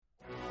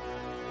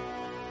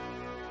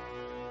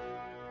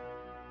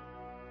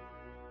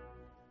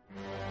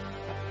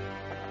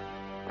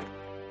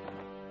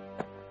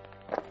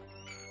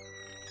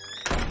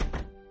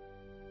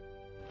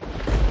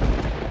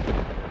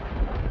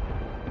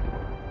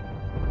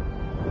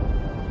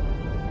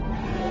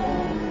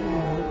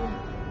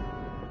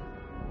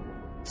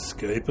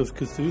Skype of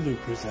Cthulhu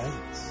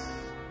presents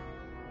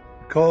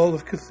Call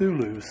of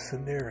Cthulhu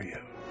Scenario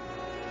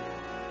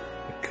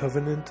The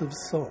Covenant of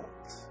Salt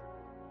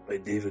by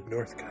David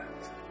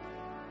Northcott.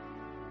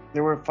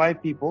 There were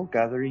 5 people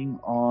gathering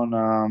on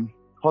a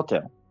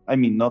hotel. I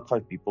mean, not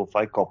 5 people,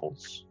 5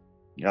 couples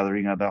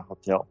gathering at a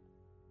hotel.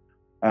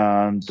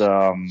 And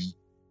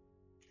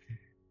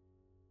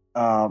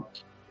the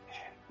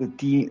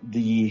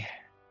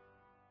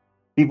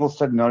people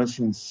started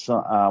noticing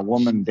a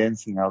woman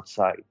dancing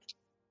outside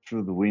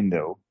through the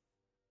window.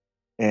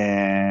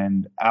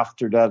 And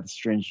after that,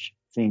 strange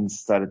things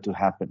started to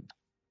happen.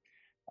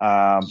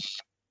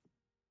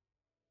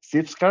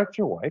 Steve's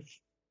character wife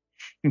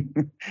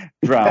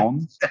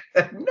drowned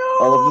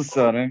all of a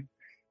sudden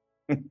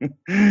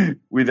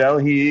without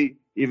he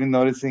even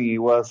noticing it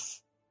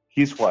was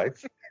his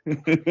wife.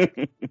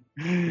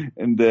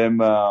 and then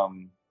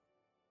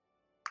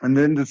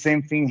the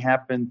same thing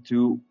happened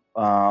to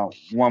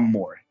one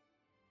more.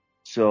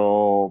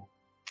 So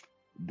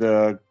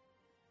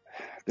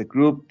the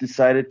group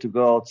decided to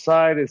go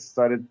outside and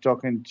started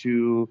talking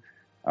to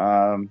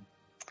a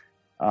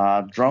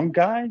drunk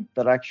guy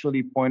that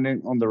actually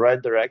pointed on the right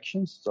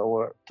directions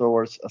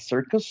towards a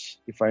circus,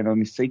 if I'm not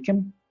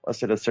mistaken.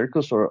 Was it a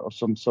circus or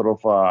some sort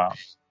of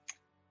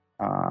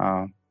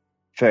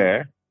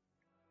fair?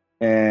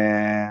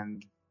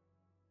 And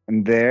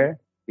there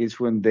is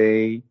when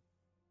they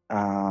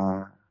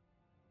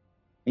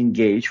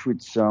engage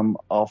with some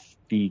of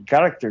the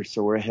characters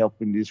that were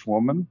helping this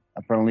woman.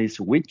 Apparently it's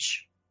a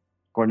witch,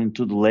 according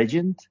to the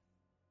legend.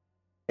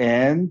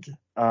 And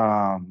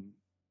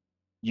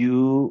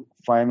you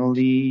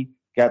finally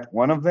got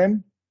one of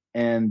them,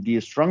 and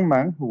the strong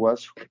man, who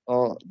was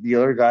the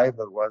other guy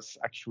that was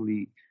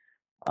actually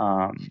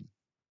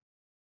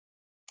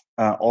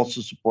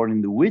also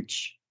supporting the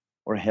witch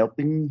or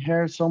helping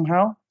her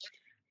somehow,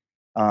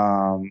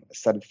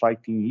 started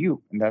fighting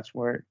you, and that's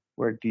where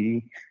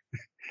the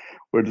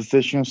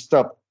session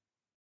stopped.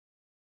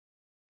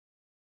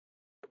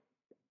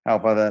 How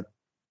about that?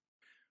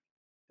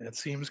 That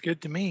seems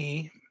good to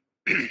me.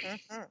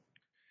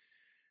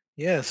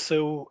 Yeah,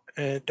 so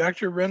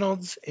Dr.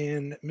 Reynolds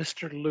and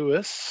Mr.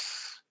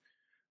 Lewis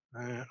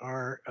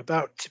are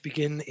about to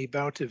begin a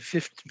bout of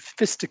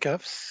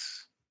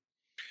fisticuffs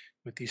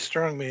with the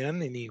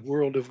strongman in the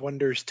World of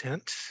Wonders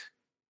tent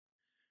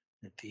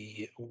at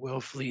the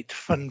Wellfleet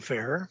Fun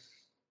Fair.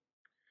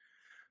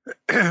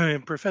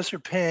 Professor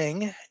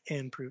Pang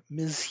and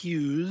Ms.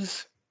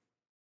 Hughes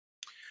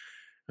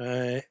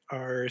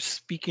are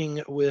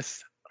speaking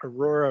with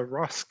Aurora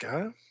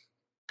Rosca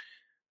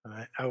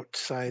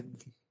outside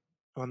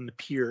on the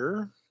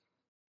pier.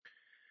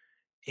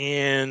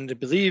 And I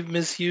believe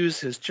Ms.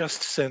 Hughes has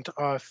just sent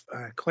off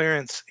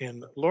Clarence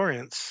and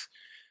Lawrence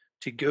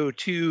to go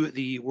to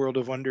the World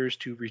of Wonders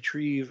to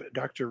retrieve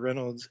Dr.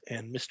 Reynolds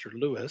and Mr.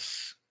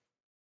 Lewis.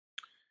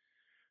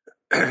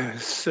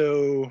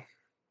 So,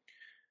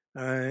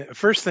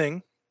 first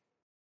thing,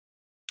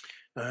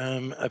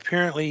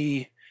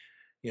 apparently,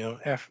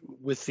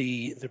 with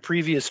the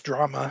previous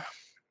drama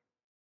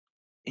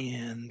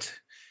and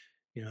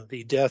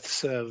the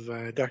deaths of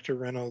Dr.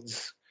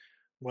 Reynolds'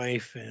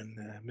 wife and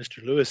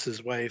Mr.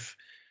 Lewis's wife,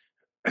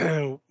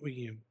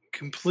 we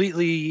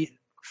completely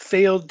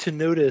failed to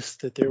notice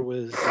that there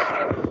was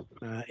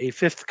a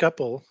 5th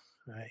couple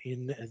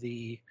in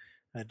the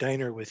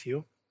diner with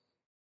you,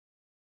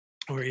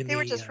 or they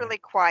were just really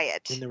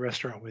quiet in the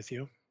restaurant with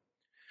you.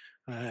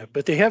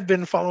 But they have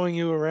been following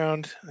you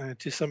around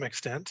to some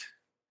extent.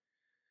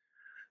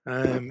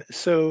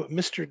 So,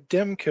 Mr.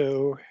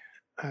 Demko,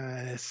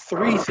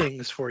 3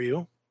 things for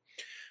you.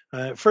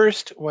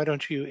 First, why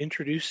don't you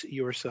introduce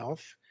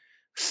yourself?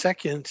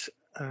 Second,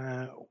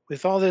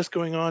 with all this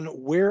going on,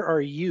 where are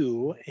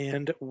you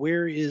and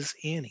where is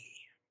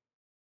Annie?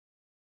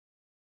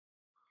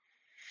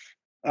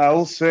 I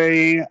will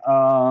say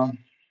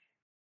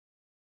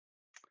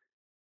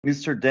Mr.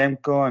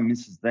 Demko and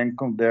Mrs.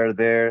 Demko, they're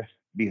there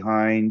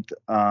behind,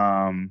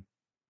 I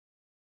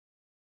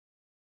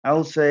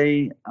will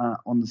say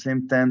on the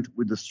same tent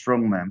with the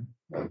strongman.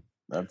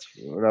 That's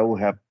where I would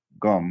have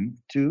gone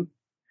to.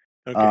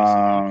 Okay,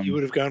 so you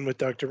would have gone with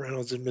Dr.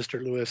 Reynolds and Mr.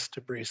 Lewis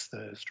to brace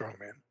the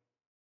strongman.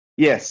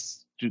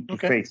 Yes, to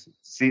face it,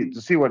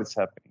 to see what is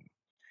happening.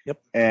 Yep.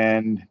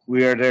 And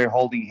we are there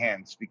holding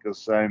hands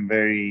because I'm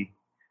very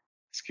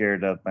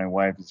scared that my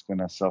wife is going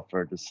to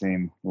suffer the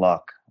same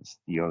luck as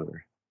the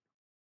other.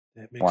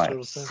 That makes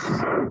total sense.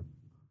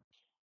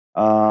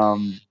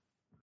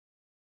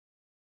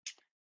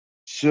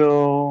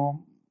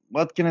 So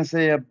what can I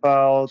say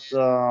about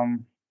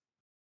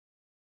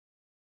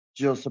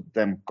Joseph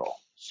Demko?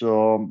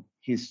 So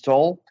he's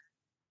tall,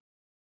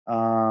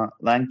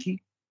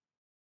 lanky.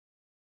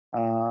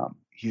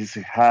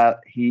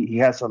 He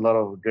has a lot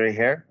of gray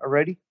hair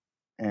already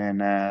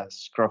and a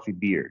scruffy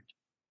beard.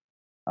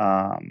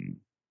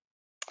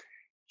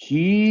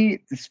 He,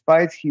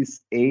 despite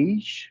his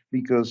age,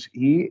 because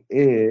he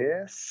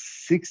is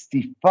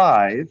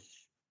 65,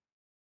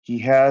 he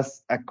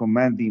has a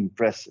commanding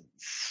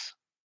presence.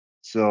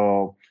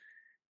 So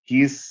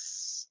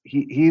he's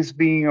he's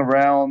being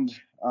around,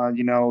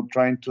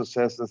 trying to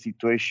assess the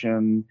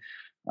situation,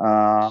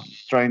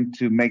 trying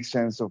to make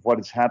sense of what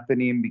is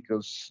happening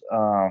because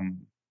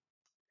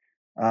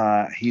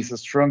he's a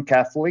strong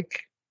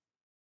Catholic,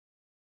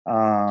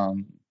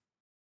 um,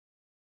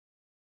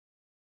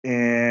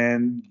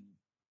 and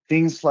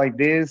things like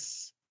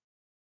this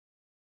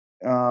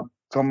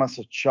come as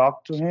a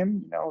shock to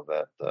him.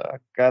 That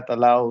God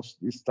allows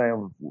this type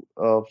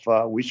of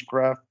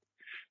witchcraft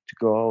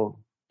to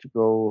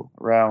go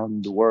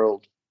around the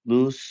world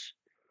loose.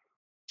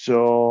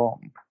 So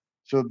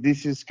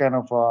this is kind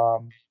of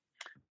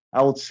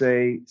I would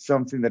say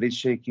something that is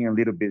shaking a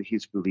little bit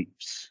his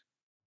beliefs.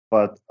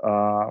 But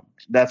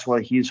that's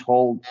why he's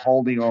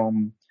holding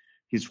on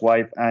his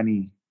wife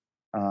Annie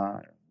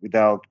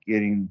without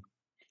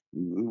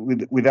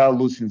without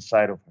losing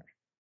sight of her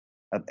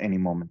at any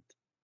moment.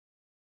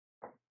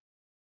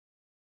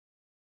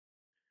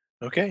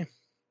 Okay,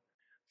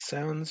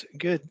 sounds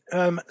good.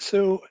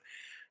 So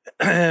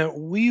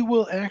we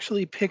will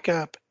actually pick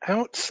up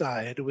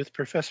outside with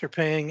Professor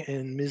Pang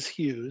and Ms.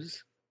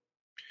 Hughes.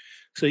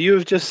 So you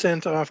have just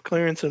sent off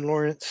Clarence and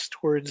Lawrence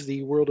towards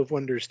the World of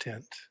Wonders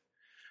tent,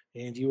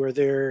 and you are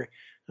there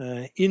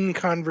in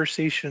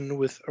conversation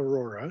with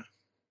Aurora. Is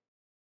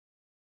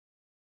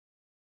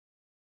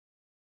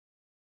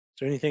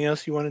there anything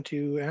else you wanted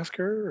to ask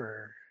her?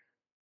 Or?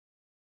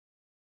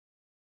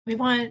 We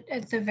want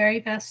the very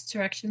best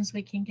directions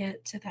we can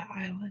get to that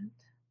island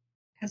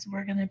because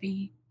we're going to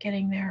be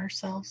getting there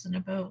ourselves in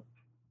a boat.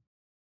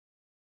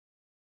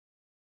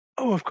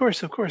 Oh, of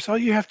course, of course. All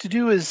you have to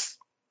do is...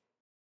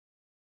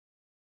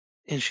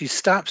 And she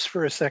stops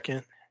for a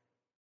second.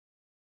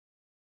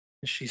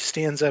 She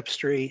stands up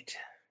straight.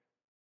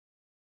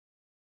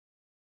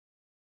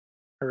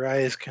 Her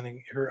eyes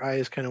kind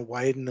of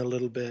widen a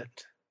little bit.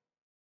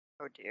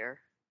 Oh dear.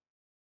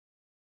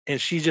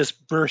 And she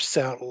just bursts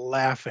out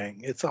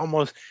laughing. It's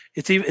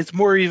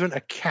more even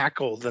a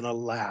cackle than a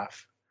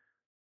laugh.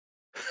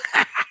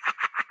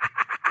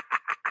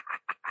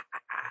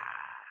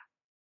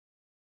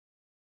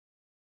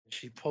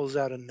 She pulls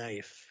out a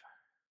knife.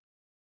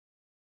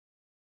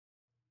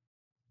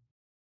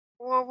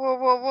 Whoa, whoa,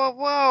 whoa, whoa,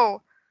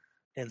 whoa.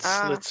 And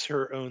slits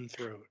her own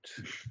throat.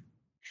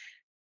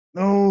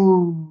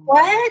 No.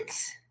 What?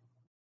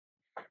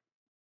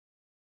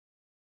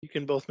 You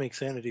can both make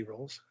sanity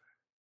rolls.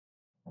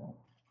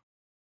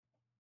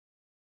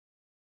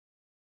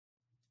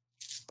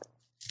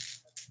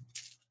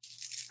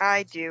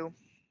 I do.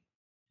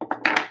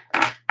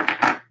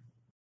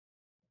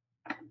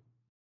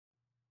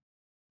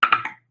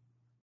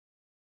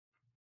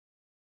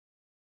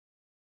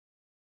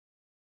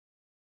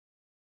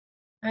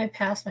 I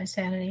passed my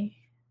sanity.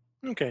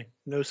 Okay,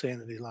 no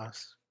sanity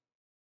loss.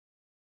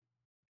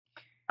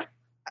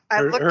 I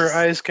Her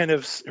eyes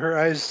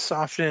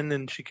soften,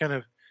 and she kind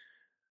of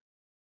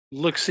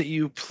looks at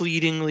you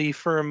pleadingly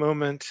for a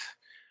moment,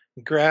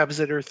 grabs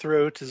at her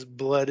throat as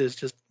blood is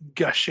just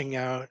gushing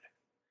out.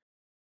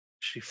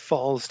 She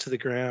falls to the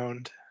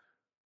ground.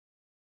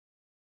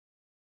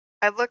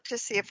 I look to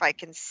see if I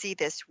can see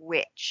this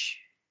witch.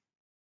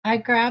 I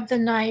grab the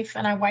knife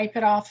and I wipe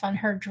it off on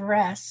her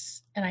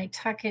dress and I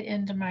tuck it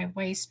into my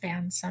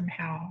waistband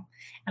somehow.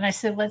 And I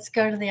said, let's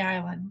go to the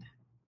island.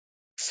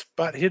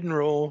 Spot hidden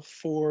roll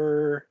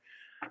for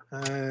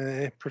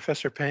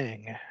Professor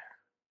Pang.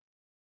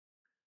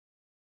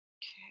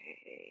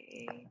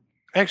 Okay.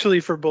 Actually,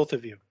 for both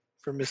of you.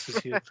 For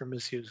Mrs. Hughes, for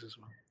Miss Hughes as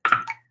well.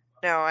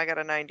 No, I got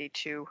a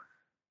 92.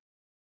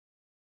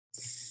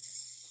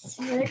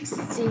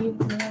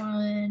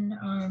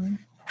 61.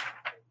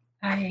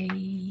 I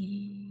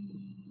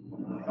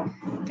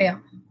fail.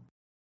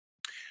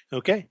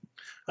 Okay.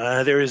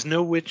 There is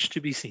no witch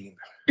to be seen.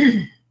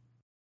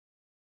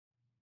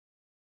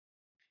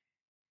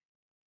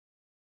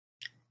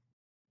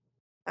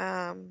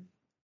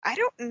 I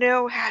don't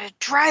know how to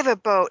drive a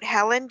boat,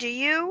 Helen. Do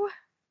you?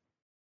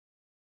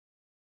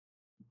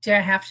 Do I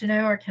have to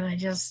know, or can I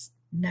just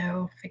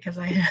know? Because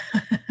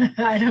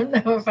I don't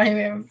know if I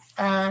am.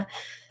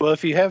 Well,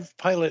 if you have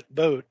pilot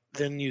boat,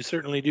 then you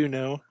certainly do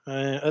know.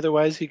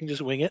 Otherwise, you can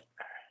just wing it.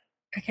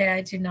 Okay,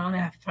 I do not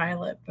have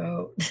pilot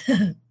boat.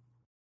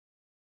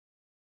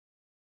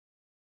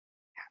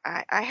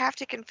 I have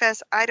to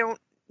confess, I don't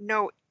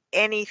know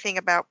anything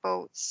about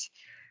boats.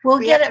 We'll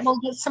get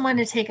someone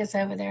to take us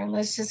over there.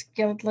 Let's just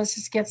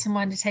get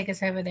someone to take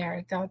us over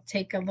there. They'll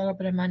take a little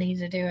bit of money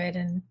to do it,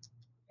 and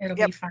it'll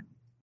be fun.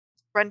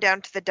 Run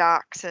down to the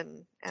docks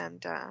and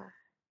head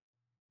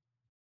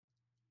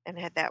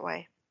that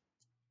way.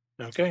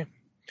 Okay.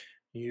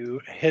 You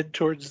head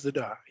towards the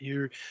dock.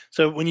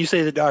 So when you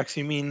say the docks,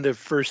 you mean the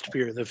first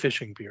pier, the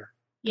fishing pier?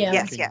 Yeah.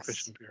 Yes.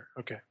 Fishing pier.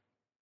 Okay.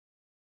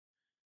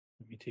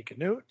 Let me take a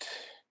note.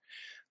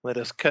 Let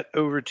us cut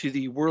over to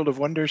the World of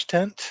Wonders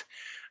tent.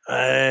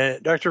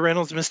 Dr.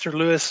 Reynolds, Mr.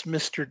 Lewis,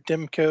 Mr.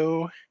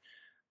 Demko.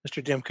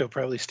 Mr. Demko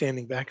probably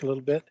standing back a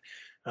little bit.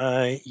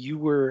 You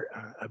were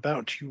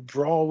about to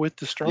brawl with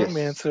the strongman,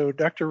 Yes. so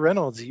Dr.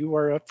 Reynolds, you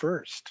are up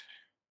first.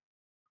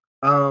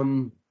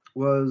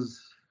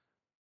 Was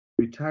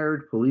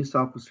retired police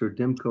officer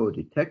Demko a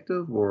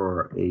detective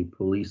or a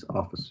police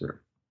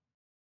officer?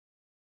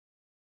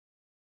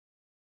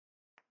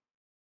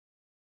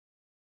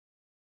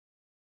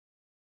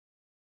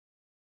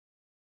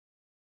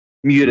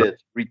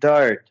 Muted.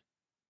 Retired.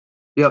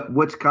 Yep.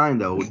 Which kind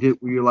though?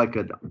 Were you like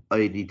a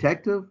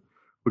detective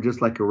or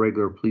just like a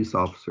regular police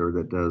officer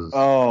that does?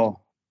 Oh,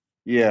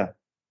 yeah.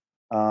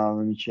 Let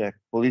me check.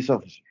 Police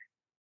officer.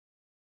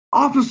 Not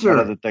a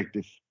Officer,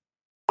 detective.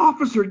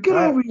 officer, get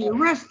Right. over here!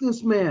 Arrest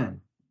this man!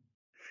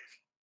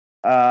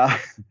 I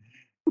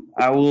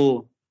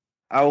will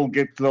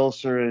get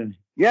closer and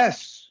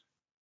yes.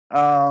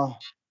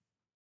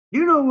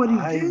 You know what he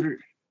I did? re-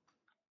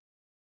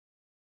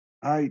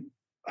 I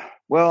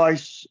well I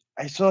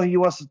saw he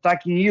was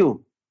attacking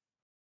you.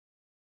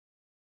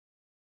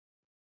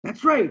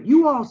 That's right.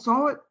 You all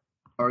saw it.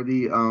 Are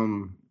the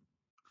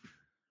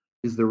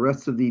is the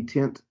rest of the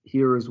tent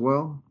here as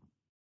well?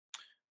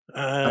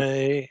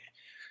 Uh,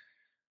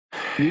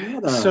 We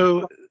had a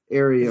so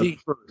area the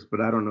first, but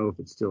I don't know if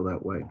it's still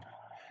that way.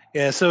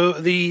 yeah, so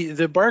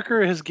the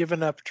Barker has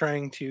given up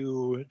trying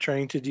to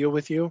deal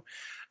with you,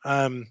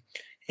 and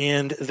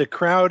the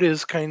crowd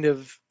is kind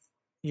of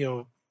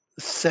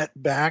set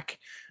back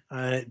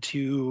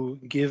to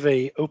give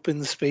a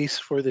open space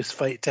for this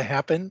fight to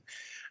happen,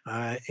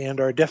 and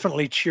are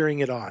definitely cheering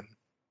it on.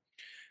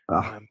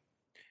 Ah,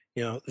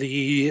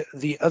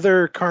 The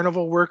other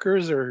carnival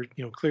workers are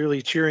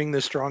clearly cheering the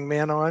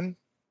strongman on.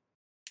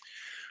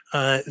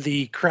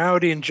 The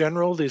crowd in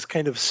general is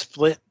kind of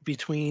split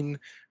between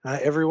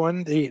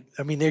everyone. They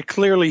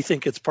clearly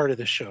think it's part of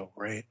the show,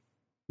 right?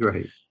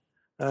 right.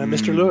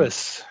 Mr.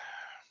 Lewis.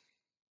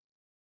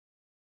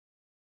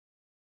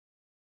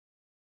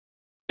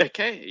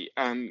 Okay.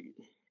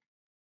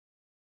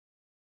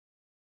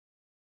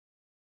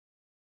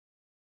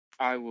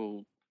 I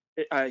will.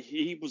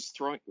 He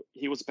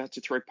was about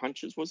to throw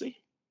punches, was he?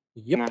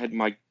 Yep. And I had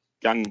my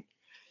gun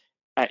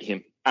at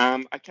him.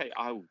 Okay,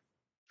 I will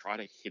try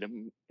to hit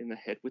him in the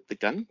head with the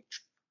gun.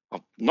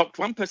 I've knocked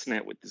one person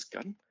out with this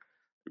gun.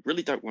 I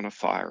really don't want to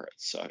fire it,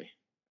 so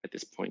at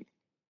this point.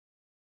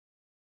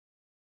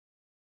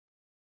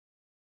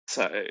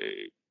 So,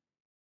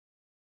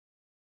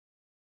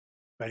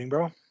 Fighting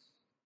bro.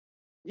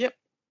 yep.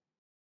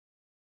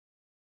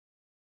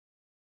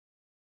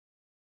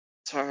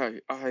 So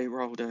I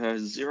rolled a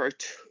 0-2.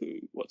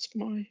 What's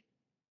my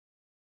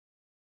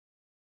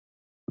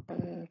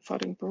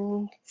fighting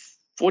brawl?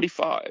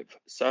 45.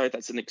 So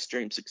that's an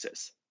extreme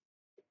success.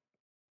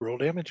 Roll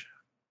damage.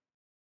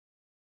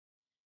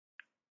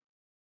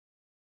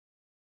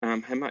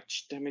 How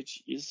much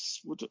damage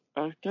would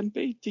a gun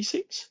be?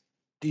 D6?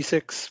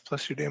 D6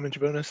 plus your damage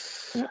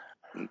bonus.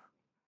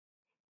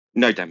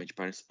 No damage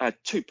bonus.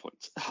 2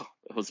 points. Oh,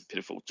 that was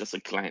pitiful. Just a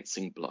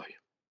glancing blow.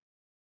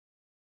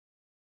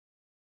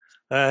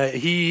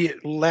 He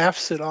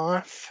laughs it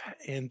off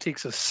and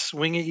takes a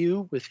swing at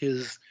you with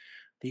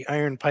the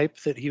iron pipe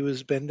that he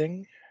was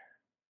bending.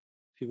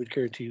 If you would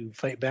care to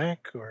fight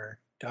back or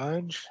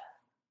dodge.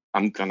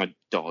 I'm gonna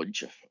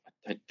dodge. I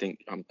don't think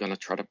I'm gonna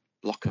try to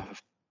block a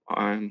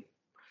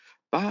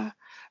bar.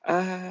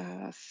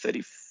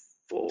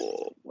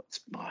 34.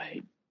 What's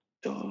my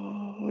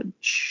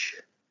dodge?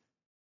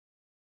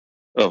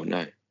 Oh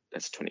no,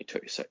 that's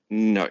 22. So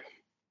no.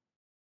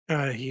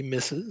 He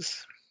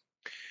misses.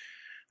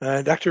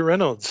 Dr.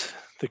 Reynolds,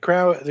 the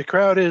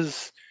crowd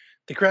is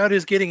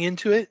getting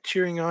into it,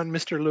 cheering on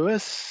Mr.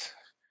 Lewis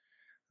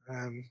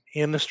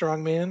and the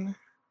strong man.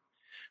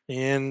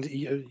 And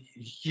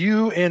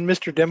you and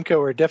Mr. Demko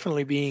are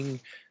definitely being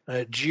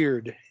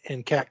jeered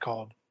and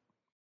catcalled.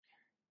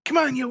 Come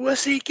on, you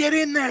wussy, get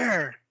in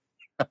there!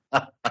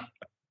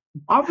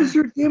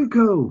 Officer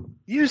Demko!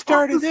 You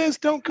started this.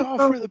 Don't call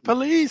for the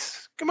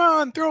police. Come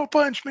on, throw a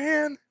punch,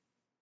 man.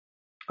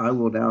 I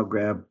will now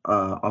grab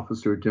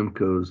Officer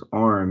Demko's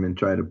arm and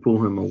try to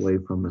pull him away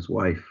from his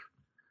wife,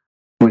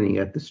 pointing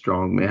at the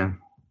strong man.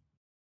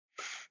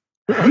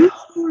 Use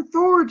your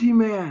authority,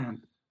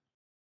 man.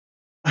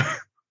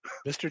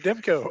 Mr.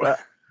 Demko.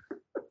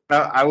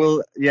 I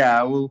will. Yeah,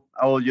 I will.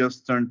 I will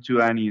just turn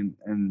to Annie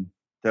and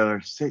tell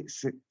her,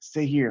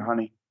 stay here,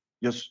 honey.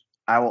 Just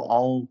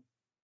I'll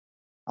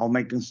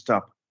make them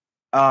stop.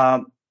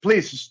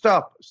 Please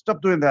stop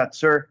doing that,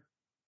 sir.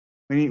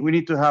 We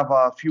need to have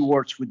a few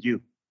words with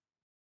you.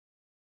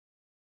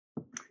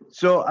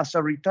 So, as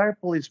a retired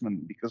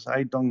policeman, because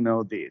I don't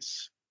know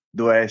this,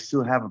 do I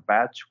still have a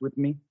badge with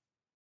me?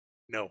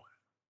 No.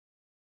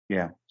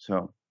 Yeah.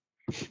 So,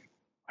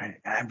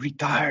 I'm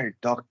retired,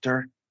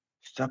 doctor.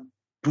 Stop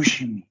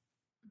pushing me.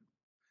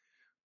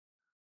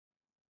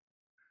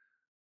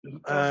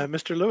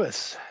 Mr.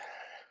 Lewis.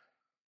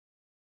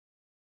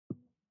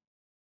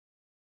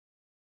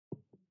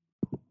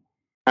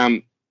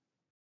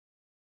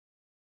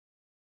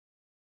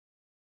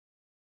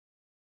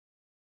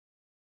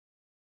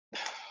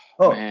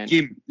 Oh, Man,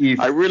 Kim,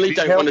 I really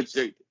don't want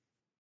to do.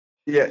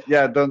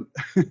 Yeah, don't.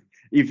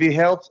 If it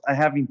helps, I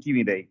have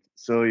intimidate.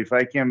 So if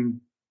I can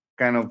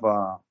kind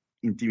of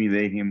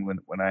intimidate him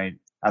when I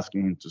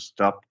asking him to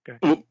stop. Okay.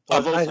 Well,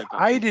 I've Well, also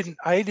got I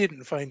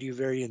didn't find you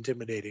very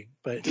intimidating,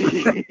 but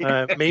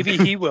maybe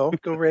he will.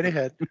 Go right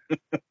ahead.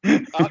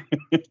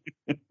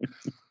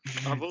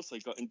 I've also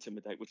got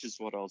intimidate, which is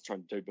what I was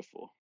trying to do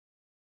before.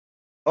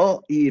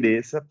 Oh, it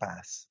is a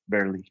pass,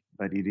 barely,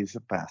 but it is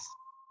a pass.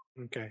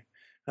 Okay.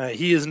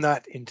 He is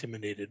not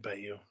intimidated by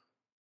you.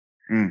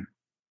 Mm.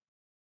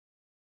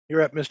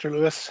 You're up, Mr.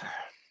 Lewis.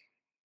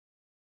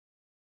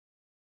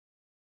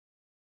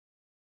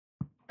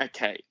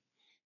 Okay.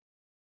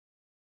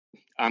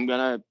 I'm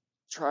gonna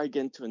try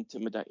again to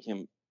intimidate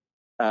him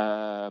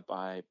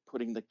by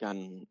putting the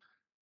gun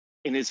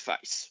in his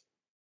face.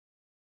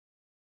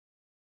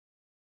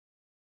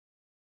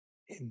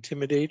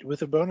 Intimidate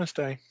with a bonus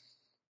die.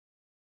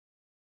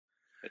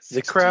 That's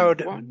The crowd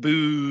 61.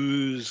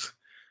 boos.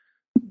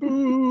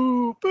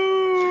 Boo,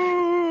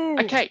 boo.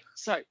 Okay,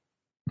 so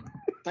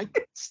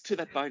thanks to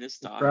that bonus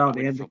The die, crowd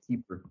and the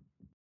keeper.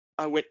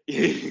 I went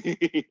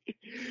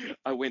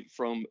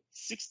from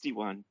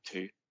 61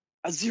 to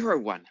a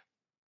 0-1.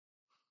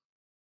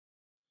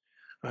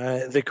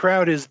 The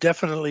crowd is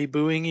definitely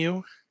booing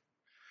you.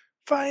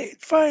 Fight,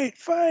 fight,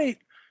 fight.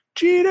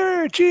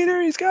 Cheater,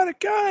 cheater, he's got a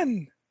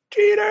gun.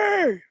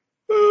 Cheater.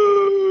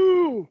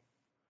 Boo.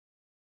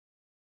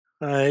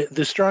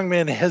 The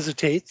strongman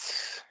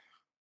hesitates.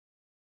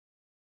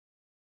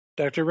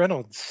 Dr.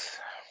 Reynolds.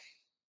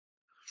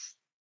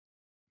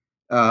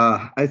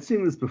 I've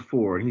seen this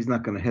before, and he's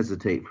not going to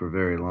hesitate for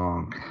very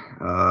long.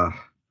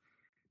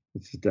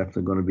 This is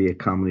definitely going to be a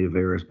comedy of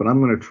errors, but I'm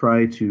going to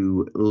try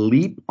to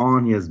leap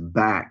on his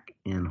back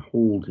and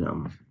hold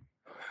him.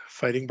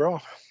 Fighting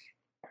brawl.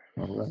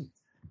 All right.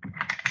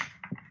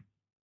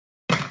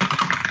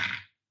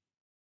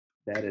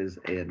 That is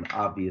an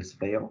obvious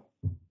fail.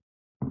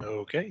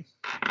 Okay.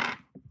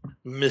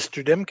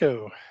 Mr.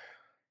 Demko.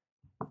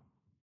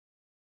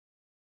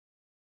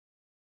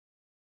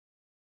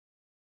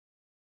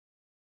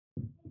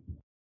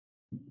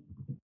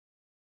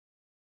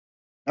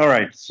 All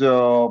right,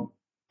 so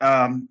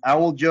I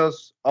will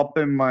just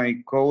open my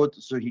code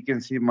so he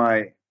can see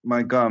my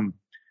gun.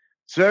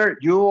 Sir,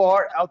 you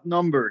are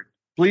outnumbered.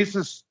 Please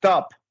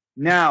stop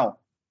now.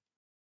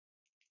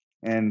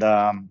 And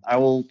I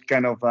will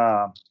kind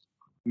of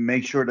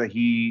make sure that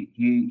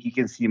he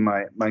can see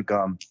my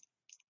gun.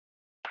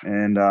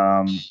 And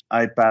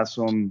I pass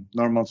on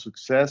normal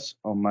success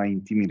on my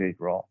intimidate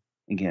roll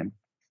again.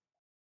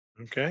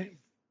 Okay.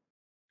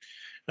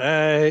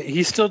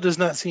 He still does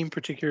not seem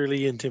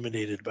particularly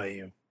intimidated by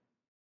you.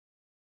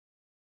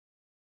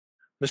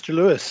 Mr.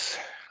 Lewis.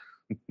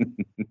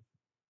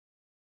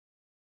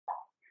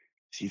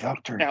 See,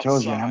 doctor, I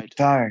told you I'm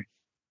tired.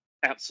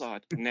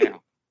 Outside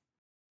now.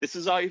 This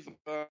is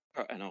over,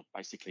 and I'll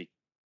basically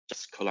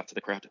just call out to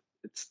the crowd.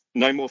 It's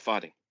no more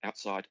fighting.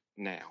 Outside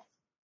now.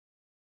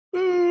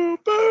 Boo,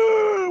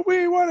 boo,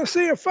 we want to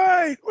see a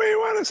fight. We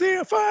want to see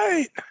a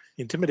fight.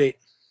 Intimidate.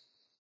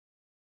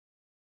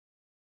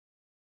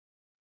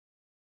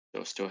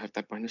 Do I still have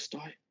that bonus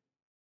die?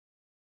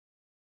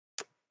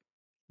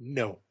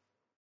 No.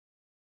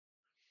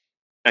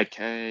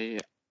 Okay,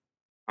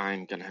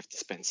 I'm going to have to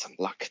spend some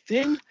luck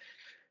then.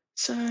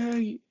 So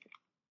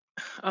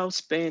I'll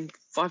spend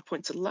 5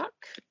 points of luck.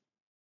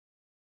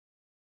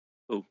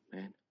 Oh,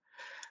 man.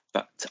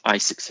 But I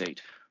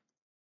succeed.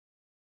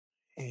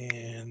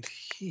 And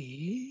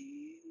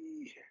he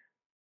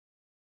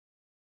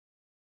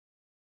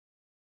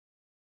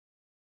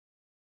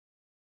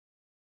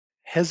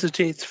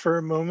hesitates for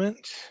a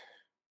moment.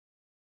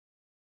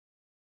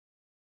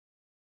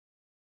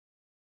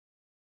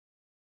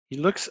 He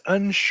looks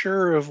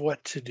unsure of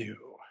what to do.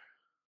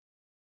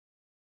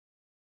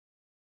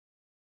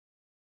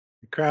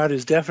 The crowd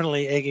is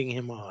definitely egging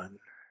him on.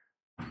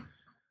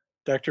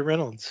 Dr.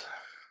 Reynolds.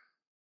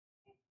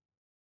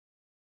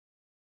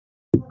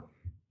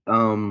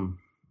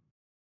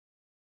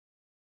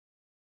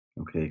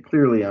 Okay,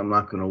 clearly I'm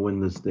not going to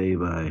win this day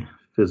by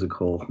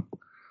physical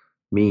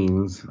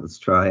means. Let's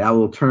try. I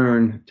will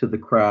turn to the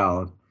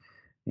crowd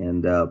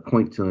and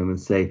point to him and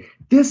say,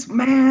 "This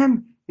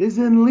man is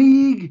in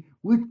league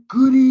with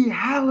Goody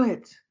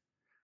Hallett,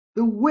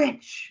 the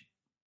witch."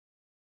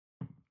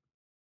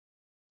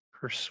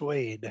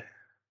 Persuade.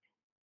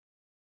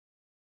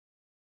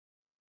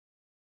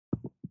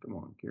 Come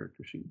on,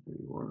 character sheet. There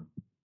you are.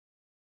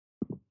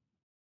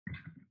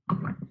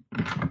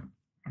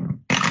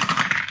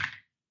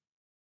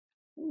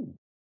 Ooh.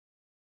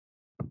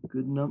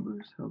 Good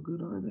numbers. How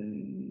good are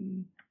they?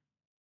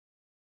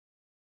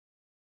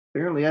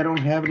 Apparently, I don't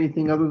have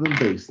anything other than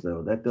base,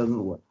 though. That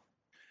doesn't work.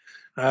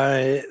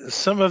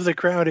 Some of the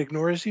crowd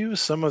ignores you.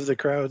 Some of the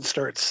crowd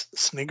starts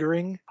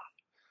sniggering,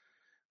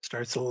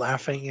 starts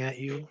laughing at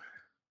you.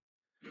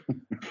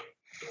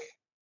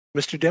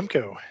 Mr.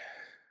 Demko.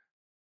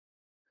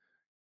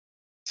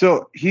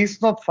 So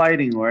he's not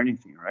fighting or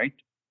anything, right?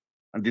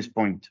 At this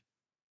point.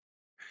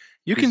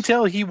 You can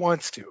tell he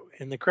wants to,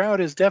 and the crowd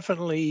is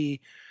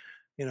definitely,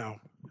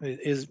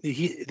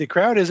 the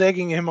crowd is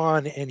egging him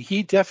on, and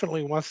he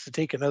definitely wants to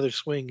take another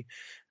swing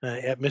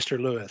at Mr.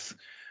 Lewis.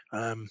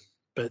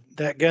 But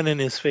that gun in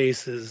his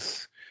face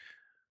is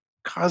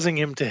causing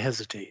him to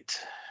hesitate.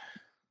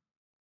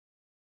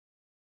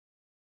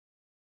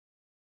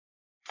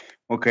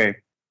 Okay,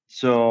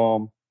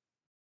 so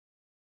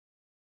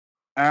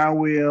I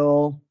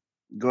will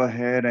go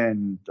ahead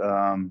and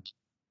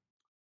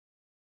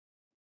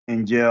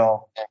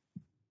yell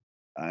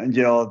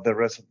the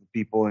rest of the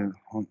people in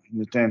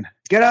the tent.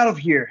 Get out of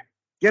here!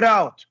 Get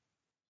out!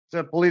 It's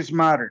a police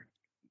matter.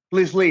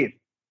 Please leave.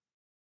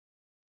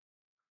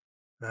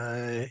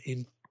 Are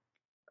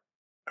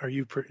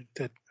you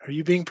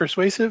being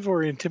persuasive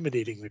or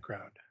intimidating the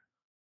crowd?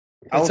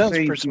 I'll That sounds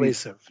say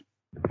persuasive.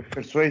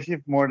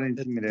 Persuasive more than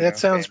intimidating. That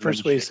sounds Okay, let me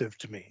check. persuasive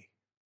to me,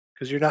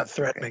 because you're not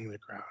threatening the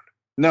crowd.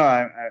 No,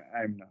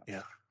 I'm not.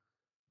 Yeah.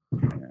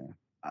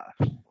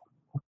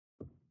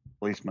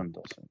 Policeman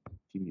doesn't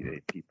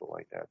intimidate people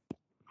like that.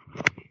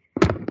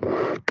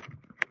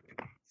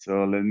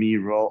 So let me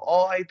roll.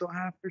 Oh, I don't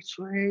have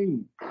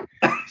persuade.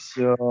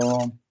 So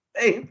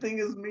Same thing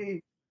as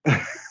me.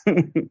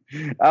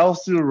 I'll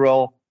still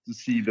roll to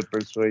see the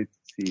persuade,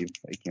 to see if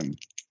I can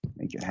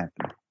make it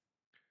happen.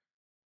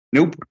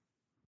 Nope.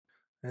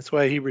 That's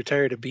why he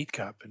retired a beat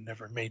cop and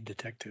never made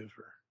detective.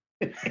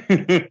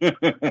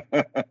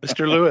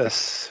 Mr.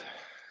 Lewis.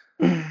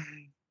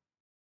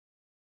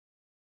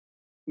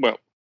 Well,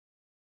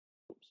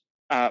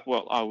 I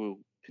will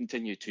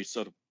continue to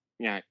sort of,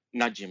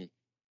 nudge him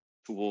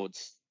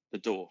towards the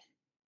door.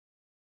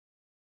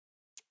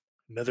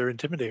 Another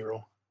intimidate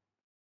roll.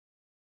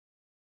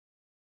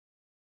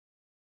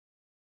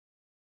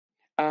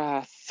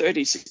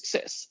 30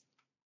 success.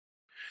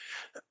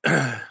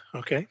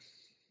 Okay.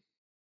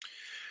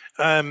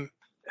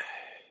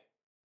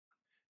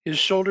 His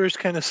shoulders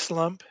kind of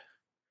slump.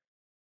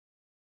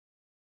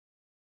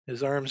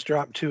 His arms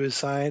drop to his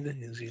side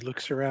as he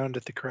looks around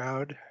at the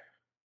crowd.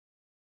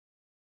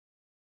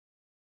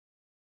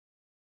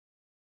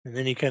 And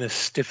then he kind of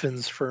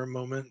stiffens for a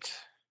moment.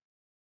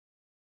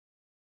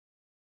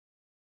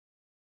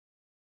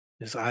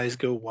 His eyes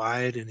go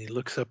wide and he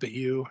looks up at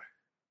you.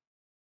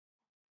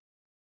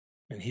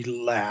 And he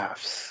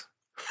laughs.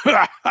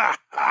 And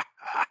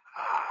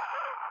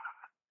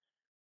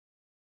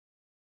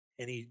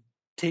he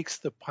takes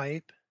the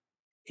pipe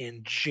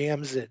and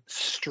jams it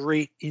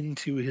straight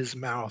into his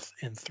mouth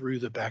and through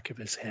the back of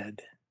his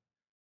head.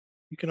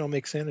 You can all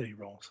make sanity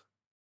rolls.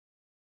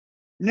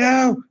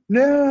 No.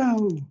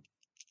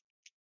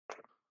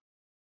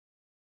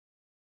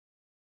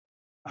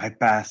 I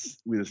pass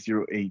with a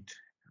 0.8.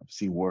 I've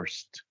seen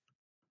worst.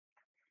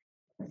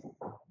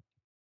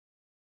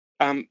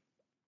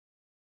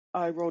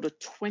 I rolled a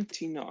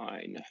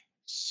 29,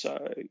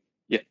 so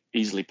yeah,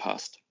 easily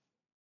passed.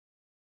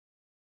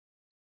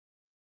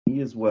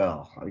 Me as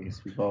well. I guess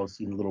we've all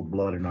seen a little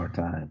blood in our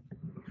time.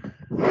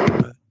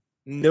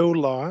 No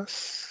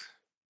loss.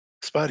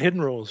 Spot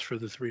hidden rolls for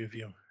the three of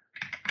you.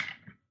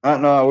 No,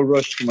 I will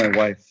rush to my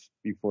wife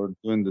before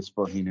doing the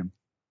spot hidden.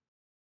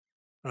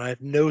 I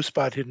have no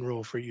spot hidden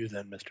roll for you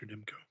then, Mr.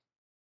 Dimko.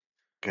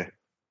 Okay.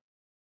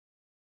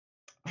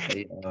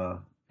 I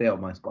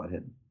failed my spot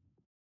hidden.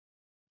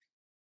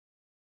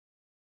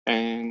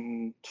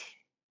 And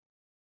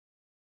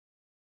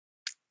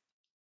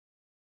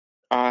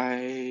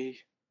I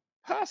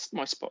passed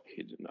my spot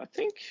hidden, I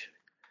think.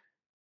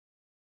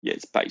 Yeah,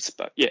 it's base,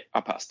 but yeah,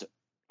 I passed it.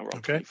 I rolled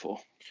Okay. 24.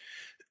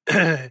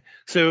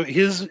 So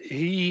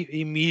he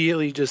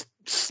immediately just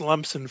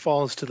slumps and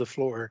falls to the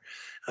floor.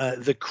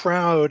 The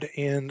crowd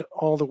and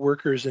all the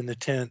workers in the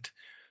tent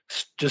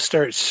just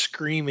start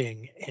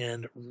screaming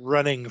and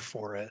running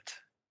for it.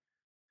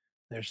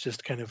 There's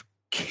just kind of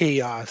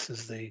chaos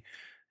as the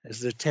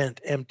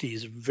tent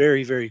empties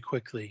very, very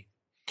quickly.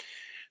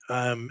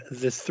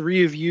 The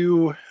three of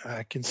you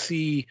can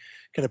see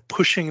kind of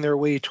pushing their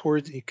way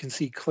towards. You can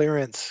see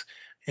Clarence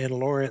and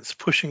Lawrence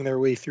pushing their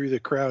way through the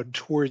crowd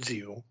towards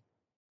you.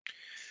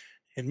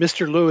 And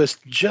Mr. Lewis,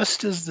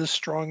 just as the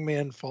strong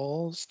man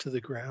falls to the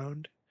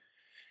ground,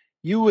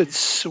 you would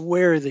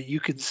swear that you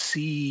could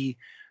see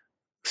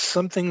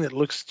something that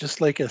looks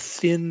just like a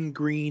thin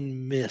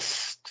green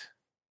mist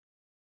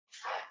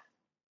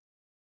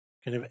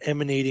kind of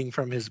emanating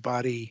from his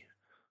body,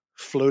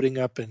 floating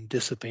up and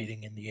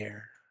dissipating in the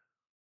air.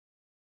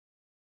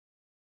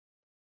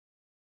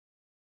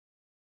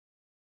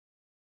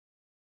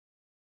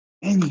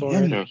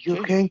 Annie, you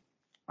okay?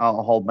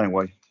 I'll hold my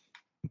wife.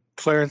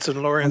 Clarence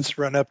and Lawrence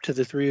run up to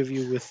the three of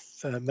you with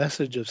a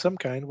message of some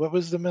kind. What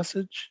was the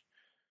message,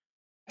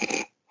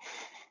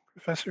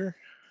 Professor?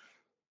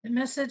 The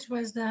message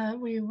was that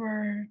we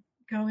were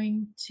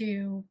going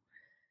to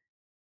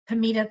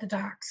meet at the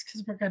docks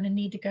because we're going to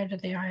need to go to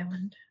the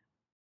island.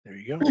 There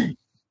you go.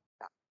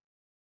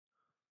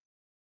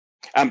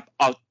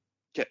 I'll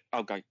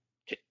go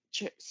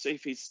check, see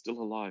if he's still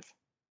alive.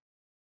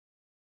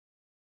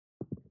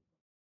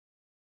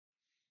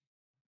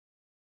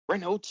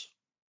 Reynolds,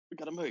 we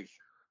gotta move.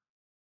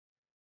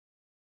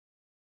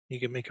 You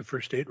can make a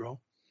first aid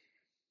roll.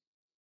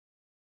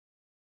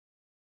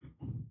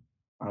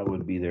 I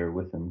would be there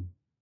with him.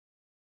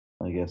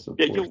 I guess, of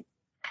Yeah, course.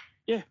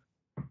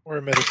 Or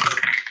a medicine.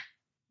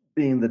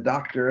 Being the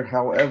doctor,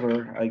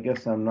 however, I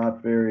guess I'm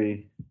not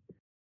very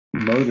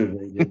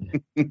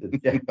motivated to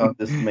check on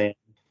this man.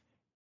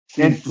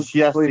 Seems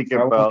Enthusiastic clear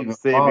I won't about even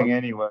saving bother.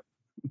 anyone.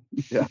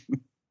 Yeah.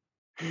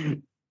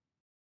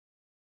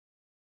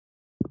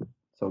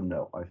 So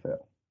no, I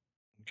fail.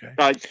 Okay.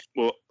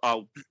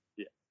 I'll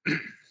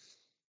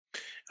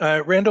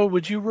Randall,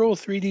 would you roll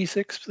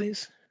 3d6,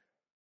 please?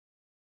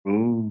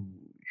 Ooh,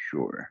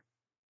 sure.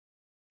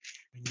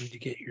 We need to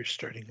get your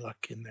starting luck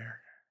in there.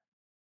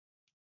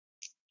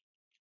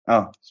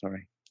 Oh,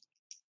 sorry.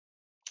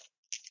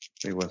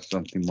 There was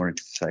something more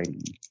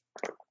exciting.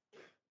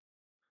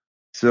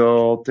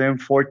 So 10,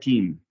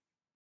 14.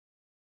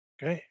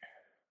 Okay.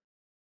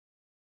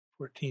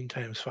 14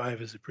 times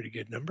 5 is a pretty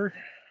good number.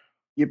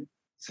 Yep.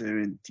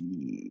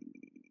 70.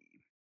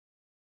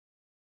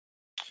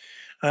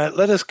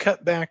 Let us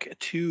cut back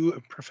to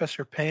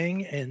Professor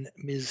Pang and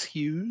Ms.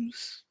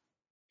 Hughes.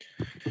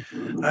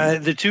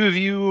 The two of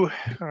you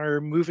are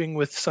moving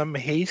with some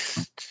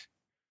haste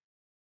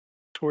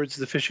towards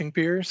the fishing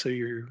pier. So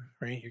you're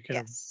kind of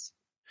Yes.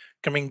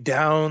 coming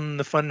down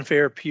the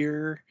Funfair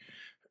pier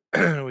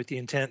with the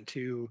intent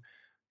to,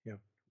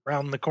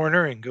 round the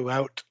corner and go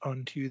out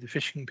onto the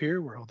fishing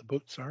pier where all the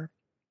boats are.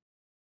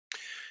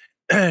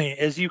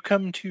 As you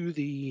come to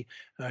the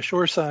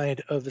shore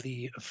side of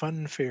the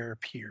Funfair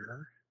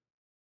pier,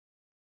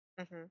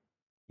 Hmm.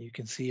 you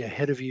can see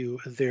ahead of you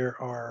there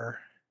are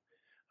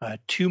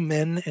two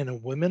men and a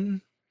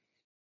woman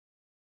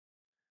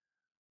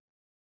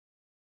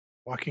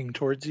walking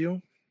towards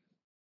you.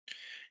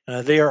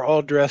 They are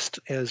all dressed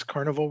as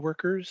carnival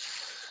workers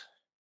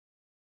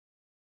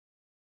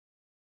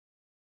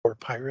or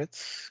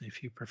pirates,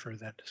 if you prefer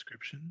that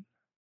description.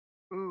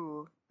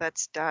 Ooh,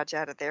 let's dodge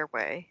out of their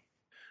way.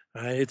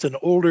 It's an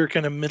older,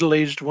 kind of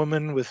middle-aged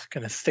woman with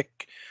kind of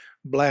thick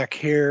black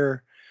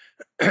hair,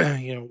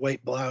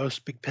 white blouse,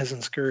 big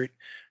peasant skirt,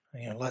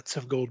 lots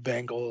of gold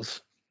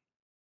bangles.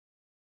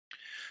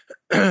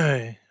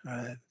 The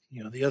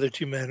other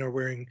two men are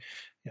wearing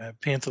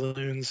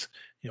pantaloons.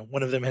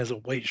 One of them has a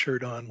white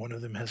shirt on. One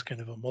of them has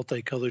kind of a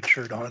multicolored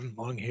shirt on,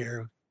 long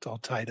hair. It's all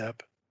tied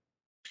up.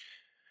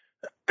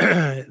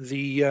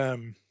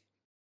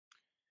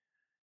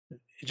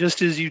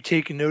 Just as you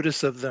take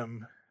notice of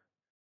them,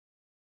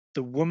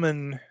 the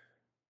woman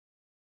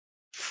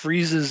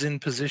freezes in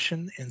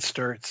position and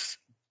starts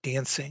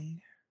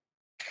dancing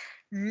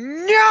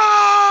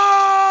No!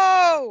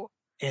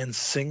 and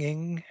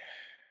singing.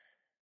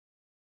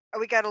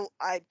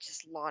 I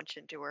just launch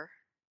into her.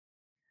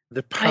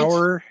 The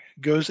power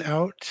goes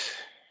out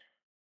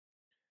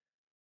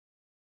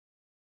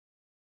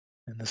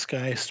and the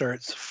sky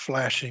starts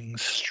flashing,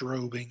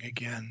 strobing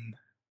again.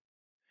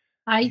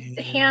 I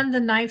Yeah. hand the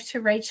knife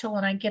to Rachel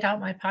and I get out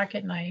my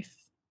pocket knife.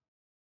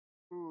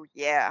 Ooh,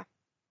 yeah.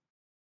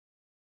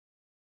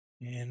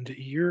 And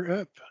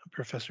you're up,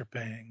 Professor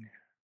Pang.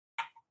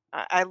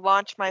 I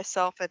launch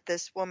myself at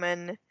this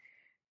woman.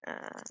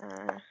 It's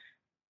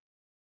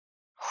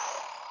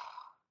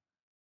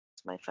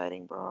my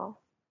fighting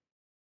brawl.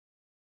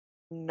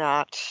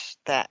 Not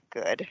that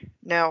good.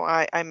 No,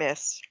 I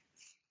miss.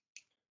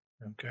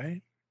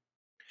 Okay.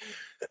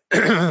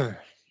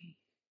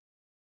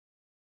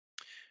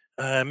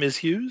 Ms.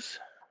 Hughes?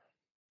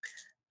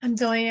 I'm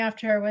going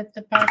after her with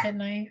the pocket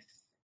knife.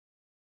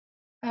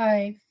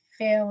 I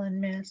fail and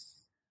miss.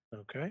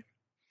 Okay.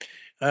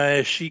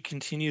 She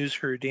continues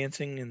her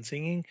dancing and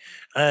singing.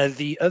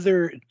 The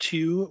other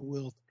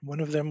two one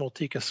of them will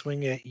take a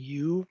swing at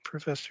you,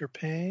 Professor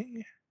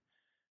Pang.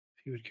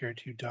 If you would care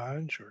to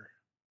dodge or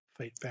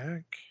fight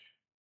back.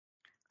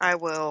 I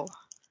will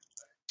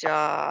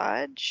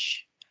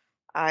dodge.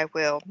 I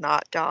will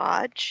not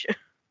dodge.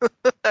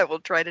 I will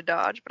try to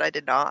dodge, but I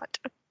did not.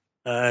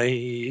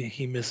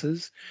 He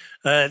misses.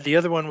 The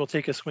other one will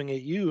take a swing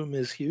at you,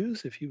 Ms.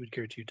 Hughes, if you would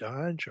care to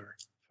dodge or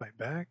fight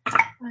back.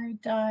 I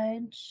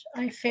dodge.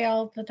 I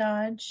failed the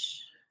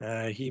dodge.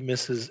 He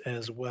misses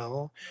as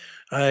well.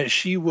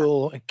 She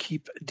will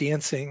keep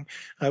dancing.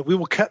 We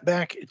will cut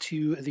back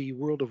to the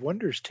World of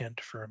Wonders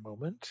tent for a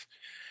moment.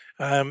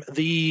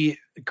 The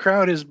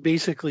crowd is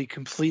basically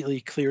completely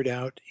cleared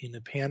out in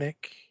a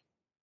panic.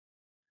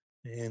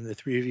 And the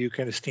three of you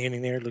kind of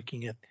standing there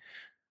looking at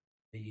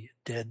the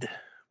dead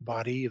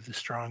body of the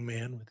strong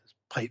man with his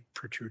pipe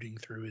protruding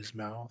through his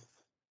mouth.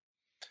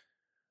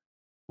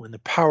 When the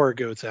power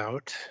goes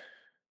out,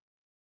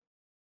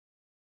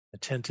 the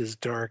tent is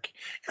dark.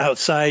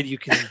 Outside, you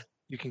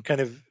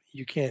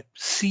can't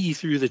see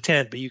through the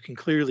tent, but you can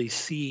clearly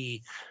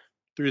see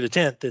through the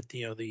tent that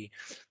the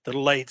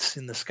lights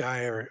in the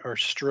sky are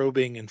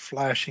strobing and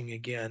flashing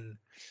again,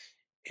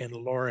 and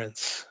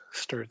Lawrence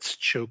starts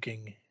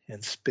choking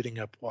and spitting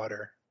up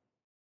water.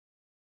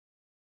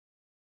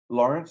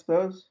 Lawrence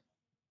does?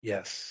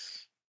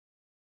 Yes.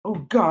 Oh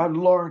God,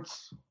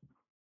 Lawrence.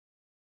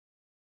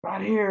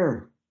 Right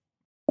here.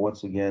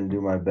 Once again,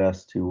 do my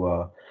best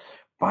to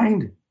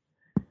find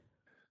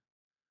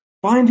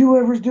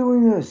whoever's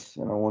doing this.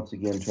 And I'll once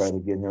again try to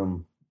get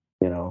him,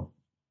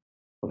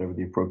 whatever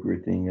the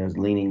appropriate thing is,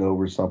 leaning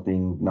over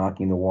something,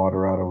 knocking the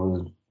water out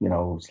of his,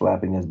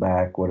 slapping his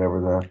back, whatever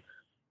the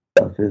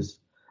stuff is.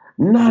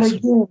 Not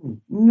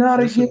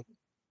again.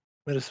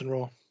 Medicine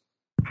roll.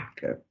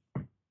 Okay.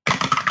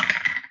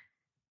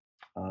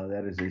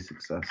 That is a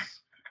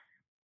success.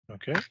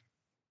 Okay.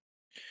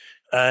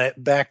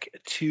 Back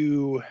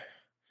to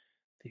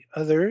the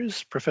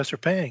others. Professor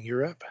Pang,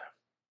 you're up.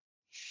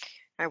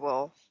 I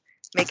will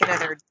make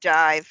another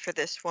dive for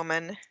this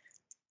woman.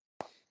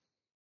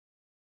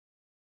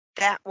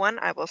 That one,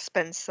 I will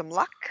spend some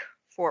luck,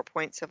 4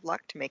 points of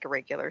luck to make a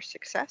regular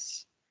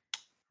success.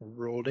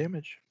 Roll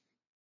damage.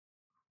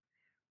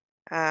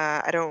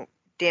 I don't.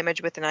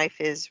 Damage with the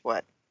knife is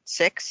what?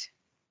 6?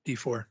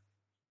 D4.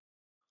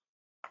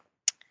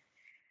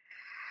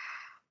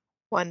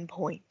 1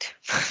 point.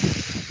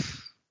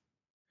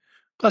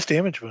 Plus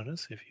damage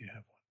bonus if you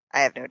have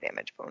I have no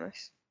damage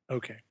bonus. one.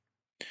 Okay.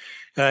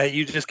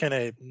 You just kind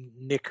of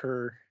nick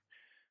her,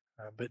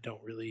 but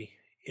don't really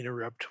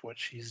interrupt what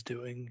she's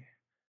doing.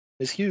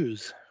 Ms.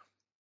 Hughes.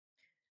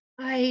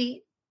 I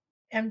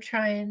am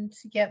trying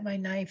to get my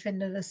knife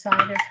into the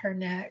side of her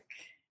neck.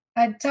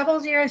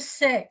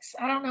 006.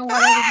 I don't know what I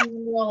was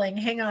even rolling.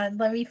 Hang on,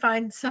 let me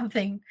find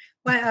something.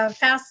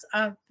 Fast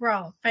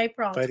brawl, fight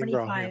brawl, Fighting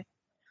 25. brawl, yeah.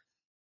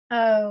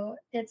 Oh,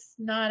 it's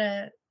not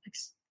a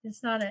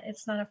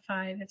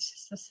 5. It's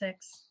just a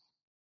 6.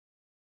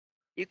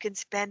 You can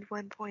spend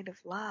 1 point of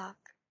luck.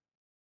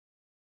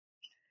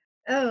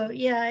 Oh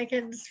yeah, I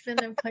can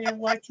spend a point of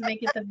luck to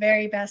make it the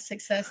very best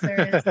success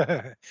there is.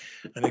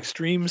 An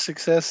extreme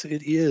success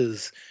it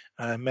is.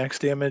 Max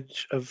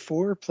damage of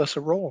 4 plus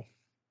a roll.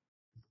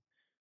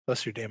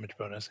 Plus your damage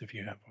bonus if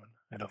you have one.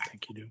 I don't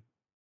think you do.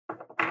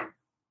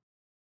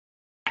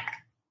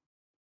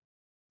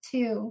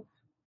 2.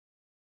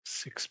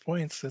 6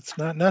 points. That's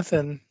not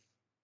nothing.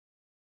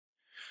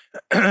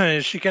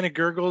 She kind of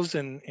gurgles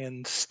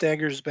and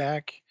staggers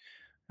back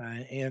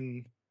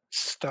and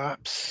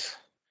stops.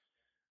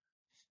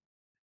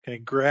 Kind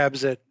of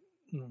grabs at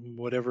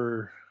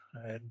whatever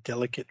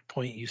delicate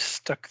point you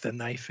stuck the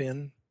knife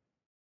in.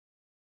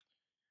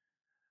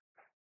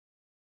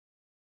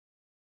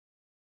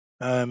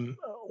 One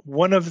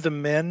of the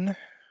men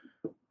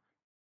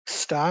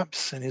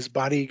stops and his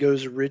body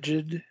goes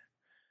rigid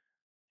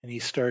and he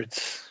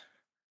starts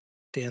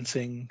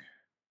dancing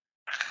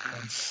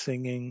and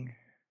singing.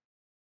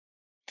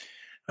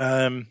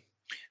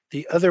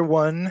 The other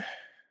one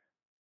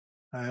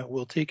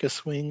will take a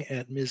swing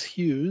at Ms.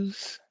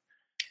 Hughes,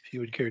 if you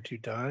would care to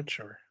dodge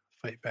or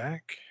fight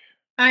back.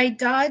 I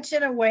dodge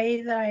in a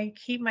way that I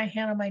keep my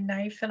hand on my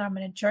knife, and I'm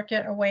going to jerk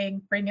it away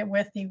and bring it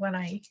with me when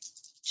I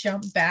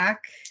jump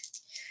back.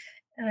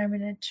 And I'm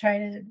going to try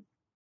to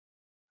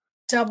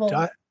double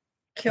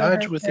kill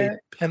Dodge her. with a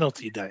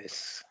penalty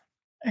dice.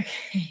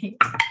 Okay.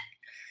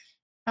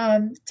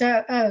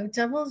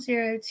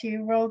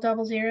 002. Roll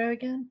 00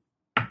 again.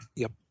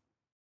 Yep.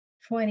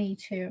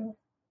 22.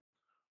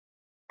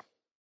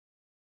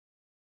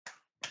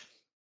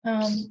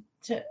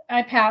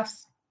 I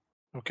pass.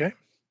 Okay.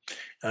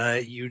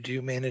 You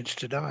do manage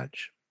to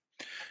dodge.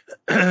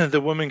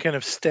 The woman kind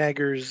of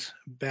staggers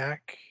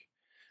back.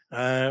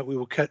 We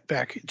will cut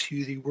back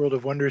to the World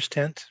of Wonders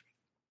tent.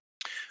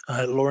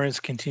 Lawrence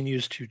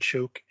continues to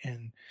choke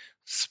and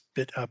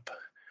spit up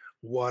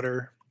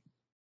water.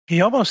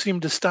 He almost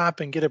seemed to stop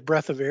and get a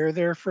breath of air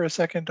there for a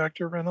second,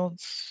 Dr.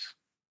 Reynolds.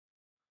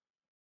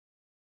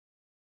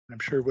 I'm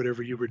sure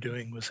whatever you were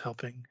doing was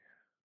helping.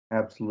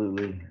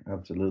 Absolutely.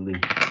 I'm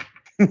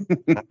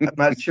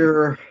not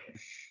sure.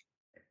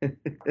 I'm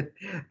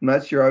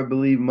not sure I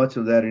believe much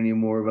of that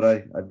anymore,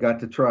 but I've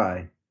got to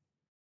try.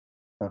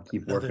 I'll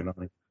keep working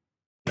on it.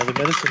 Another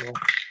medicine roll.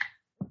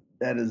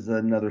 That is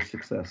another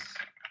success.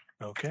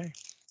 Okay.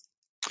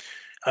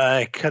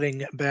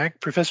 Cutting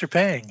back, Professor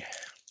Pang.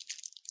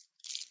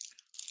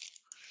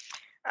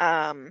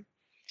 I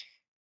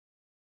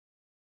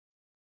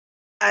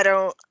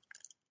don't.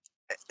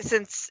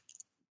 Since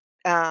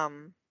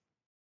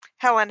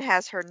Helen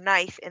has her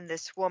knife in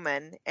this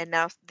woman, and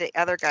now the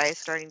other guy is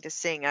starting to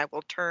sing, I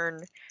will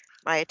turn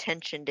my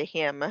attention to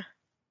him.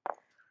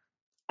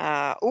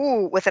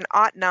 With an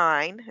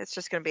 9, it's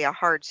just going to be a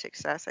hard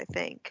success, I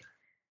think.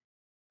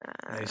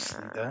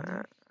 Nicely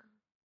done.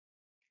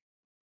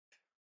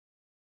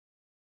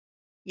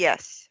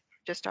 Yes,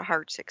 just a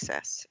hard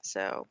success.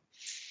 So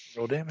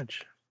Roll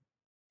damage.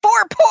 4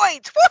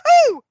 points!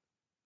 Woohoo!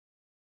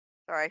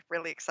 Sorry,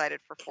 really excited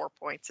for 4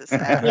 points. Is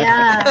that?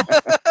 Yeah.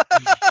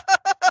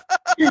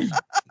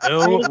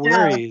 No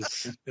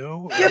worries.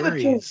 No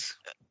worries.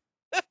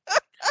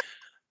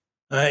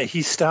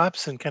 He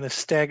stops and kind of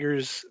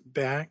staggers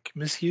back.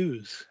 Miss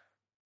Hughes.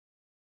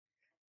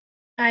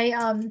 I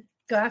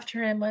go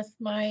after him with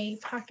my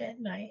pocket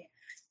knife.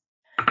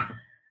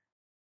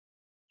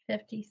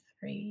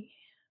 53.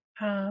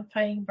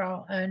 Fighting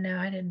brawl. Oh no,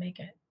 I didn't make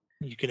it.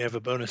 You can have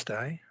a bonus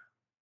die.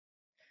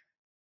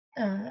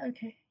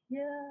 Okay.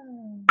 Yeah.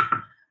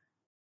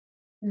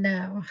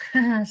 No.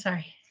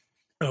 Sorry.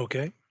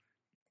 Okay.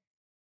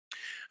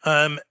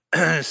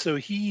 So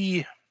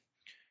he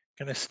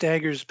kind of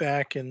staggers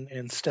back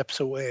and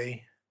steps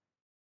away.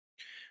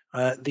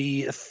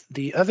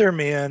 The other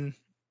man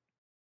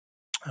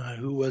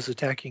who was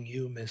attacking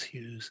you, Miss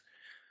Hughes,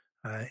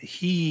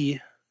 he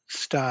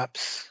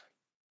stops,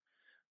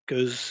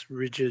 goes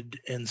rigid,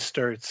 and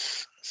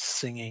starts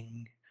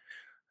singing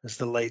as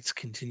the lights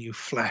continue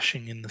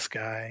flashing in the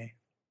sky.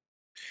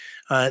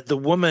 The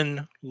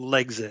woman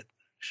legs it.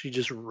 She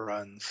just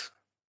runs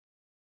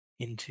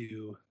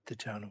into the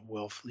town of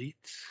Wellfleet.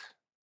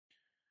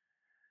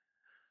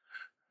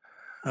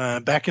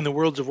 Back in the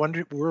World of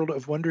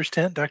Wonders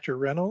tent, Dr.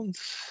 Reynolds.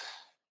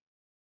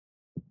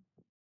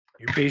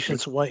 Your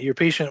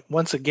patient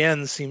once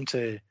again seemed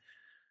to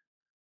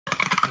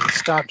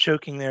stop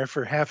choking there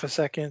for half a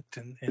second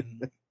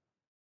and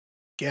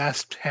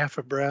gasped half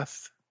a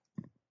breath.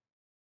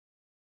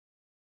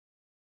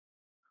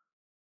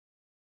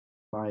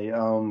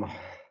 My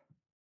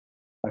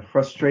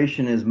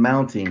frustration is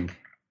mounting,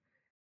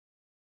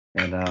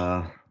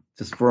 and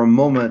just for a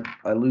moment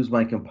I lose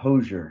my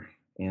composure,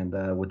 and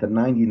with a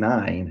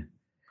 99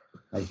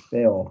 I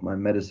fail my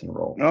medicine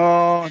roll.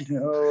 Oh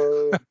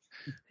no!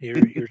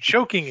 You're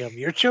choking him.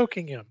 You're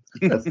choking him.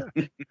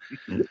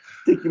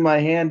 Sticking my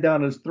hand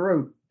down his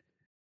throat.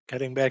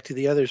 Cutting back to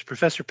the others,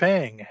 Professor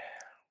Pang.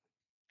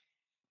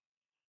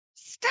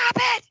 Stop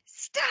it!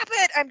 Stop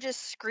it! I'm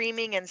just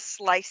screaming and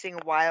slicing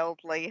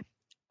wildly.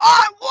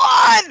 I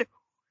won!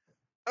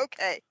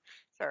 Okay.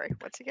 Sorry,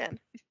 once again.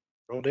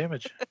 Roll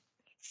damage.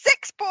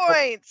 6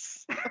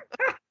 points!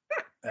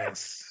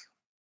 Nice.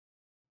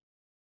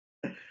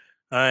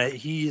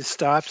 He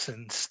stops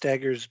and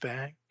staggers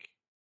back.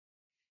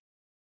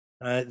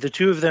 The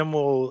two of them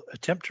will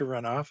attempt to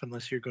run off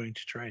unless you're going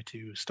to try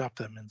to stop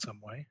them in some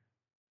way.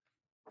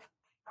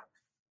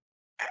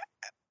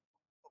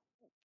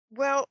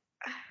 Well,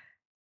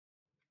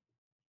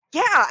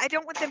 yeah, I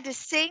don't want them to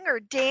sing or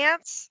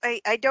dance.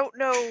 I don't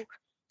know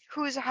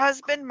whose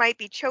husband might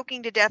be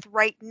choking to death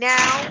right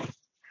now.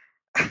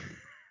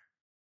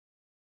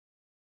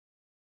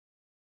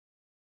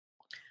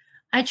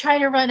 I try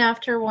to run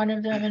after one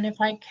of them, and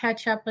if I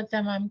catch up with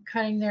them, I'm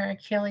cutting their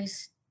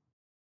Achilles,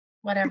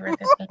 whatever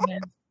the thing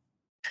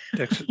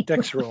is.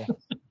 Dex roll.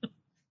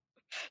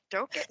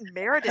 Don't get in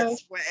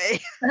Meredith's way.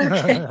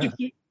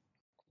 Okay.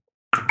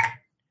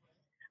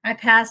 I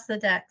passed the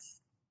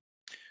dex.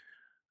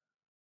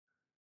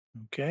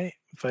 Okay,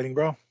 fighting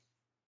brawl.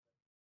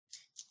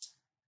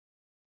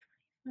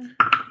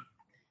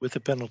 With a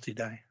penalty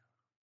die.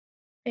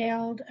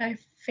 Failed. I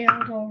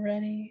failed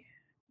already.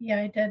 Yeah,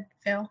 I did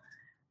fail.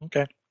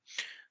 Okay.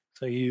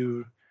 So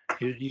you're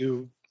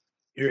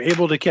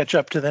able to catch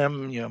up to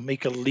them,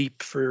 make a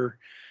leap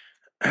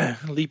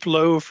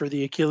low for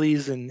the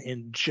Achilles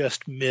and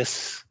just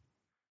miss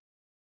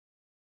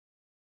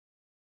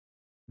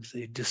as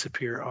they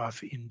disappear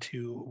off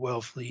into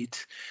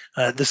Wellfleet.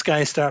 The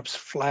sky stops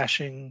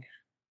flashing.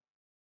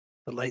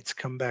 The lights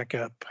come back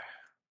up.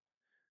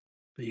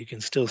 But you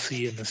can still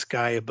see in the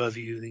sky above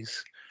you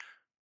these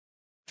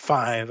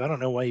 5. I don't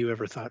know why you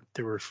ever thought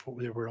there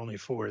were only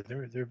 4.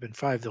 There have been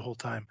 5 the whole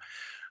time.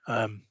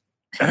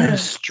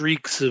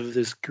 Streaks of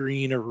this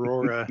green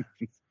aurora.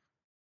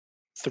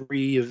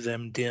 3 of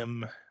them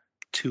dim,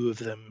 2 of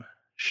them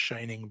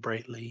shining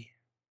brightly.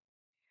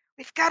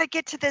 We've got to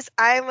get to this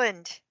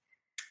island.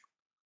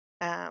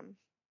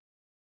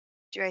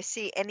 Do I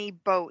see any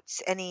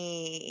boats?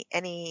 Any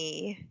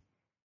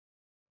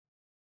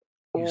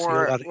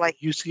or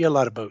like you see a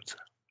lot of boats.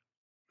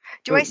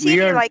 Do I see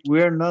any like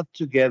we're not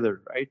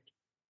together, right?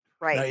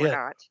 Right, Not we're yet.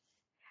 not.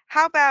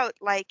 How about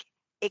like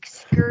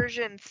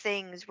excursion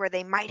things where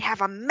they might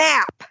have a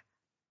map?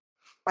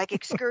 Like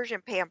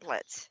excursion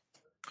pamphlets.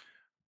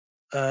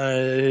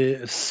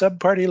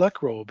 Sub-party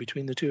luck roll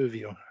between the two of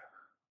you.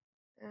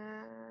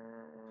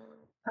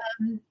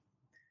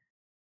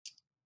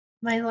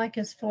 My luck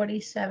is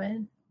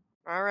 47.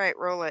 All right,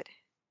 roll it.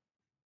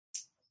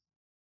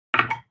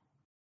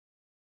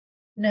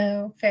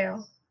 No,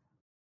 fail.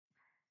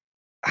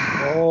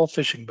 All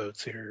fishing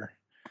boats here.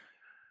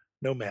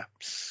 No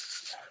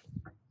maps.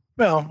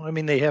 Well, I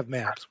mean, they have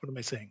maps. What am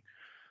I saying?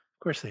 Of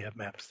course they have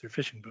maps. They're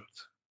fishing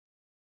boats.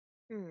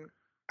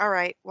 All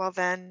right, well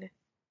then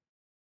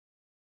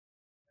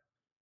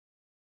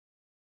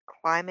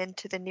climb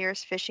into the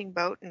nearest fishing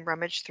boat and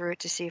rummage through it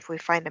to see if we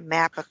find a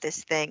map of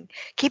this thing.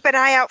 Keep an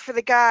eye out for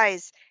the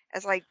guys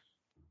as like,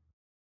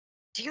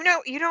 you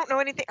don't know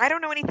anything? I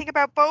don't know anything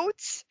about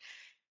boats.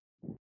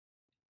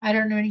 I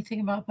don't know anything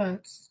about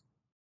boats.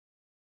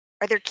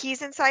 Are there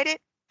keys inside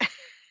it?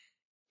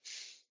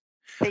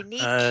 They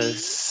need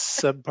keys.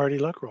 Sub-party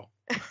luck roll.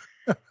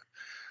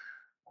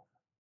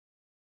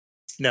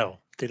 No,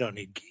 they don't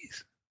need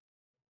keys.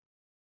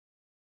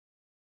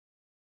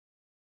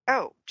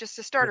 Oh, just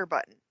a starter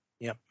button.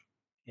 Yep.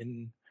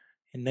 In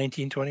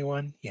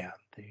 1921, yeah,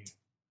 they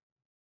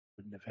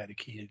wouldn't have had a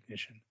key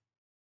ignition.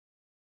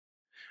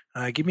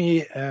 Give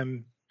me,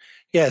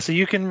 so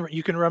you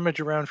can rummage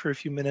around for a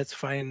few minutes,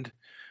 find,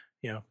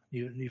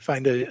 you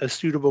find a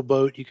suitable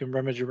boat, you can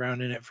rummage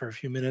around in it for a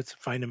few minutes,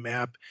 find a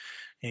map,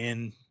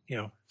 and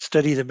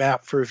study the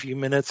map for a few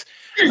minutes,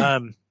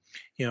 and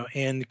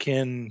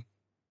can,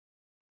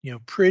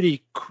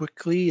 pretty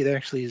quickly. It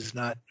actually is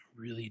not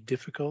really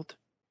difficult.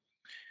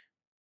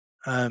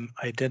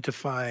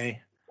 Identify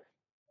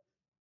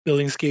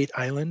Billingsgate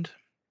Island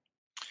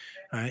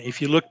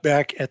If you look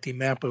back at the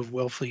map of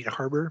Wellfleet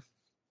Harbor,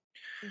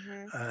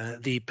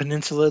 Mm-hmm. the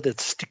peninsula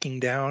that's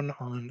sticking down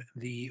on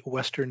the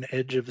western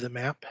edge of the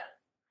map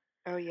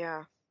Oh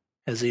yeah.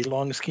 has a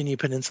long, skinny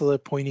peninsula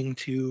pointing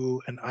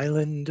to an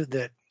island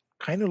that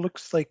kind of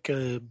looks like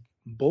a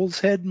bull's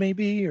head,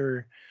 maybe,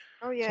 or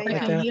Oh yeah. something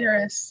Like like a that.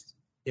 uterus.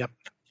 Yep.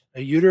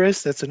 A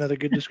uterus, that's another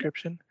good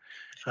description.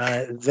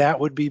 That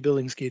would be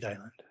Billingsgate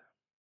Island.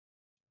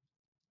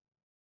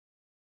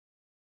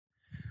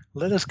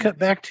 Let us cut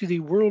back to the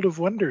World of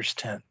Wonders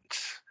tent.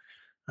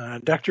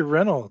 Dr.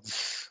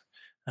 Reynolds,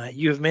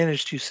 you have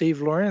managed to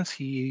save Lawrence.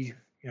 He,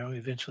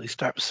 eventually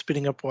stops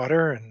spitting up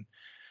water and,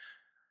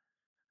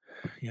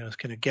 is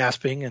kind of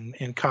gasping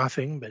and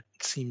coughing, but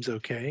seems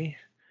okay.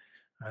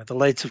 The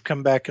lights have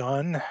come back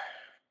on.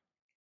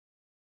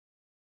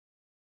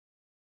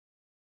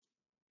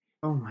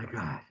 Oh my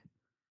God.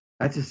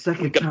 That's the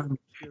second We got- time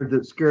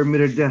that scared me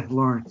to death,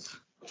 Lawrence.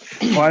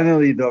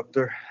 Finally,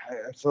 doctor.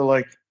 I feel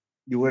like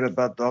you were a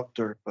bad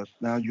doctor, but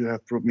now you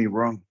have proved me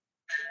wrong.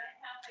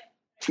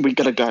 We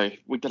gotta go.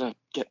 We gotta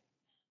get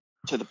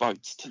to the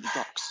boats, to the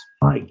docks.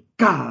 My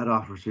God,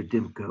 Officer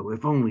Dimko,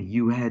 if only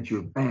you had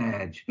your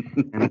badge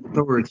and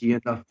authority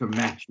enough to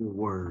match your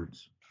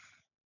words.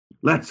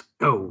 Let's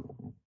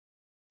go.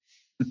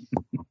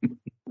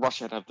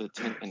 Rush out of the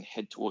tent and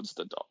head towards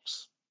the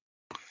docks.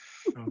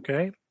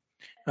 Okay.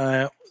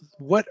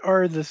 What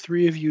are the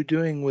three of you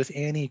doing with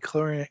Annie,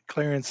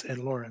 Clarence,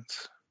 and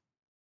Lawrence?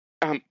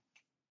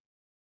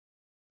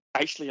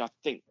 Actually, I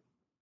think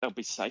they'll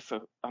be safer.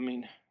 I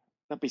mean,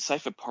 they'll be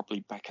safer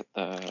probably back at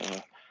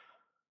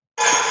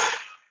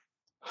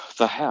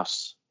the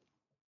house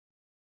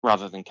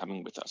rather than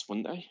coming with us,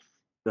 wouldn't they?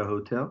 The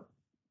hotel?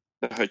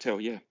 The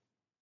hotel, yeah.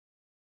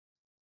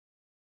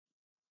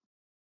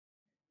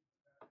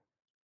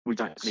 We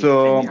don't need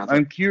So any other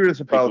I'm curious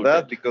about people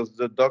that dead. because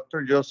the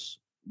doctor just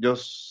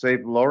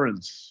saved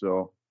Lawrence,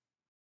 so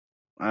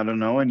I don't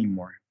know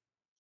anymore.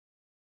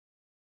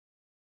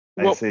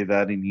 I Well, say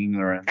that in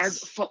ignorance.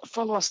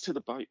 follow us to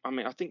the boat. I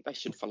mean, I think they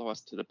should follow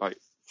us to the boat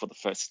for the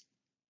first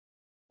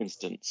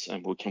instance,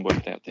 and we can work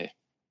it out there.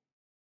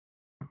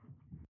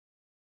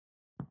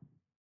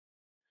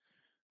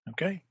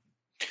 Okay.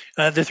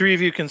 The three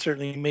of you can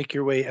certainly make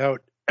your way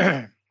out,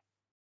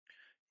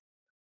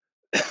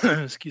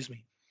 excuse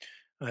me,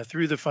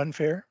 through the fun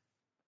fair.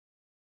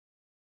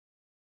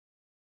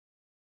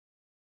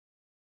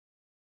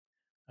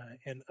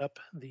 And up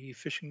the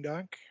fishing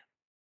dock.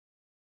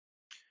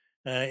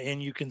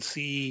 And you can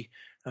see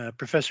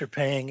Professor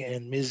Pang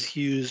and Ms.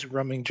 Hughes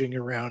rummaging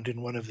around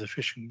in one of the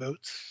fishing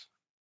boats.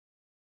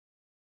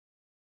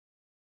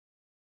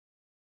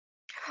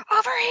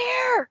 Over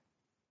here.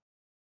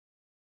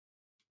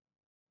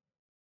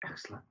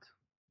 Excellent.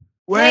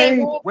 Wait,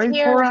 we're up wait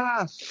here. for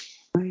us.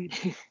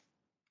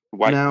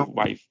 Now-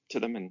 Wave to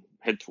them and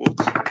head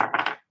towards.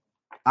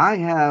 I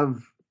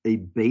have a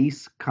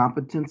base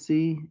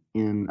competency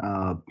in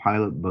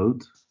pilot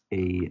boat,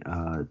 a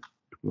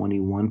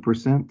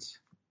 21%,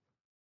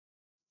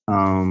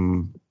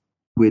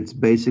 which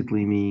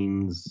basically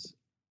means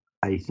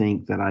I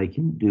think that I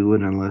can do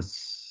it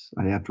unless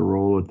I have to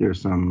roll if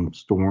there's some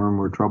storm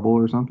or trouble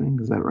or something.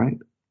 Is that right?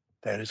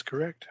 That is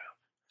correct.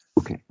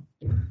 Okay.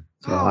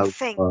 So Oh,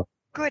 thank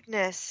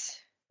goodness.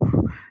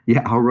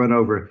 yeah, I'll run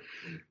over.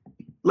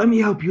 Let me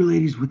help you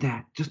ladies with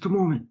that. Just a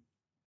moment.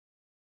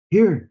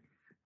 Here's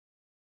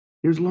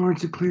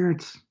Lawrence and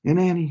Clarence and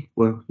Annie.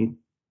 Well, you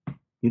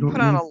don't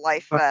Put on need a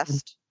life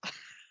vest.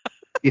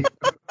 Yeah.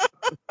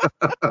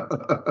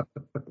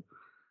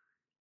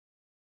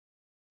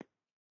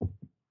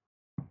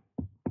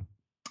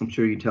 I'm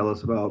sure you tell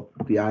us about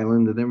the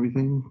island and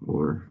everything,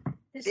 or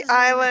This The is wonderful.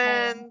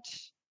 island.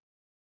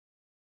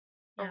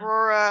 Yeah.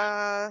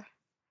 Aurora.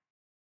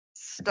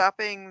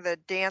 Stopping the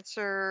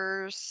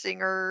dancers,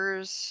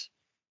 singers.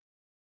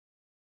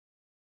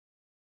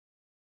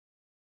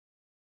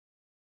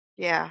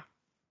 Yeah.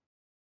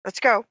 Let's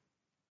go.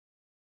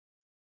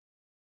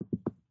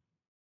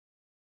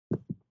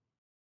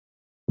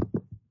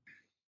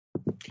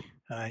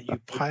 You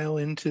pile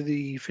into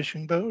the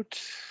fishing boat.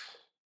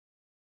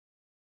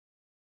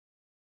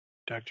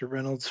 Dr.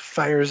 Reynolds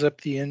fires up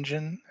the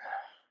engine.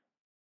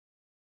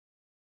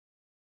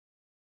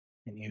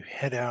 And you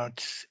head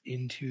out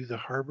into the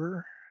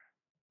harbor.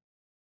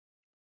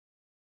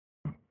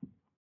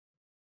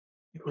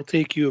 It will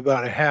take you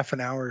about a half an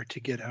hour to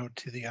get out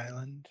to the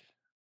island.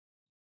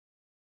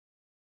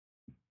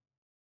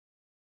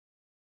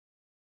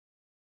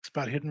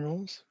 Spot hidden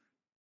rolls.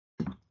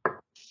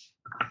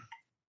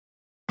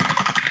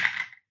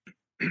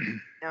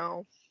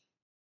 No.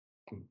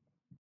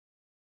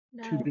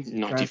 No. too busy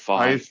trying-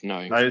 95, no.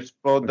 I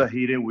spot the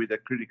hidden with a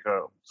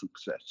critical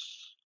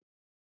success.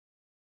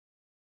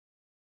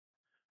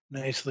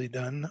 Nicely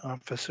done,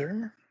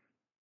 officer.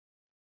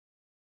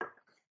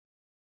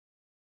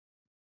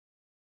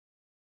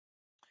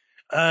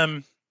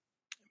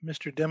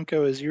 Mr.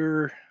 Demko, as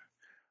you're,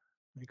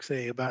 like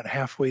say, about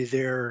halfway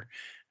there,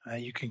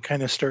 you can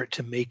kind of start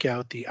to make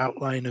out the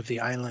outline of the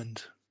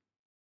island.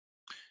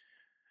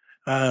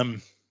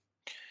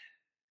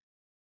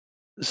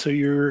 So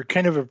you're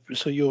kind of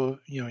you'll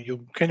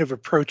kind of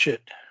approach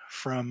it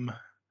from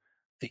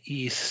the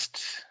east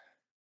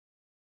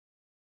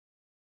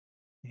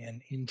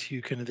and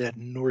into kind of that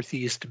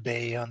northeast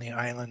bay on the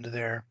island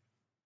there.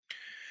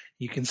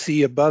 You can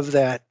see above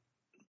that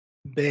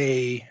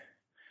bay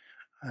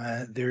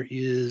there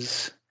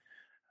is,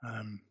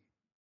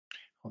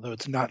 although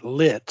it's not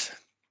lit,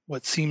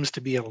 what seems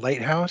to be a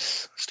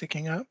lighthouse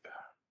sticking up.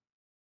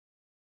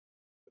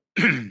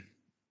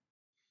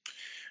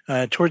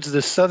 Towards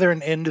the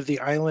southern end of the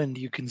island,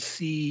 you can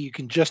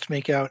just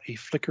make out a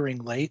flickering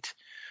light,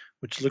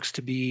 which looks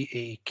to be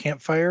a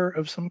campfire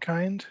of some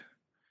kind,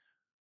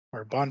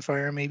 or a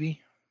bonfire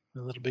maybe, a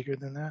little bigger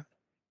than that.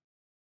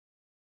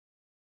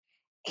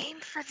 Aim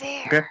for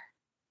there. Okay.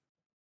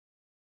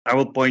 I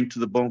will point to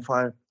the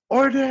bonfire.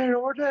 Over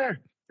there.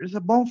 There's a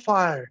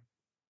bonfire.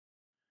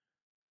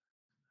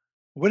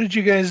 What did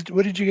you guys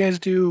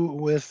do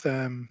with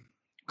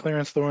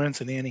Clarence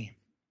Lawrence and Annie?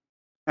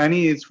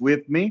 Annie is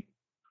with me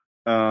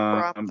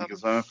Brought them.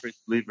 because I'm afraid to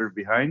leave her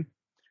behind.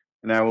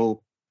 And I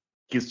will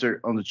kiss her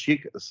on the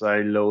cheek as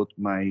I load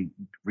my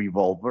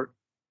revolver.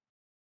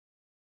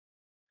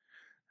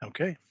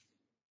 Okay.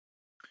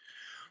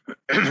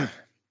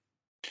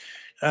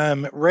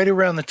 Right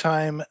around the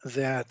time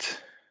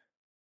that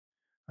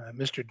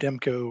Mr.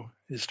 Demko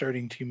is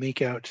starting to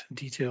make out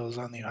details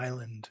on the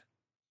island,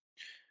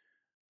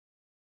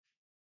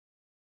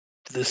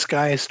 the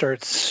sky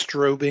starts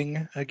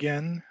strobing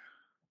again.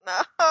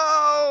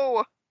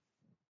 No.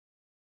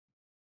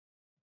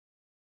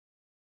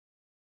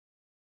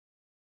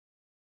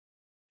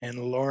 And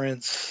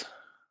Lawrence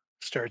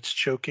starts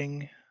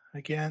choking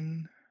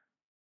again.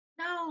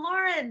 No,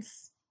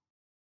 Lawrence.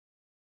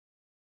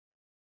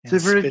 and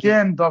Save her spitting.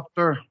 again,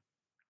 Doctor.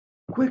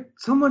 Quick,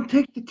 someone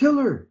take the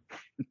tiller.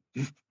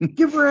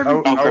 Give her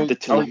everything. I'll grab the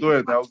tiller. I'll do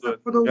it. I'll do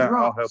it. For those Yeah, I'll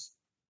rocks. help.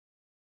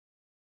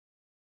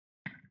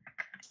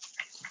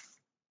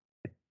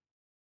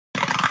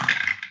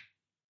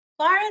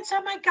 Lawrence,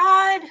 oh my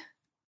God.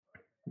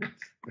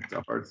 It's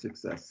a hard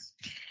success.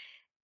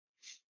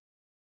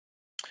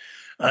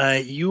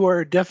 You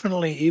are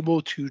definitely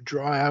able to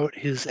draw out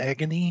his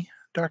agony,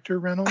 Dr.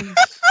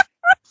 Reynolds.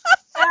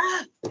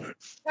 Ah,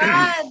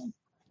 God.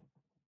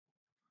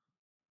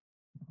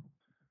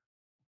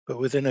 But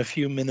within a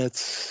few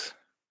minutes,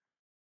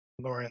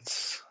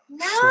 Lawrence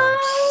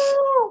slumps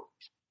No.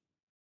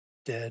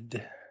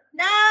 dead.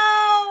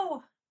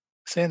 No.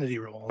 Sanity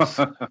rolls.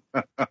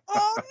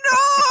 Oh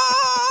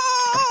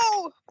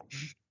no!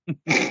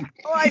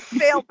 Oh, I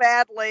fail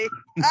badly.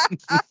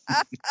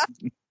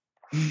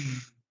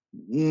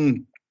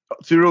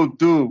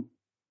 02.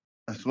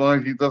 As long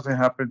as it doesn't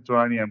happen to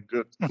Annie, I'm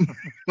good.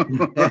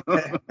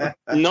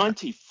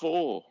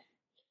 94.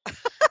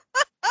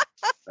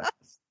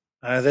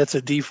 That's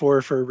a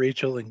D4 for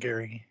Rachel and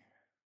Gary.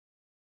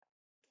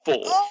 4.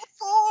 Oh,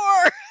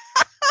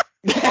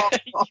 4.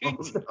 You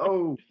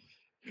Oh,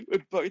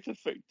 We're both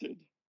affected.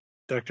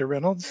 Dr.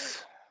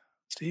 Reynolds?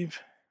 Steve?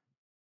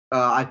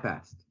 I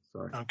passed.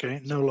 Sorry.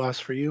 Okay, no loss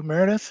for you.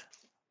 Meredith?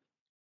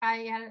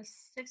 I got a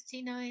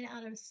 69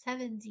 out of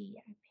 70.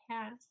 I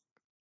passed.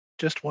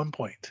 Just 1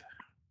 point.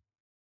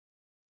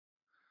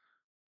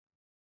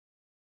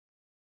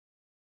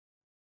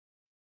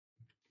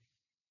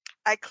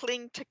 I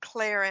cling to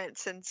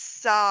Clarence and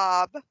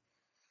sob.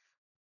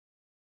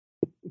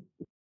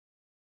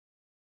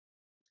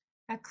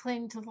 I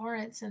cling to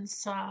Lawrence and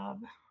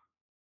sob.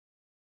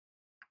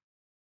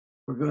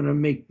 We're gonna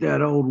make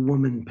that old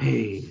woman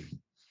pay.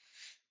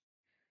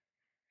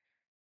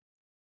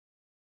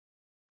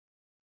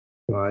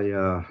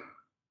 I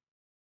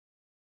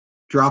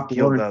drop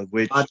Kill Lawrence that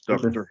witch, with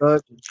the Doctor.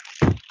 thud,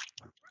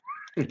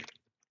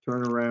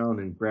 turn around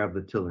and grab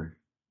the tiller.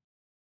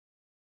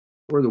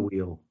 Or the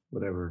wheel,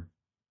 whatever.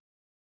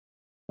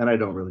 And I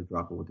don't really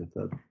drop it with the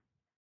thud.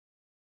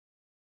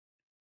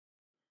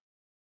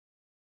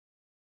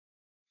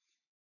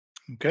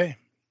 Okay.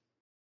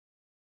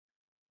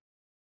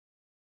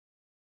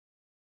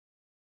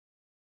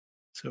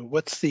 So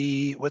what's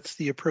the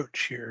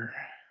approach here?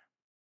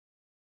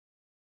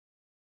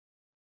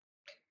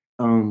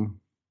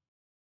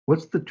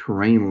 What's the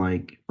terrain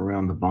like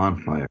around the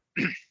bonfire?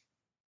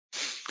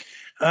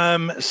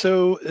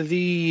 So as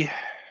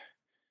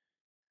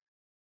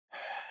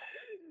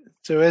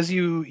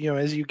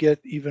you get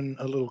even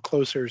a little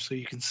closer, so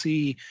you can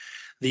see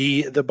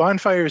the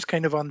bonfire is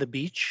kind of on the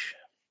beach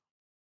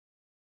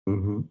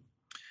Mm-hmm.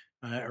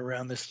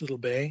 around this little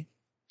bay.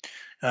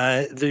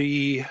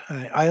 The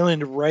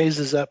island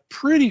rises up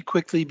pretty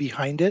quickly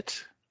behind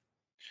it.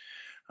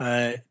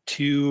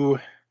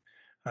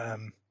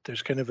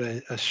 There's kind of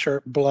a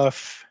sharp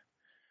bluff,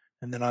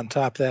 and then on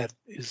top of that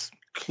is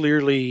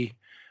clearly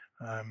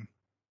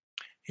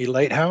a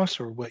lighthouse,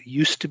 or what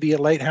used to be a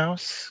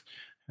lighthouse.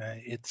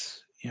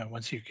 It's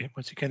once you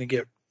kind of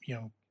get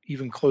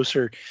even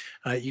closer,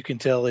 you can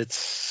tell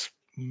it's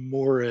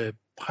more a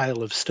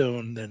pile of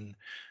stone than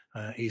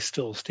a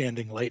still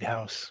standing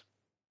lighthouse.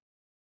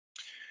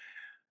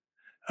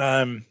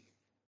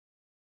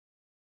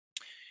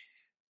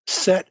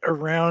 Set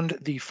around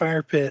the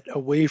fire pit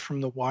away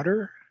from the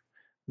water,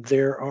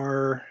 there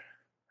are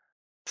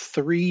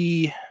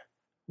 3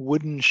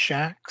 wooden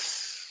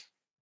shacks.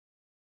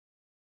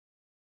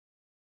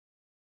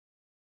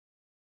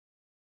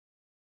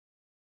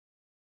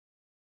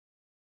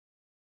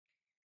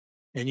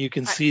 And you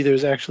can see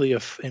there's actually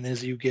and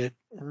as you get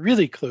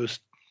really close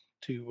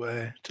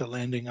to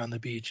landing on the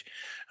beach,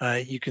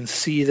 you can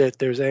see that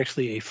there's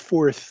actually a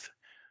 4th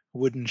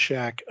wooden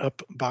shack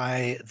up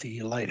by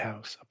the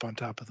lighthouse, up on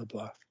top of the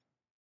bluff.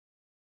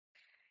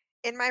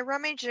 In my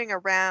rummaging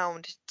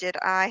around, did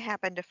I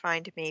happen to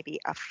find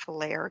maybe a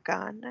flare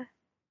gun?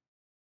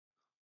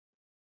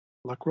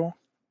 Luck roll.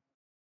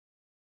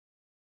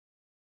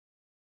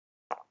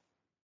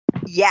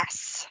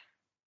 Yes.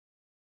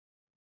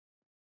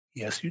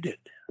 Yes, you did.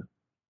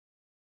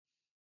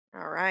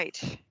 All right.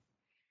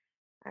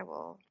 I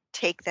will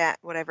take that,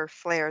 whatever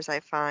flares I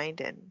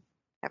find, and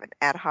have an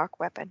ad hoc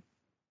weapon.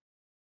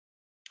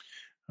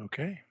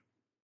 Okay.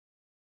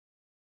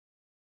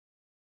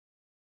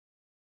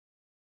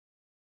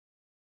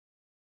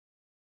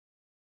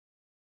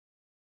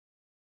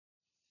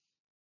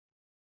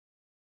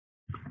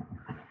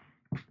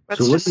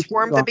 Let's what just do you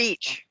swarm think, the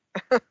beach.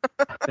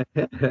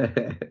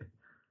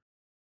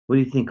 What do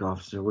you think,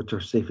 officer? What's our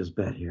safest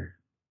bet here?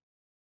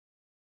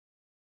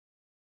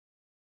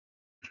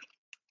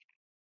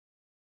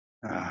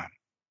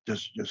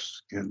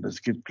 Let's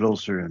get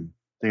closer and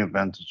take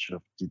advantage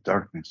of the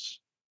darkness.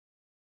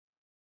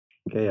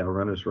 Okay, I'll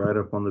run us right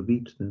up on the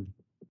beach then.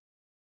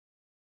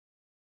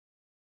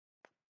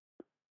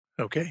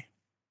 Okay.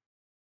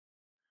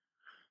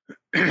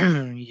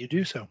 You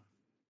do so.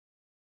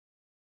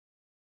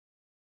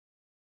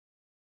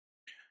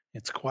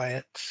 It's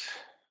quiet.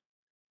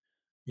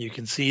 You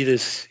can see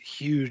this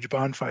huge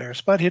bonfire.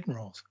 Spot hidden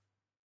rolls.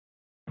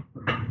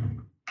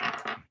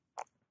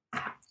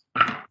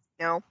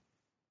 No.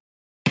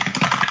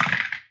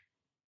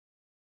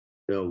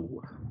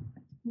 No.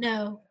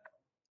 No.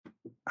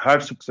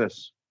 Hard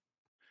success.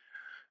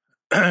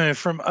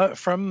 From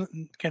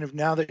kind of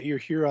now that you're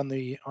here on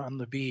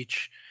the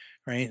beach,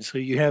 right? So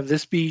you have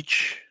this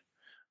beach,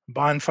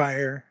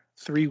 bonfire,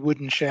 3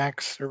 wooden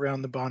shacks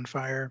around the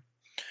bonfire,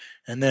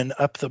 and then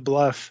up the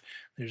bluff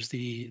there's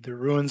the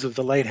ruins of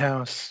the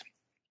lighthouse,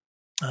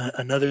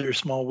 another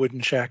small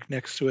wooden shack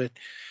next to it.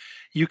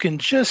 You can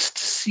just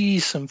see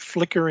some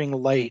flickering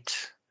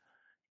light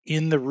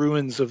in the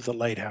ruins of the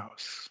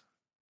lighthouse.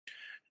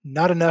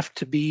 Not enough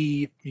to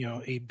be,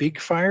 a big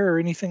fire or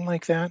anything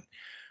like that.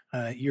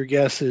 Your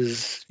guess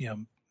is,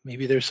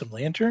 maybe there's some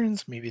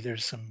lanterns, maybe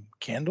there's some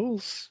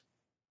candles,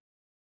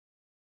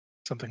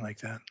 something like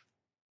that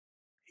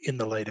in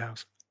the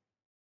lighthouse.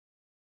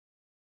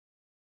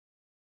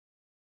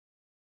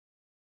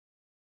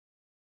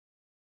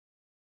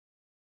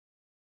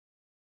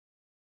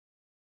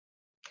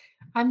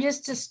 I'm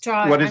just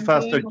distraught. What is I'm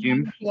faster, going Jim?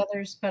 along with the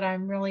others, but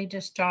I'm really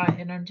distraught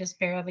and I'm just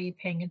barely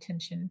paying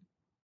attention.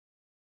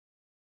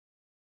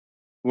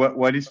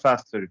 What is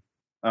faster?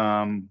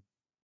 Going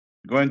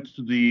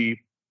to the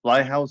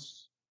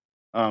lighthouse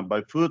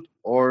by foot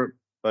or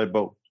by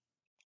boat?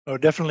 Oh,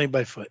 definitely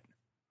by foot.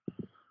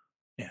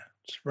 Yeah,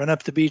 just run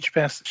up the beach,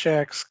 past the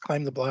shacks,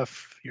 climb the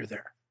bluff, you're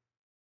there.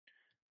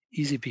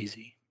 Easy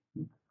peasy.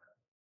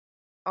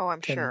 Oh,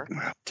 I'm 10, sure.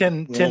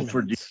 10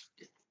 minutes.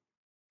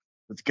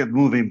 Let's get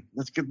moving.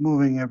 Let's get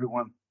moving,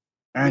 everyone.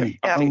 Annie,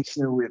 Yeah. come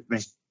here with me.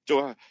 Do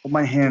I? Hold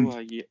my hand.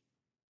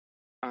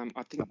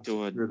 I think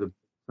do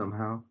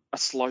Somehow. a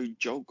slow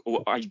jog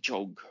or a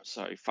jog,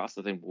 so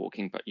faster than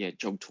walking, but yeah,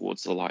 jog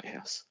towards the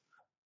lighthouse.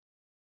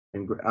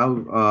 And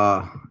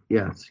I'll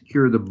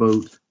secure the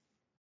boat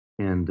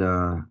and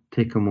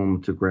take a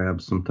moment to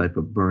grab some type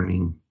of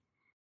burning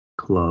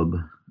club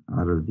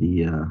out of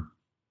the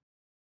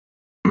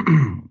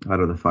out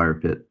of the fire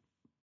pit,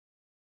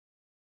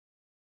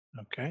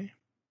 Okay.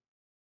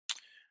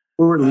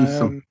 or at least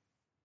some.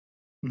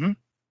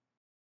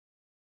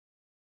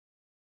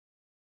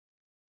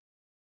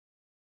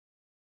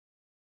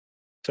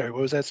 Sorry,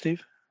 what was that,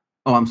 Steve?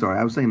 Oh, I'm sorry.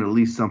 I was saying at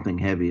least something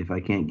heavy. If I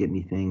can't get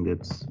anything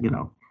that's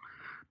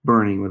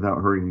burning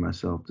without hurting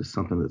myself, just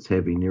something that's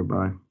heavy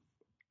nearby,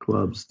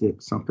 club, stick,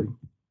 something.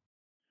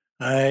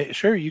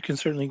 Sure, you can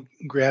certainly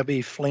grab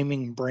a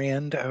flaming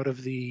brand out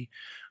of the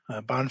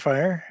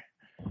bonfire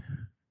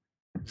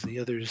as the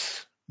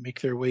others make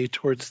their way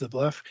towards the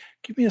bluff.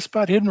 Give me a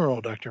spot hidden roll,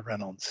 Dr.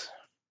 Reynolds.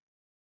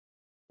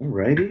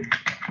 Alrighty.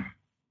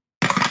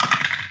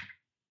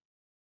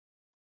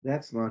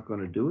 That's not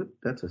going to do it.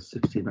 That's a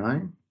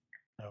 69.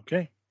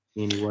 Okay.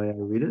 Anyway, I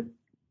read it.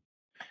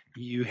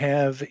 You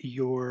have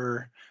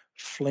your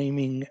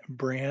flaming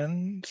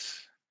brands.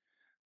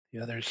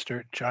 The others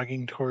start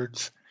jogging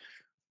towards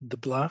the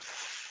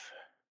bluff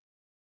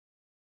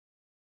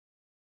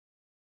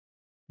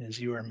as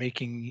you are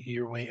making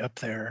your way up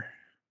there.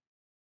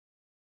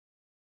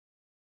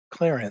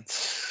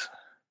 Clarence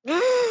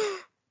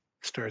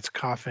starts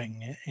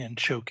coughing and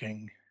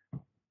choking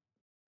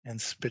and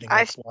spitting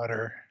up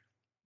water.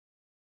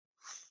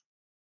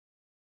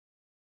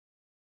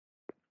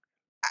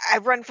 I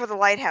run for the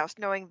lighthouse,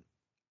 knowing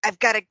I've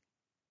got to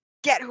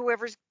get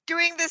whoever's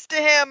doing this to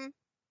him.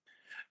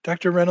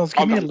 Dr. Reynolds,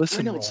 give I'll me a go.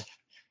 listen Reynolds.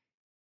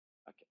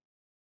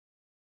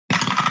 roll.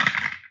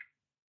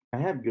 I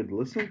have good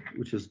listen,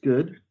 which is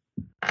good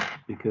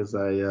because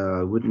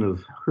I wouldn't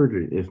have heard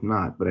it if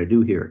not, but I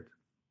do hear it.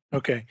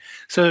 Okay.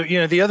 So,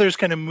 the others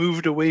kind of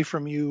moved away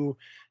from you,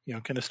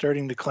 kind of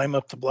starting to climb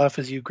up the bluff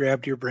as you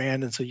grabbed your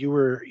brand. And so you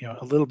were,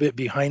 a little bit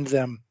behind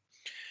them.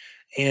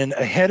 And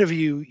ahead of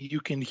you,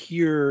 you can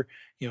hear,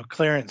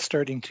 Clarence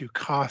starting to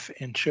cough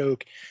and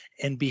choke.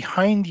 And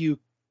behind you,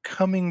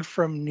 coming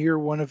from near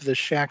one of the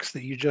shacks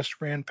that you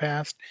just ran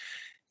past,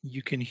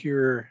 you can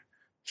hear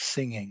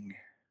singing.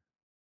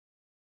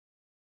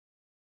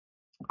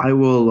 I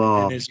will.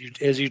 And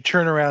as you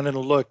turn around and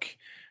look,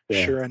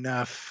 Yeah. sure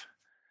enough,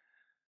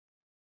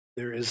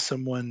 there is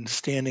someone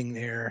standing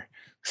there,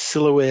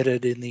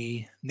 silhouetted in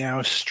the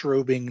now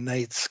strobing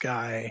night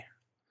sky,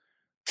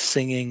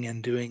 singing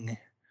and doing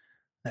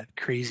that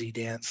crazy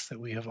dance that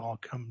we have all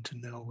come to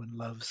know and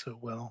love so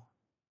well.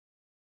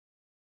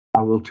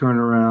 I will turn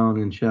around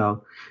and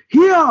shout,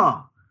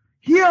 "Here!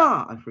 Here!"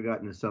 I've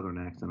forgotten the southern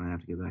accent. I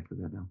have to get back to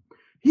that now.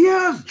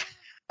 Yes!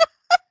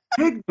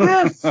 Take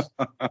this!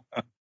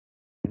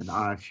 And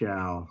I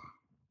shall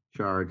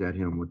charge at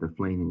him with the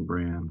flaming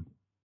brand.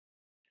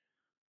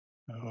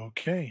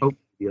 Okay. Hope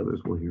the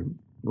others will hear me,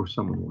 or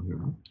someone will hear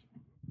me.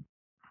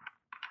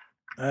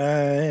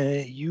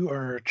 You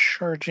are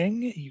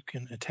charging. You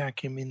can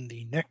attack him in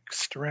the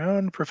next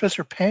round.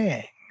 Professor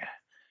Pang,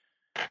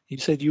 you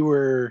said you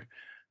were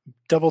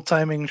double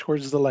timing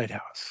towards the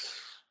lighthouse.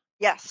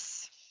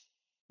 Yes.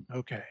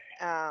 Okay.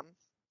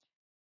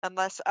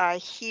 Unless I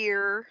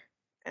hear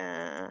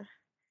the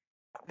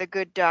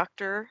good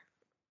doctor,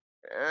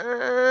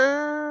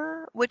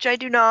 which I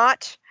do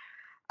not.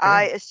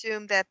 I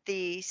assume that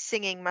the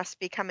singing must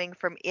be coming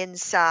from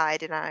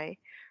inside, and I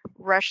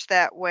rush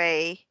that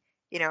way,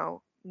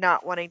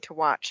 not wanting to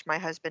watch my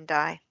husband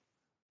die.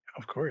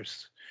 Of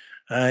course.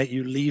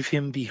 You leave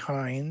him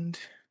behind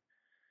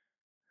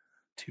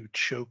to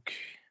choke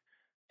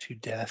to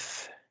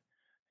death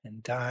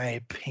and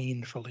die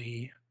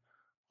painfully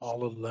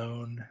all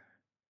alone.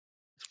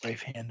 His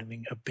wife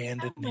having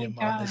abandoned him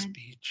on this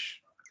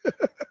beach.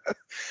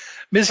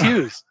 Miss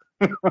Hughes.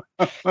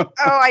 Oh,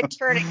 I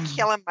turn and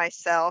kill him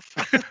myself.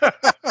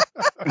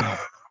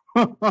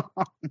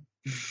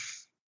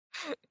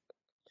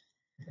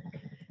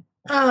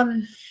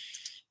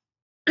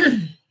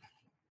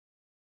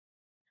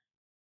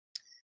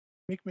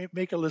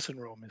 Make a listen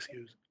roll, Miss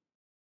Hughes.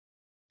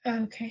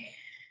 Okay.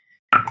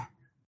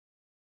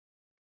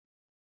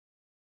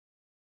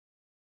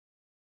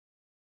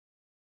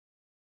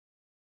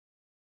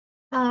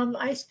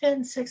 I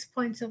spend 6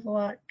 points of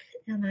luck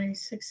and I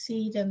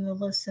succeed in the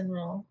listen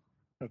roll.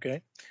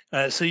 Okay.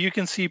 So you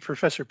can see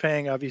Professor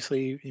Pang,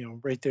 obviously,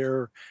 right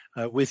there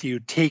with you,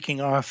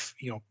 taking off,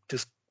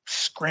 just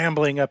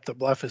scrambling up the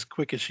bluff as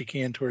quick as she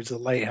can towards the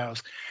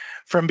lighthouse.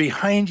 From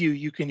behind you,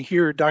 you can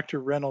hear Dr.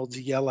 Reynolds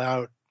yell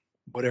out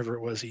whatever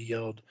it was he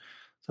yelled,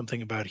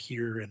 something about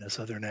here in a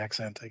southern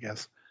accent, I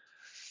guess.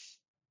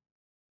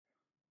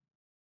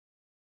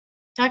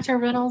 Dr.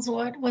 Reynolds,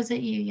 what was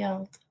it you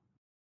yelled?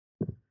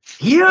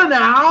 Here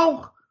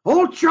now!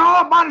 Old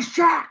Charles by the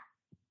shack!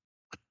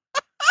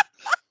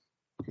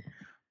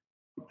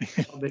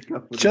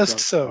 Just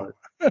so.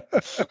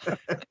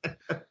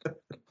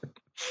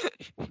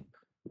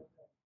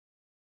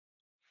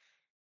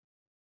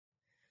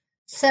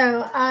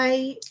 So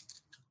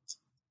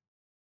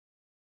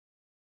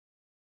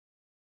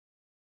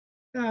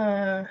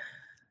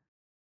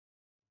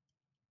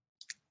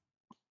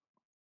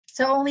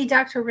so only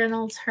Dr.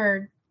 Reynolds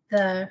heard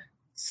the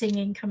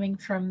singing coming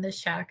from the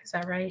shack, is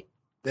that right?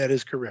 That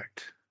is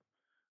correct.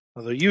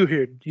 Although you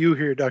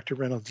hear Dr.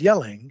 Reynolds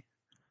yelling,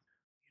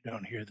 you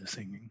don't hear the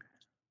singing.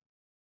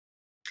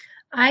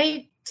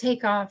 I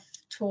take off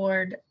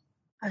toward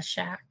a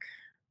shack.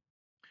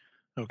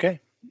 Okay.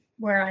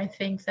 Where I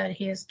think that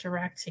he is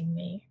directing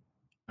me.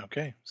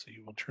 Okay, so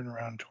you will turn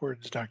around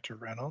towards Dr.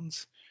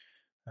 Reynolds.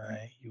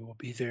 You will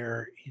be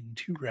there in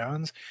 2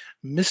 rounds.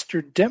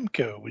 Mr.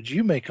 Demko, would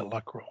you make a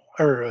luck roll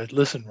or a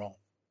listen roll?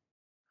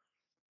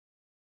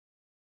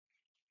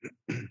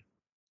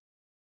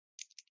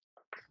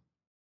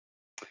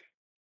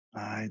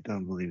 I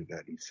don't believe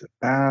that is a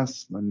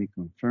pass. Let me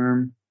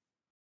confirm.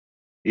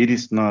 It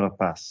is not a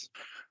pass.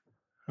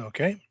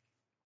 Okay.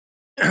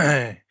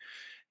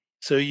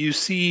 So you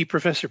see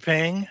Professor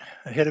Pang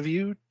ahead of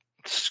you,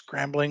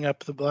 scrambling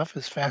up the bluff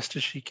as fast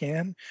as she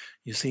can.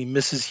 You see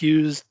Mrs.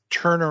 Hughes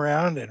turn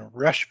around and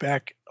rush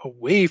back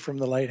away from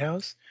the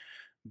lighthouse,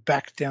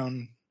 back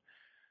down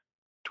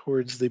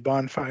towards the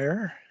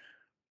bonfire.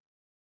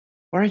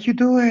 What are you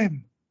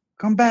doing?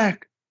 Come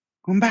back.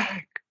 Come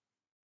back.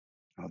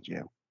 Oh,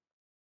 yeah.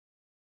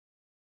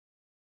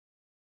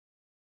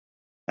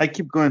 I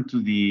keep going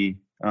to the,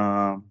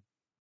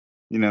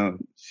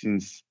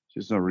 since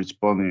she's not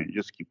responding, I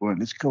just keep going.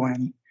 Let's go,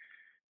 Annie.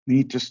 We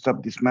need to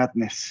stop this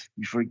madness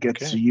before it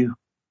gets to you.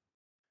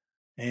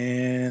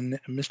 And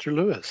Mr.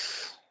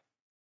 Lewis.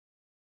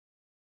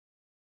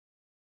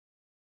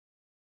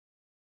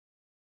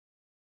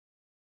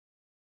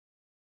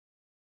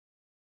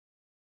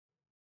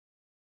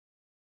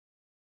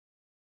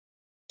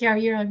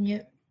 Gary, you're on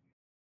mute.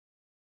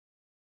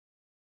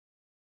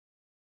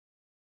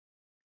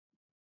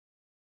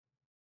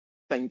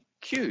 Thank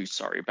you.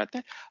 Sorry about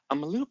that.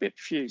 I'm a little bit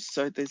confused.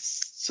 So there's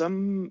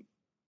some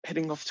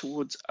heading off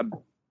towards a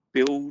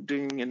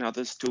building and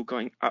others still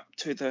going up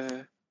to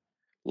the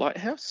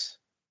lighthouse?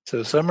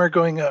 So some are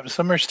going up,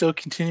 some are still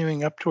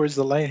continuing up towards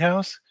the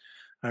lighthouse.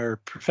 Our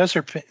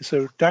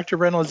so Dr.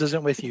 Reynolds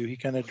isn't with you. He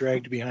kind of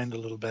dragged behind a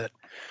little bit.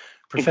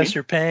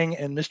 Professor Pang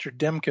and Mr.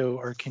 Demko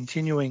are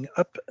continuing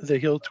up the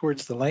hill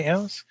towards the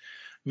lighthouse.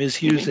 Ms.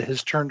 Hughes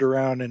has turned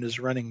around and is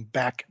running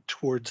back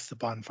towards the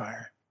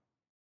bonfire.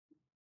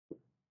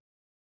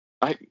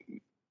 Okay,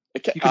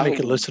 You can make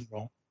a I'll listen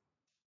roll.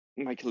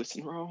 make a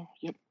listen roll.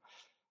 Yep.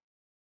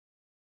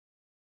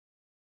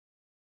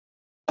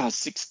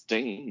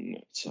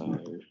 16. So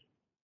I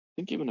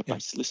think even a Yeah.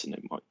 base listen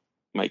it might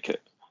make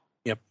it.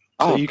 Yep.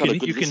 Oh, So I've you got a can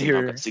good you can listen. I've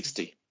hear got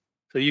 60.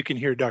 so you can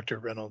hear Dr.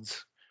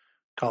 Reynolds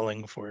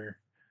calling for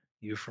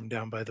you from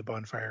down by the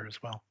bonfire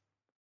as well.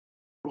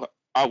 Well,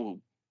 I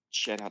will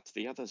shout out to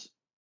the others,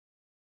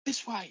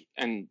 this way,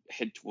 and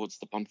head towards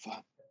the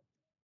bonfire.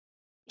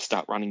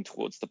 Start running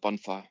towards the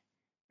bonfire.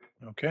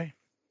 Okay.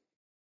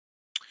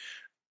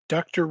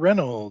 Dr.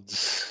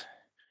 Reynolds,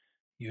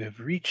 you have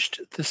reached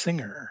the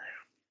singer.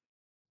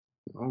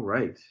 All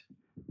right.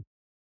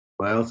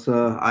 Well,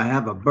 sir, I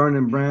have a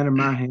burning brand in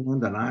my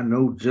hand, and I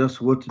know just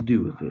what to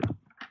do with it.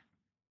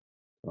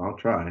 I'll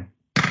try.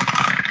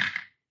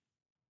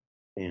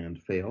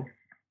 And fail.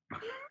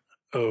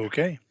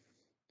 Okay.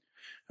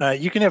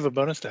 You can have a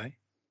bonus die.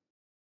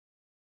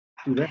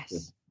 Do that.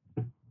 Yes.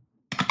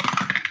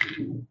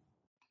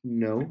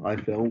 No, I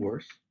fell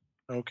worse.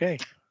 Okay.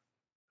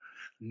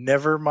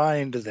 Never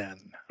mind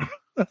then.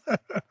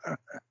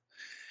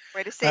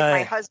 Way to save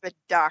my Uh, husband,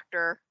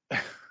 Doctor.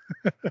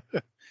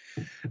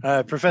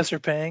 Professor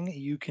Pang,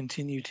 you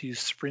continue to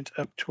sprint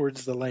up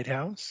towards the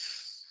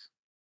lighthouse.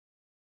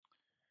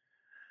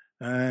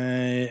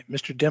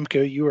 Mr.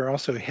 Demko, you are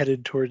also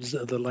headed towards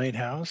the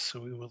lighthouse, so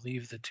we will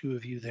leave the two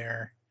of you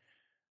there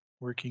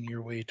working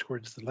your way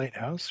towards the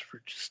lighthouse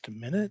for just a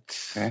minute.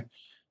 Okay. Let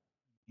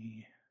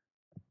me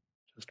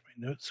adjust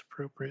my notes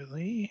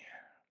appropriately.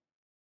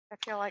 I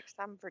feel like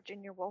some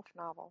Virginia Woolf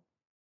novel.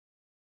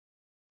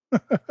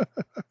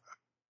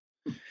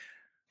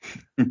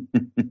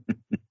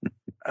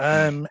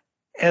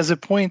 As a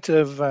point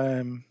of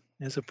detail,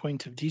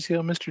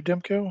 Mr.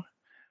 Demko,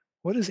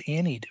 what is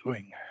Annie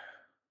doing?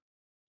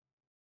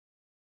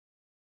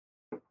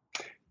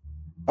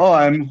 Oh,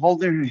 I'm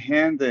holding her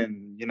hand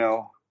and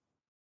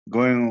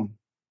going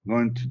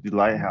to the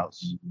lighthouse.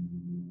 She's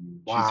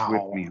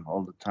with Wow. me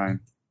all the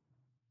time.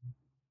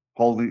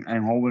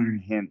 I'm holding her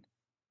hand.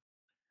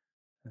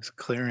 As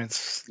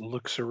Clarence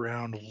looks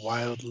around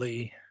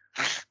wildly,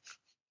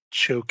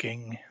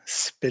 choking,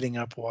 spitting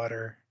up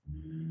water,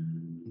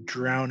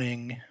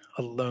 drowning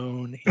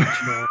alone in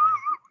joy,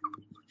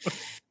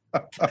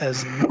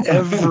 as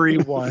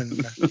everyone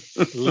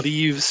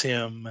leaves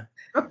him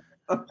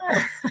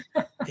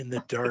in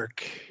the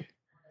dark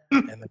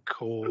and the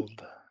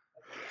cold.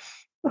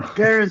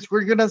 Clarence,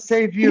 we're gonna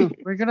save you.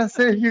 We're gonna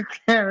save you,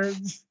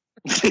 Clarence.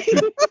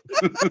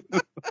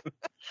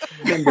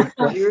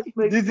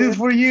 This is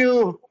for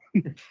you.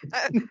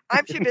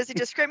 I'm too busy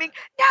just screaming,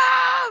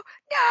 no,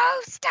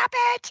 stop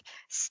it,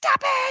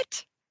 stop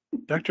it.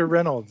 Dr.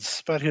 Reynolds,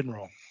 spot hidden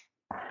roll.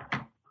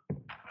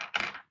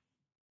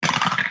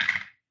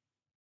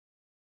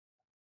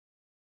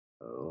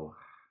 Oh,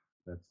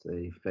 that's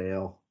a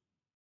fail.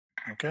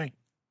 Okay.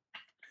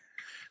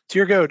 It's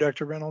your go,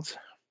 Dr. Reynolds.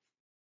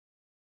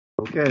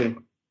 Okay.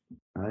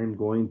 I'm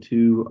going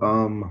to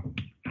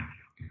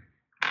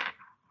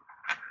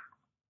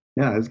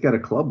yeah, I just gotta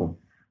club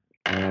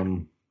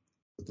them.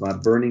 It's my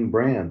burning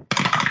brand.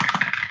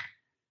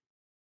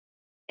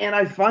 And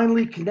I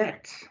finally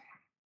connect.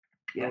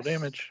 Roll Yes.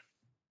 damage.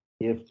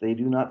 If they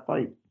do not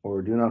fight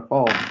or do not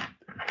fall.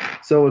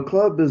 So a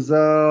club is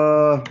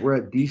we're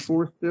at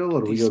D4 still,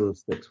 or do we go to the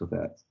 6 with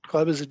that?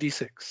 Club is a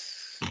D6.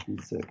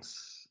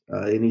 D6.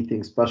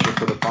 Anything special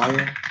for the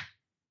fire?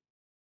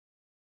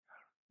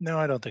 No,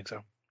 I don't think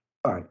so.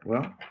 All right,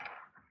 well,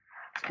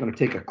 it's going to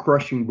take a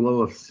crushing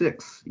blow of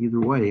 6 either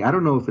way. I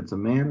don't know if it's a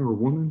man or a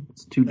woman.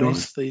 It's too dark.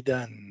 Nicely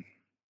done.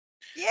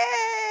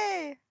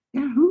 Yay!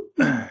 Yahoo!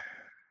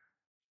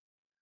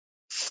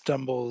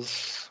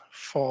 Stumbles,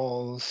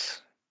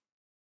 falls,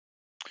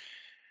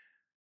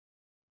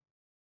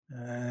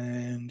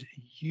 and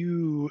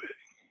you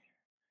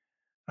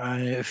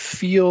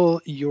feel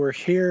your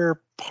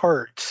hair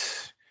part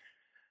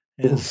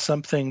as Oof.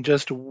 something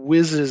just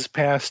whizzes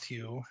past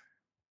you,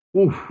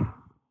 Oof.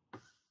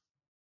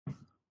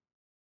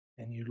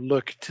 and you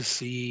look to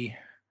see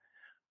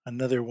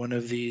another one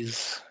of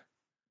these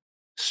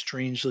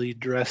strangely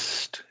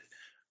dressed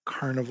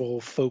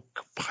carnival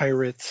folk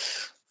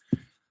pirates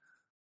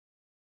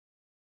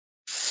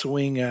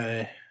swing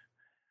a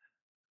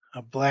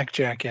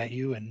blackjack at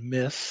you and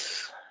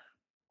miss.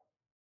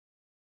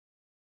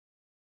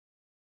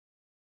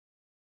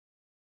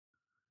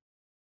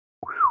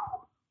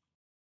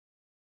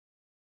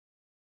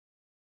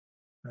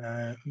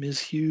 Ms.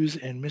 Hughes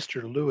and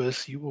Mr.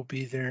 Lewis, you will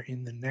be there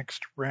in the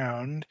next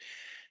round.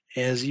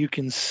 As you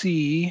can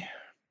see,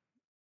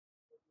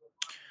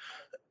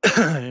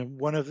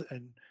 one of the,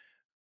 and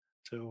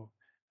so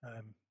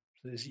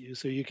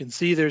so you can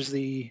see there's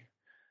the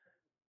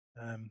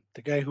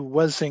guy who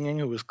was singing,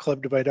 who was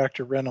clubbed by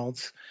Dr.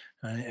 Reynolds,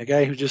 a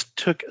guy who just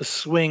took a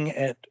swing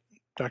at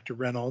Dr.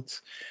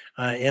 Reynolds,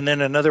 and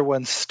then another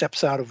one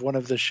steps out of one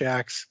of the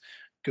shacks,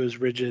 goes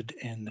rigid,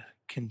 and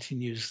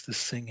continues the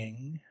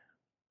singing.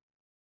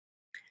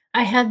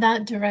 I had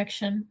that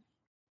direction.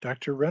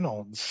 Dr.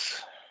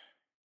 Reynolds.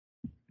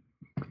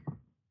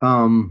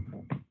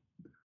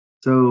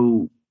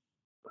 So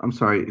I'm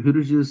sorry, who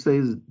did you say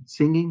is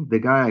singing? The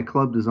guy I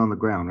clubbed is on the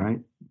ground, right?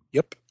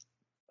 Yep.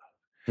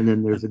 And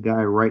then there's a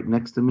guy right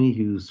next to me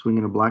who's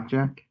swinging a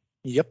blackjack.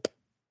 Yep.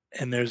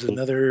 And there's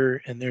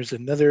another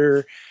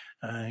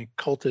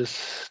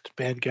cultist,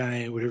 bad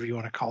guy, whatever you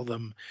want to call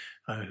them,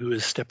 who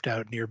has stepped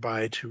out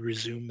nearby to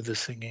resume the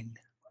singing.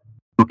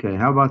 Okay,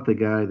 how about the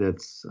guy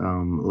that's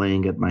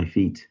laying at my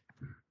feet?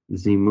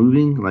 Is he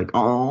moving like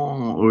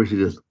or is he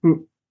just?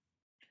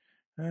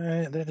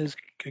 That is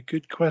a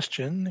good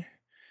question.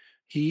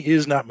 He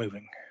is not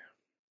moving.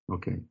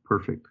 Okay,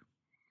 perfect.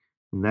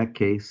 In that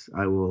case,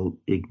 I will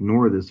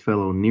ignore this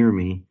fellow near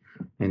me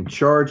and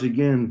charge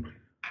again.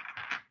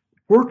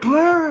 For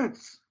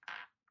Clarence!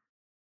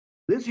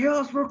 This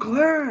yell's for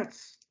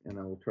Clarence! And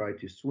I will try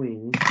to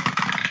swing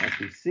at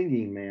the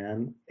singing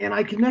man, and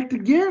I connect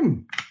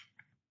again.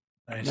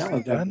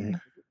 Nicely done.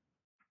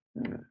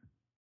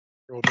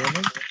 Roll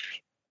damage.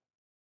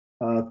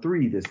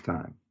 3 this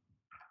time.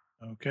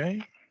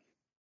 Okay.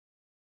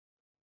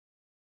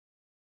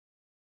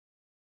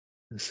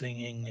 The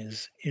singing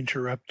is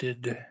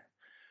interrupted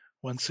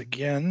once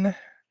again.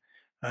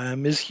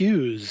 Ms.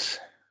 Hughes.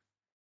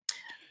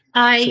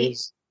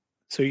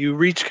 So you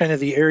reach kind of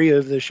the area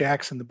of the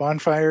shacks and the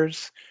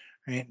bonfires.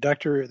 Right?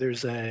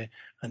 There's an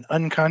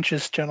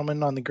unconscious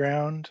gentleman on the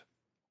ground.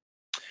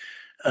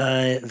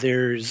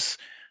 There's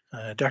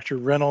Dr.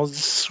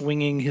 Reynolds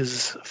swinging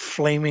his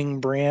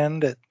flaming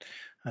brand at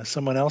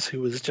someone else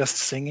who was just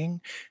singing.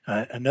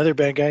 Another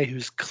bad guy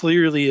who's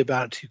clearly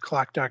about to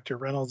clock Dr.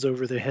 Reynolds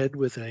over the head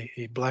with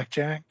a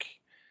blackjack.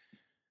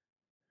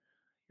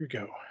 Here you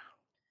go.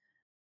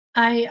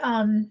 I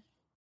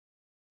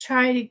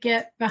try to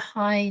get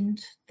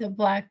behind the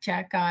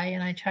blackjack guy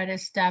and I try to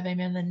stab him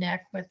in the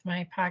neck with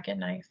my pocket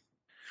knife.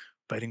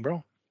 Fighting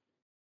brawl.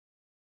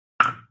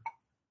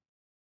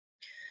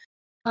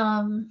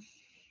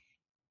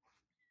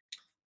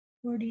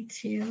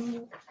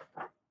 42.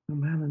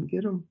 Come on and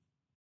get him.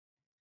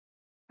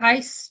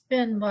 I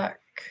spin luck.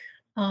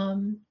 Let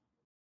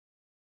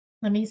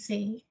me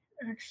see,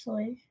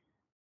 actually.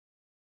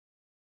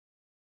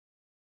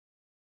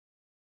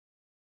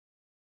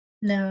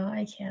 No,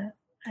 I can't.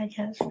 I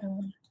can't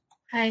spin.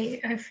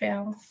 I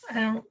fail. I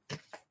don't.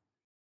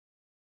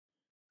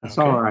 That's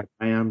all right,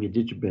 ma'am. You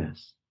did your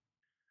best.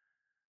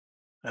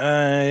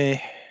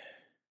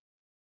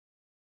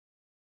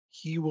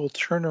 He will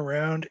turn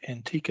around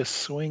and take a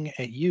swing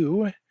at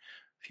you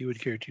if you would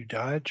care to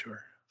dodge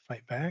or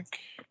fight back.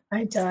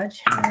 I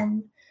dodge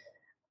him.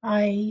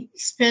 I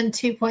spend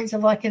 2 points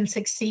of luck and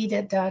succeed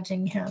at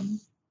dodging him.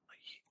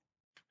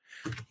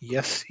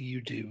 Yes,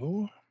 you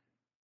do.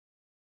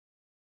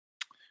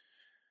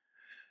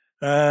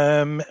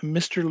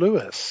 Mr.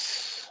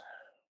 Lewis.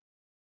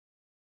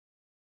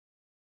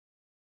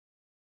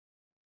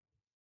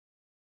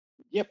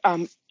 Yep.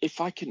 If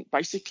I can,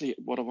 basically,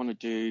 what I want to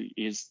do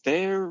is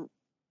they're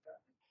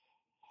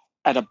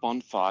at a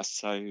bonfire,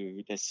 so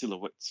their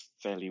silhouette's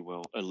fairly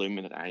well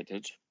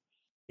illuminated.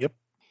 Yep.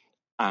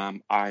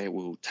 I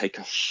will take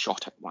a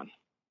shot at one.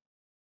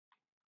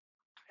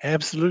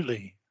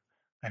 Absolutely.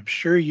 I'm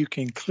sure you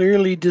can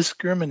clearly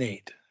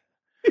discriminate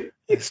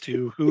as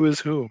to who is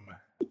whom.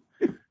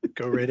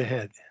 Go right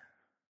ahead.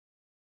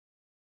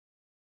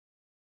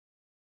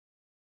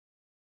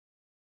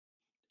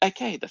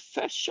 Okay, the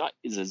first shot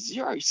is a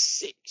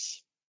 0-6,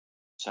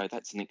 so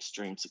that's an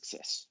extreme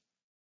success.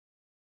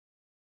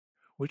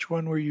 Which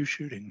one were you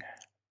shooting?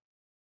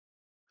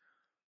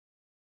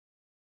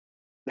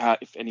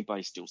 If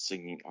anybody's still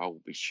singing, I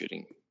will be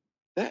shooting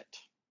that.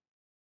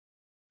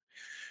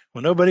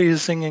 Well, nobody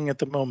is singing at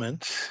the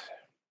moment.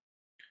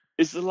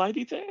 Is the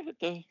lady there?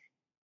 The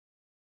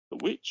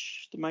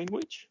witch? The main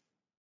witch?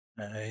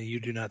 You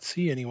do not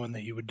see anyone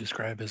that you would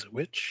describe as a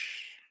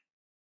witch.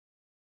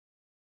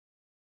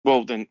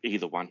 Well, then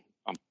either one.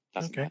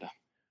 Doesn't matter.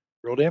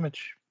 Roll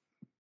damage.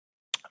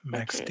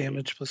 Max Okay.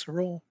 damage plus a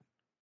roll.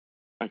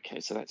 Okay,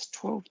 so that's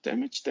 12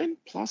 damage then,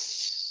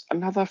 plus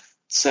another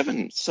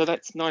 7. So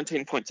that's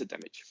 19 points of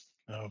damage.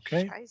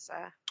 Okay.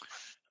 Scheiße.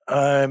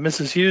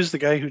 Mrs. Hughes, the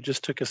guy who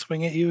just took a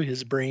swing at you,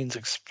 his brains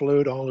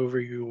explode all over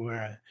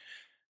your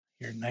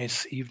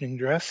nice evening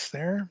dress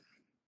there.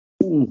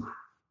 Ooh.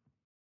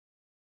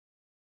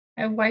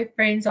 I wipe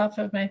brains off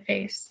of my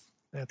face.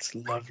 That's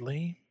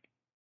lovely.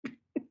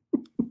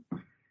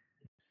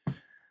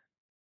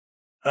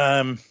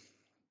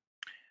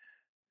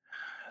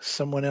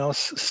 Someone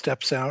else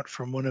steps out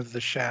from one of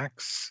the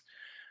shacks.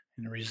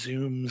 and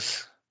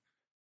resumes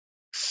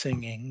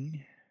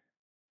singing.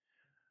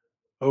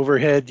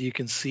 Overhead, you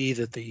can see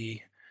that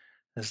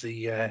as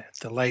the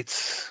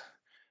lights,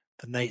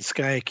 the night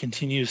sky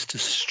continues to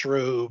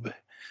strobe.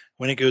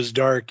 When it goes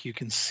dark, you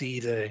can see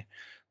the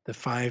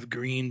 5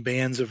 green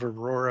bands of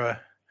aurora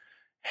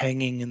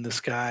hanging in the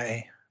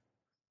sky.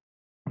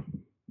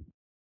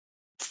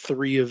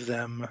 4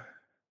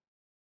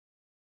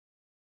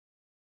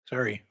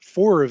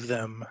 of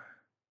them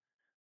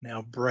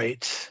now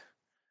bright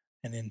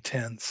and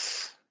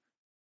intense.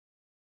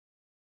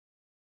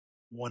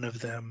 1 of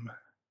them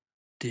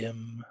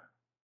dim.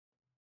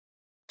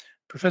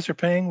 Professor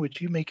Pang, would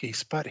you make a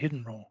spot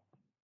hidden roll?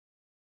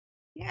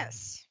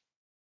 Yes.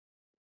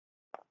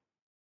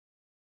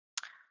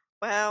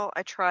 Well,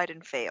 I tried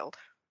and failed.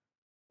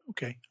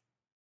 Okay.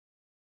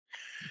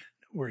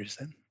 No worries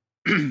then.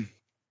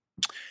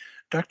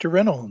 Dr.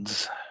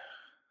 Reynolds.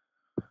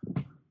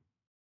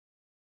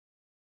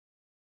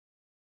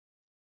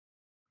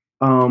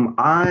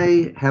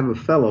 I have a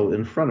fellow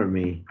in front of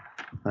me.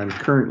 I'm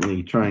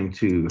currently trying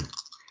to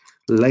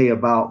lay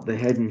about the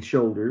head and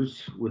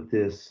shoulders with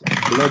this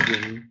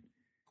bludgeon,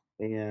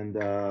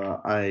 and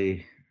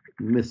I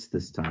missed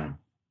this time.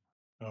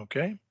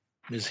 Okay.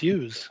 Ms.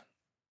 Hughes.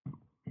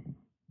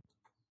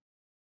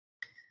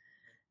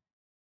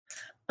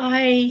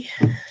 I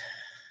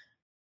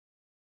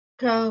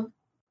go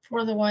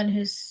for the one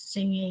who's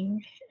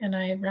singing, and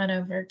I run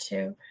over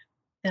to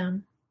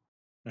them.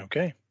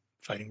 Okay.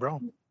 Fighting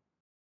brawl.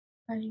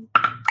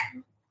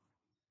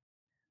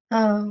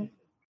 Oh,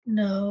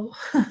 no.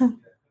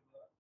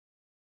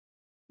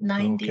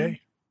 90. Okay.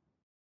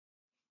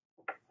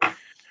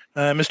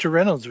 Mr.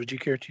 Reynolds, would you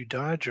care to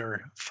dodge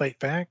or fight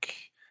back,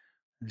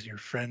 as your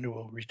friend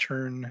will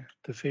return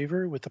the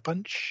favor with a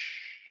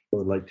punch? I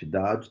would like to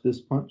dodge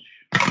this punch.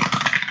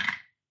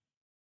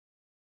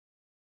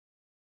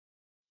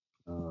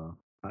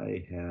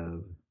 I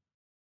have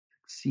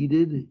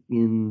succeeded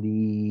in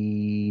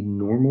the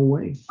normal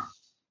way.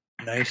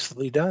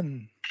 Nicely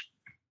done.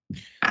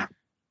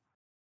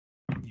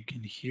 You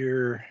can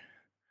hear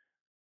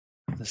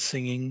the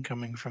singing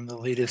coming from the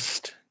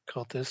latest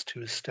cultist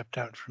who has stepped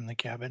out from the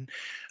cabin.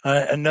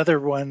 Another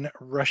one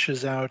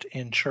rushes out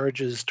and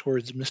charges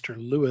towards Mr.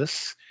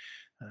 Lewis.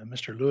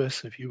 Mr.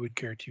 Lewis, if you would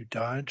care to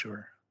dodge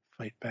or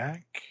fight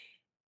back.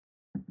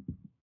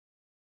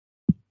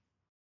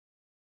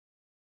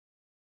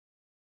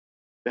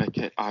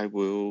 Okay, I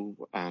will.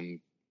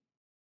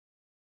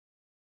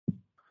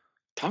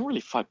 Can't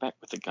really fight back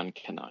with a gun,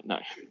 can I? No.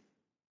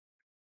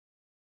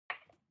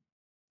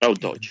 I'll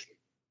dodge.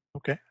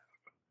 Okay.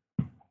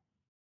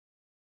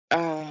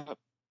 So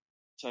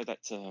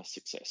that's a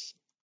success.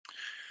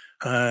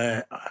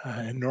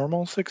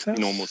 Normal success?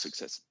 Normal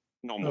success.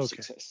 Normal Okay.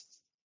 success.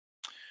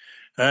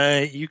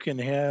 You can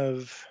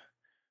have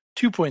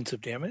 2 points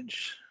of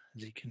damage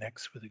as he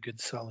connects with a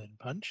good solid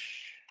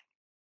punch.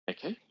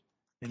 Okay.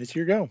 And it's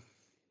your go.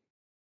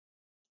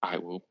 I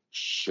will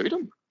shoot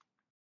him.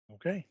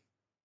 Okay.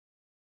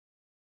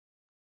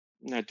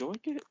 Now, do I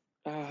get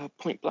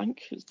point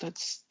blank? Is that?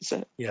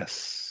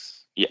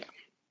 Yes. Yeah.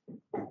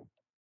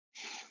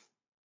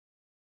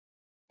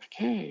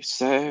 Okay,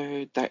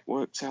 so that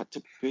works out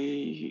to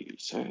be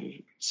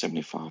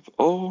 75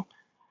 or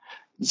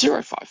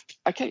 0.5.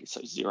 Okay,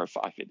 so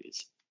 0.5 it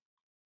is.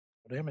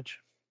 Damage.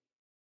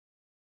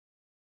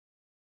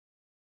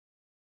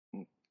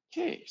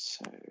 Okay,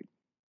 so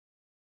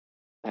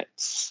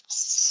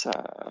that's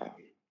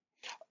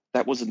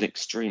that was an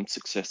extreme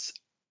success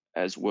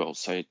as well.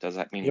 So does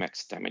that mean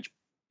max damage?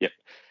 Yep.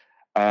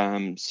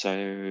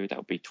 So that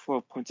would be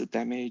 12 points of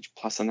damage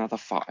plus another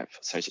 5.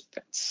 So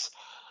that's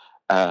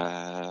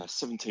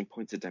 17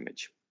 points of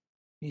damage.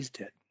 He's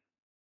dead.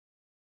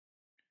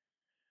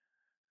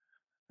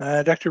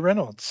 Dr.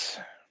 Reynolds.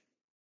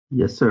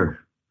 Yes, sir.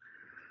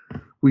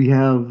 We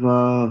have...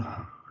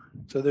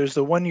 So there's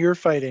the one you're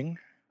fighting.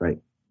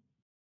 Right.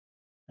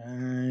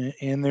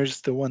 And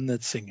there's the one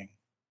that's singing.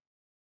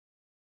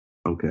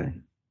 Okay.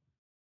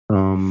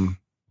 I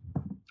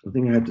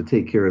think I have to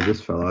take care of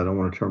this fellow. I don't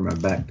want to turn my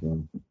back to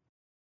him.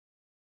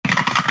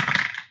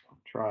 I'll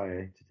try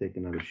to take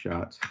another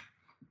shot.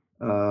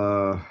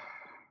 No,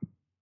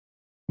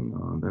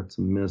 that's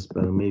a miss,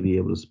 but I may be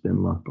able to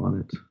spin luck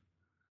on it.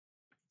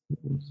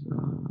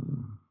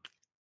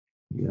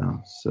 Yeah,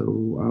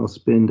 so I'll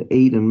spend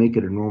 8 and make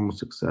it a normal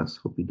success.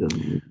 Hope he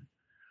doesn't lose.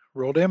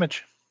 Roll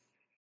damage.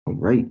 All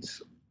right.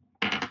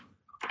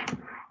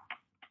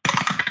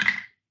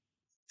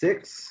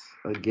 6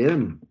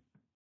 again.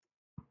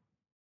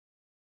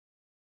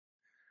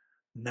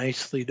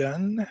 Nicely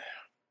done.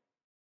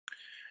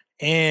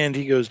 And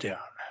he goes down.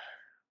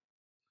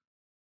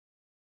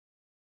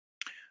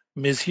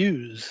 Ms.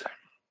 Hughes.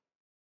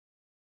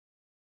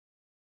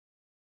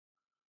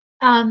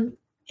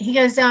 He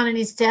goes down and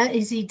he's dead.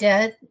 Is he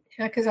dead?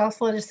 Because I'll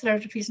slit his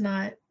throat if he's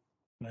not.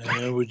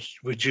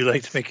 Would you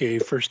like to make a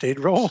first aid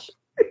roll?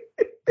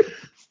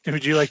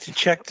 Would you like to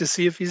check to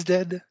see if he's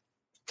dead?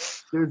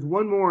 There's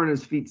one more on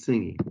his feet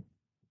singing.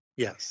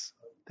 Yes.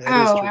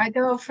 That is Oh, true. I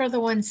go for the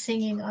one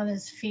singing on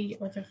his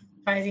feet with a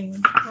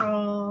fighting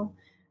roll,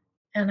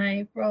 and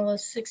I roll a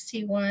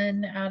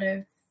 61 out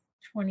of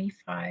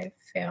 25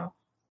 fail.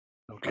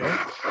 Okay.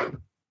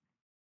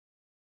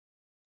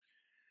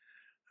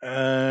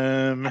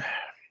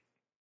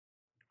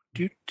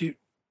 Doot, doot,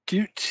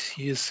 doot.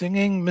 He is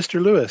singing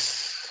Mr.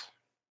 Lewis.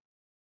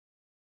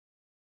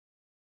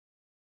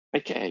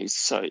 Okay,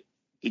 so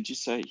did you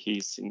say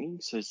he's singing?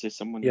 So is there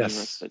someone near us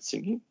Yes. that's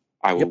singing?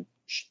 I Yep. will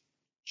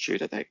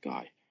shoot at that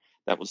guy.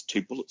 That was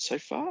 2 bullets so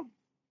far.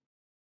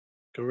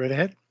 Go right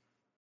ahead.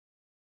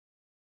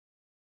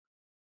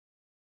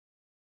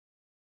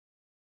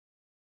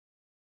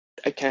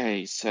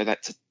 Okay, so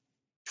that's a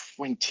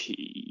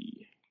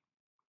 20.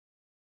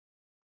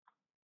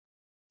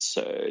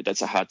 So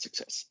that's a hard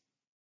success.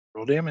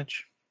 Roll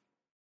damage.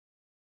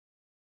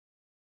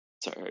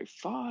 So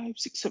 5,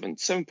 6, 7,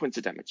 7 points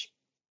of damage.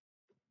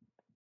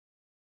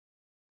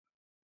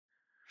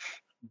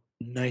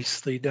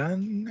 Nicely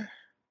done.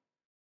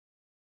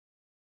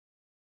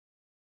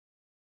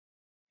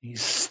 He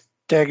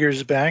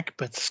staggers back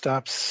but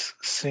stops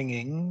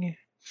singing.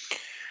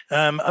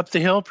 Up the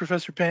hill,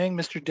 Professor Pang,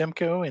 Mr.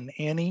 Demko, and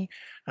Annie,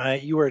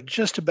 you are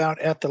just about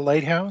at the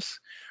lighthouse.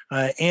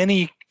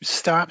 Annie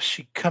stops.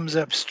 She comes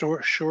up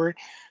short.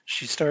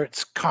 She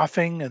starts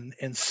coughing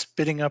and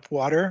spitting up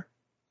water.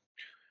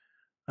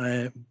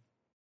 Her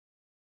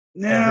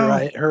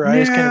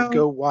eyes kind of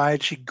go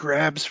wide. She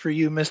grabs for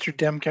you, Mr.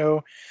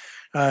 Demko.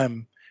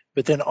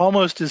 But then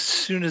almost as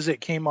soon as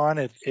it came on,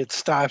 it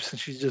stops, and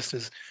she just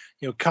is,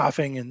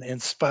 coughing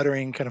and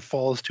sputtering, kind of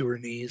falls to her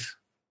knees.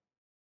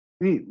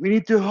 We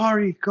need to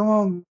hurry. Come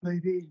on,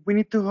 baby. We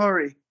need to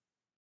hurry.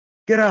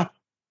 Get up.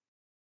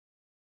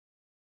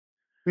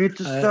 We need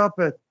to stop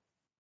it.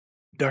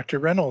 Dr.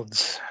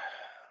 Reynolds.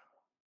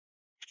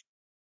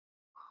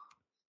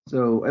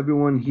 So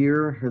everyone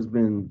here has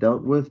been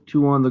dealt with.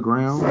 2 on the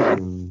ground,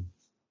 and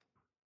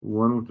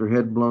 1 with their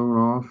head blown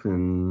off,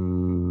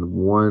 and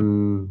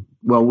 1.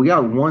 Well, we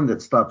got 1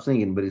 that stopped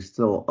singing, but he's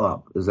still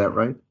up. Is that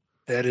right?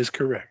 That is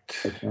correct.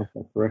 I count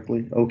that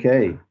correctly.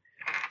 Okay,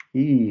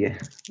 he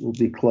will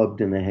be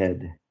clubbed in the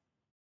head,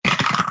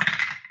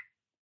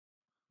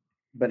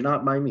 but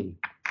not by me.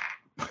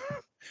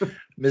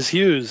 Ms.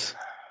 Hughes.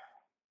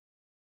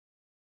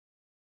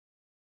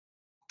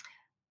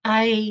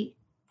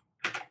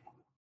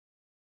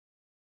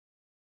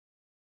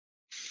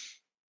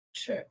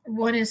 Sure.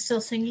 One is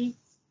still singing?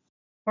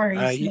 Or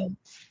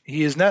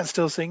He is not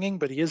still singing,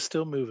 but he is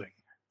still moving.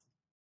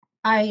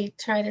 I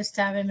try to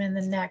stab him in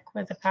the neck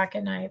with a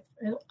pocket knife,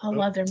 a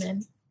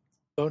Leatherman.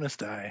 Bonus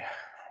die.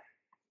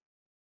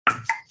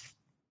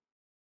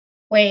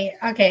 Wait,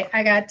 okay,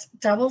 I got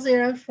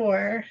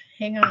 004.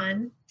 Hang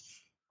on.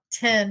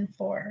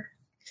 10-4.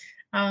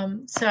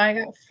 So I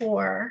got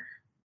 4.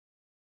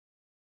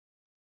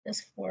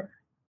 Just 4.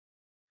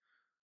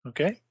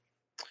 Okay.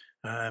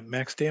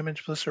 Max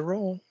damage plus a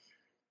roll.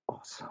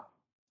 Awesome.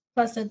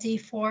 Plus a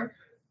D4.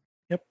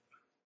 Yep.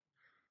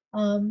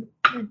 A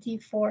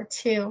D4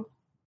 2.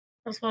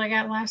 That's what I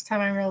got last time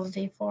I rolled a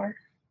D4.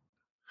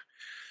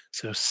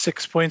 So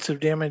 6 points of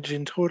damage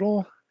in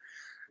total.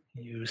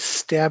 You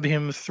stab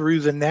him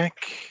through the neck.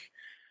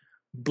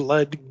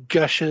 Blood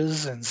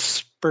gushes and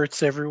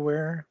spurts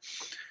everywhere.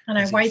 And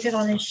I wipe it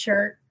on his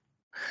shirt.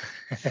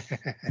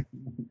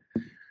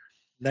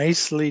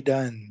 Nicely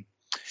done.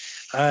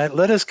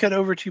 Let us cut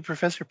over to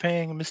Professor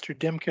Pang, Mr.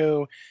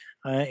 Demko,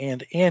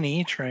 and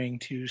Annie trying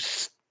to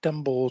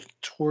stumble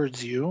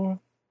towards you,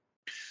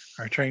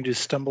 or trying to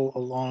stumble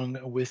along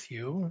with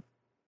you.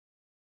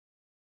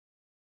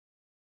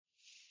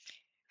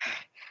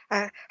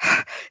 We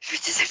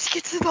just have to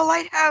get to the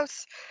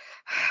lighthouse.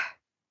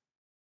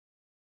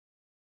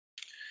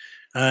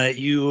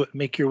 You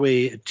make your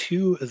way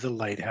to the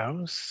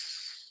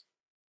lighthouse.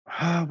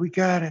 We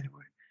got it.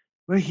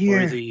 We're Or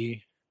here.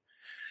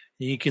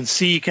 you can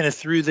see kind of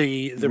through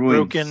the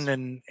Ruins.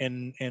 broken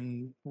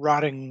and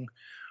rotting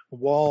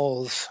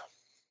walls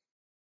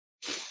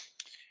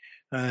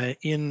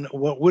in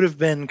what would have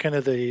been kind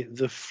of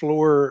the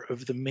floor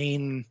of the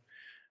main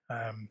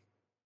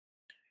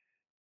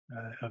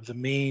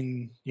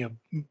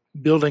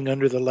building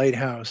under the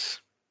lighthouse.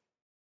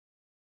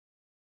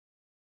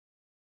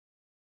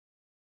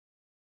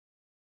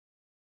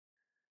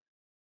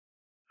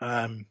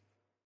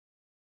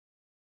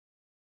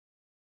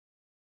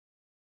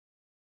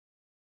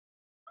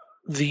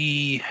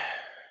 The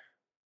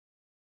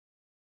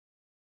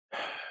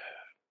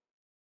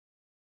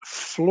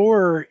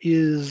floor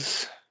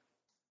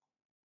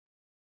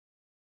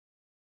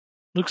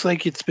looks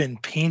like it's been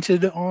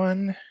painted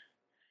on.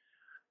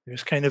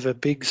 There's kind of a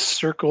big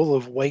circle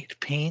of white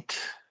paint.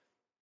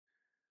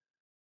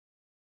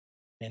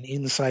 And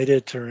inside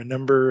it are a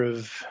number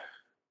of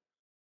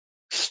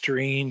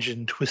strange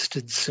and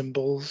twisted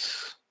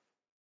symbols.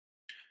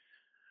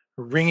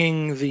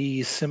 Ringing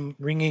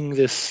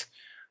this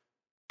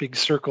big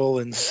circle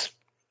and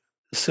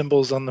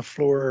symbols on the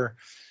floor,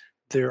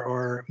 there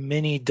are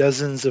many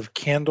dozens of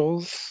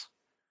candles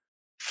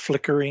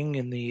flickering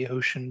in the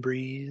ocean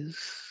breeze.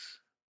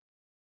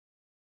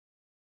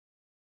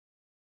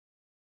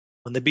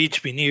 On the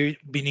beach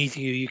beneath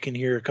you, you can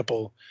hear a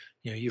couple.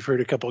 You've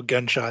heard a couple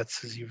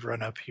gunshots as you've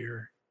run up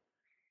here.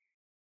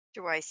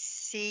 Do I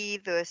see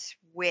this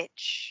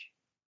witch?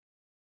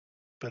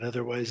 But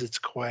otherwise it's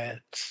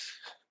quiet,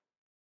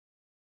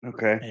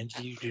 Okay. and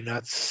you do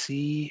not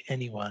see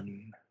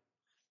anyone.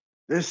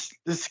 Let's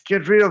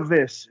get rid of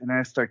this. And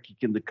I start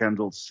kicking the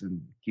candles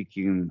and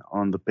kicking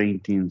on the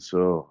painting,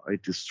 so I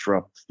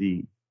disrupt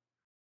the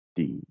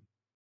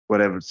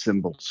whatever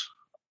symbols.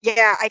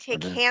 Yeah, I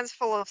take Okay. hands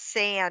full of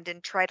sand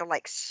and try to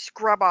like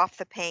scrub off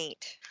the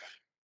paint.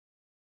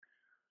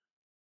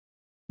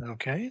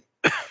 Okay.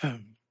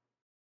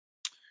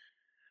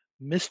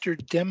 Mr.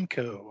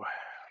 Demko,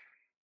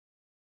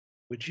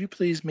 would you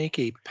please make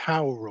a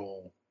power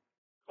roll?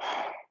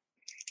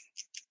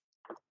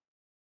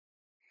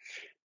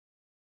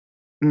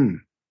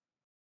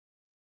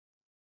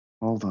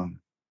 Hold on.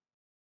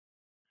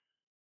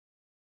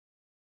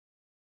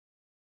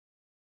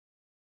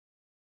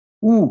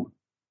 Ooh,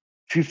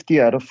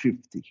 50 out of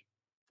 50.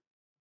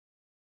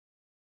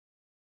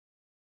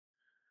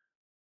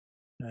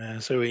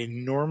 So a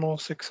normal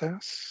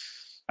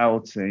success. I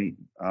would say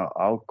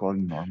I'll call it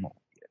normal.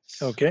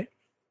 Yes. Okay.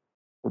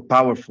 Or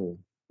powerful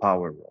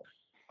power roll.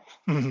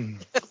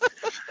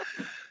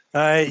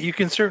 You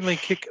can certainly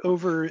kick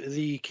over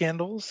the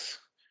candles.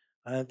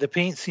 The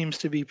paint seems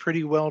to be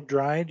pretty well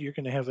dried. You're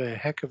going to have a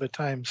heck of a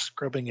time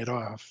scrubbing it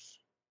off.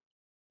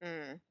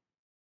 I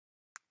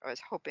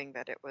was hoping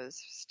that it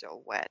was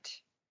still wet.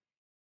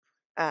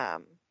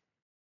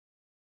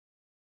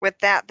 With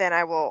that, then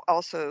I will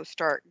also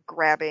start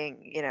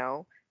grabbing,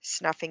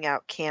 snuffing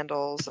out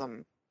candles.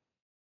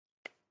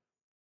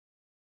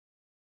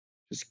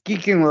 Just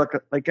kicking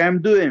like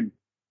I'm doing.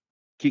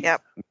 Kick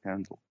Yep. the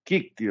candle.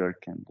 Kick the other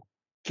candle.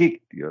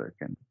 Kick the other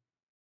candle.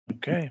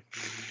 Okay.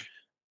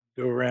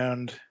 Go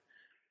around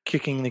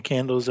kicking the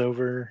candles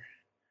over,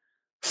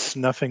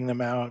 snuffing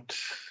them out.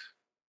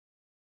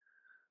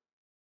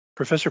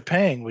 Professor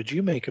Pang, would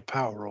you make a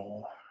power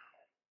roll?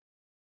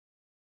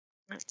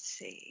 Let's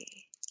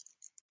see.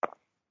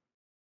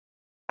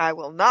 I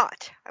will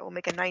not. I will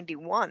make a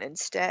 91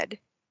 instead.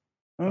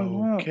 Oh,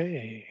 wow.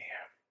 Okay.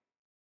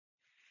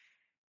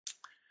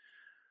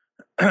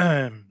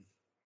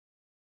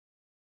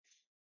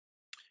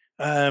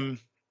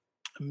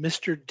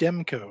 Mr.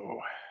 Demko,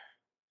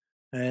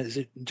 is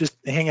it just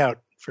hang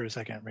out for a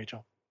second,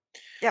 Rachel?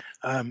 Yep.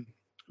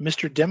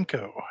 Mr.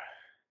 Demko,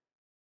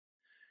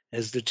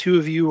 as the two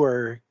of you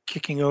are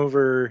kicking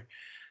over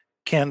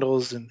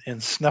candles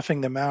and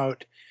snuffing them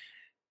out,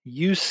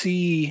 you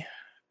see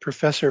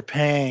Professor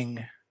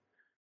Pang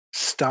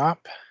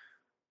stop,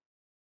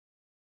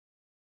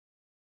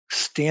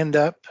 stand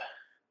up,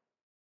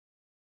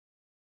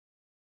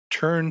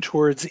 turn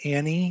towards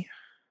Annie,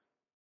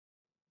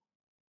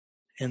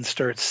 and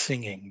start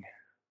singing.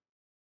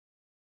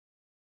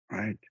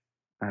 Right.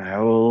 I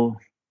will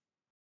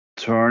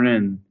turn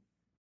and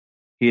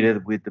hit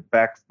it with the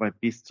back of my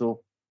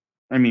pistol.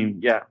 I mean,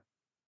 yeah,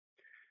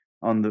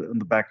 on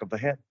the back of the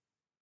head.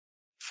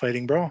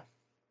 Fighting brawl.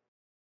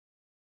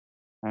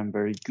 I'm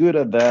very good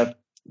at that,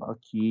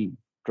 lucky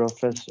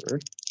professor.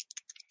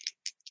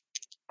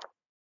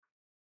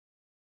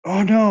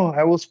 Oh no,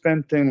 I will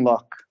spend 10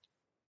 luck.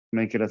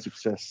 Make it a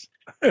success.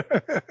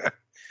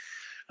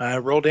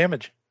 Roll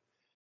damage.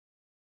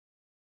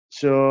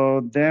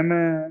 So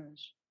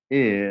damage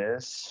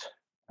is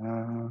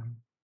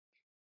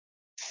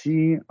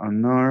see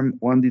unarmed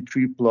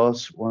 1d3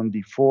 plus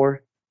 1d4.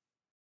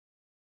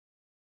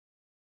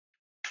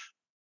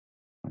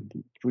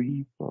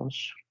 1d3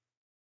 plus.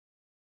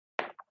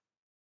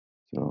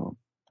 So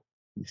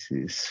this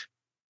is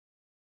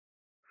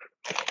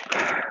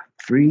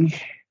 3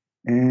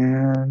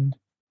 and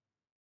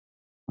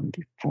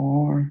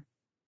 1d4.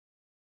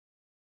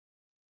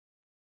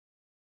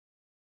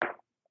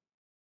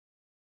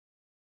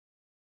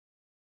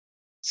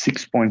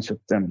 Six points of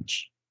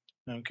damage.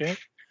 Okay.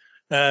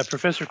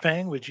 Professor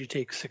Pang, would you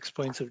take 6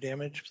 points of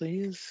damage,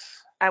 please?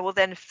 I will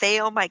then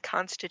fail my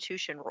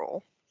Constitution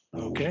roll.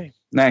 Okay.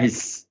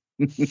 Nice.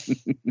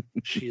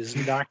 She is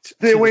knocked.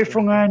 Stay away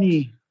from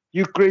Annie,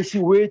 you crazy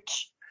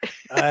witch.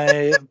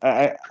 I know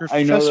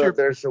that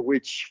there's a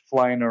witch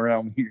flying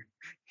around here.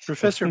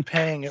 Professor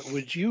Pang,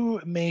 would you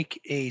make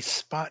a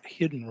spot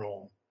hidden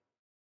roll?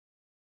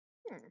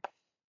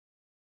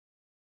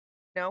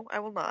 No, I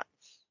will not.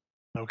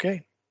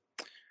 Okay.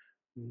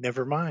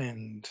 Never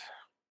mind.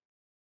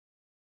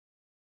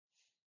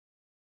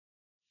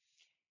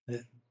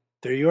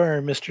 There you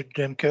are, Mr.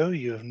 Demko.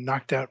 You have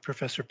knocked out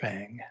Professor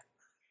Pang.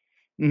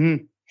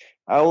 Mm-hmm.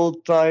 I will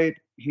tie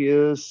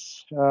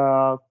his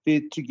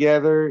feet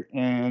together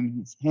and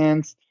his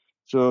hands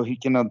so he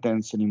cannot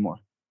dance anymore.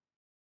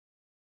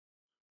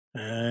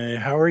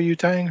 How are you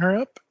tying her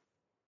up?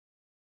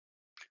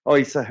 Oh,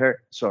 it's a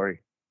her.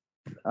 Sorry.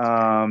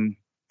 I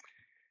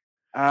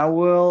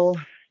will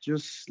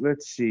just,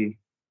 let's see.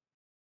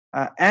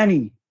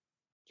 Annie,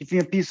 give me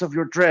a piece of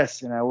your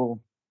dress, and I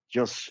will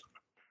just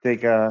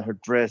take her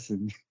dress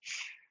and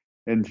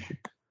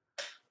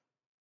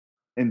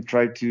and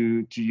try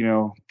to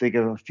take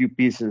a few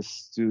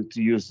pieces to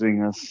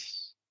using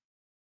as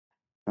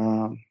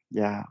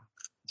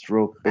as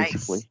rope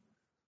basically.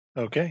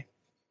 Nice. Okay.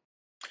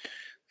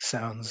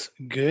 Sounds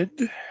good.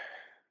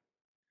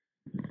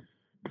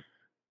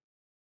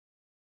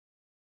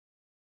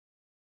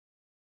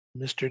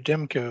 Mr.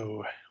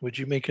 Demko, would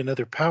you make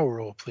another power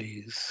roll,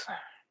 please?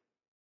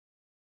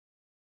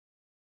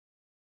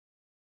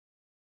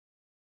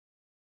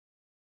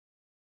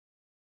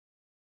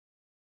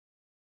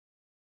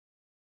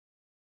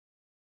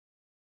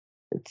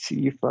 Let's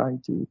see if I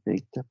do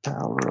take the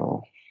power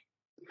roll.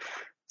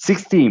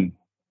 16.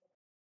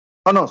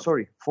 Oh no,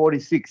 sorry,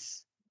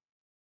 46.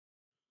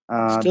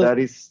 That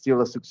is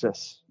still a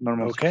success.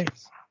 Normal Okay.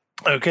 success.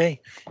 Okay.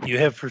 You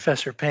have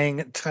Professor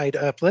Pang tied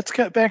up. Let's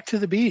cut back to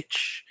the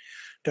beach.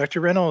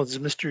 Dr. Reynolds,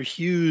 Mr.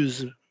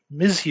 Hughes,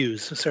 Ms.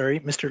 Hughes, sorry,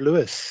 Mr.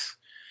 Lewis.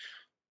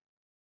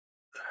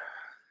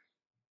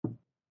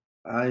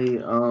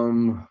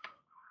 The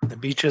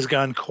beach has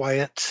gone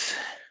quiet.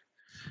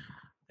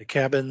 The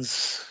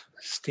cabins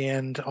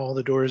stand, all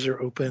the doors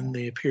are open.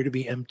 They appear to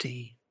be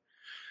empty.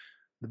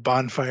 The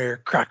bonfire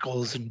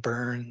crackles and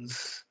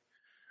burns.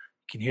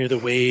 You can hear the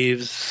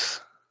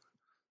waves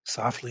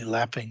softly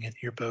lapping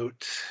at your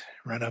boat,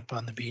 run up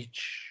on the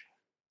beach.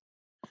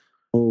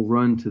 I'll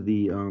run to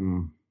the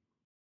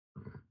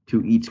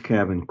to each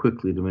cabin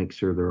quickly to make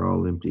sure they're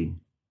all empty.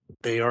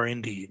 They are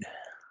indeed.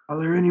 Are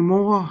there any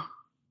more?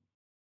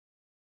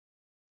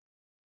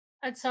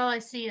 That's all I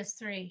see is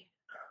 3.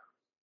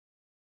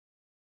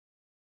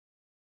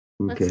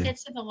 Let's Okay. get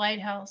to the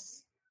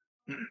lighthouse.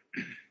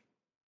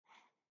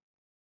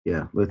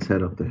 Yeah, let's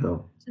head up the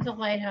hill. To the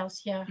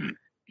lighthouse, yeah.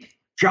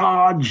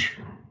 Charge!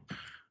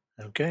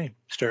 Okay,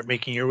 start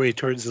making your way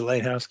towards the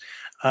lighthouse.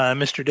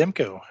 Mr.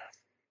 Demko.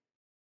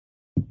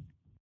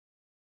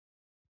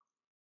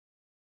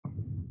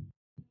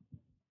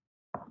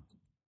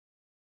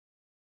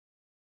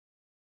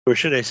 Or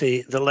should I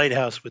say the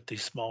lighthouse with the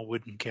small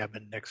wooden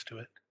cabin next to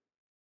it?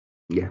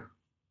 Yeah.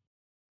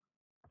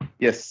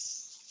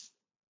 Yes.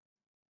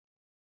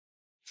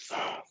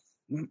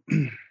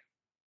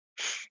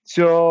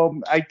 So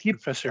I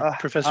keep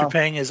Professor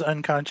Pang is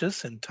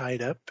unconscious and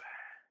tied up.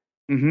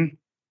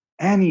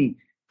 Annie,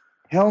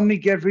 help me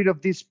get rid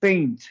of this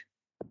paint.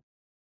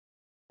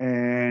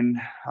 And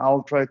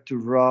I'll try to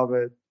rub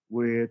it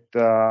with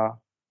my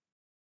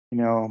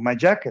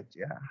jacket.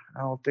 Yeah,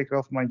 I'll take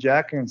off my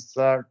jacket and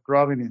start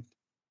rubbing it.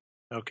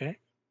 Okay.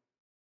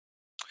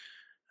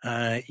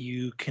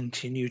 You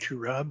continue to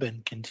rub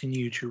and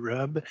continue to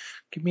rub.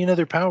 Give me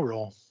another power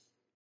roll.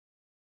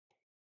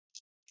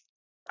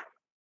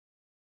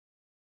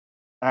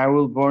 I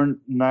will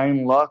burn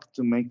 9 luck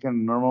to make a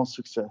normal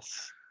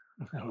success.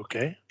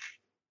 Okay.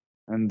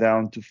 And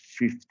down to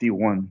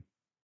 51.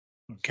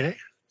 Okay.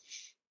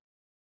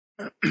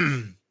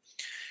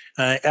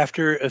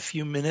 After a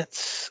few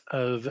minutes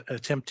of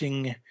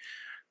attempting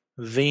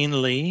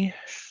vainly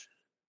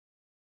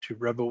to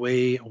rub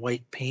away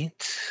white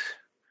paint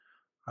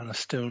on a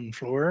stone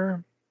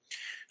floor,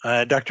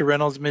 Dr.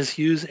 Reynolds, Ms.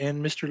 Hughes,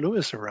 and Mr.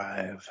 Lewis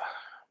arrive.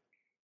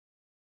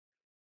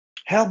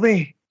 Help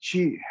me!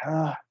 She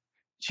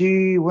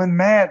went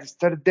mad,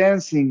 started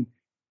dancing.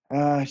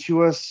 She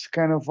was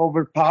kind of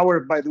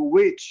overpowered by the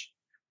witch,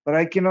 but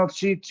I cannot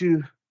see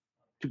to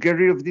get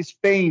rid of this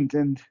paint,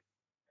 and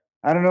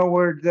I don't know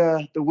where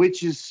the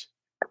witch is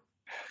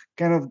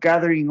kind of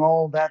gathering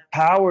all that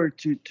power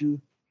to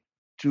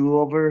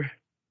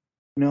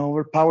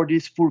overpower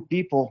these poor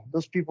people.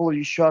 Those people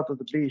you shot at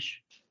the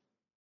beach.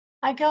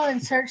 I go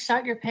and search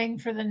Dr. Pang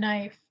for the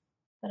knife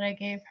that I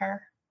gave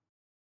her.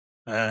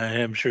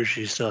 I'm sure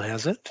she still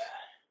has it.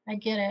 I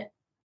get it.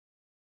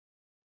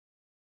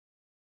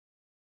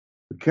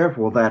 Be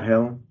careful with that,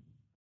 Helen.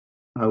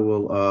 I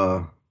will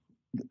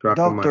drop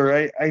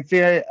Doctor, I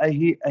think I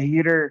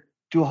hit her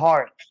too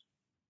hard.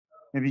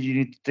 Maybe you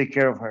need to take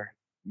care of her.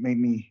 Make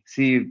me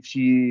see if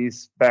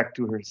she's back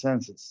to her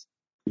senses.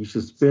 You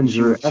should spend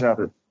your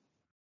effort.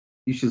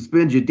 You should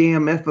spend your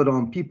damn effort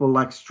on people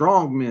like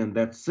strong men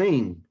that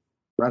sing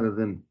rather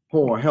than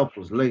poor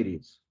helpless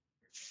ladies.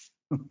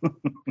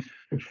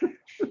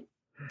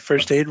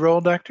 First aid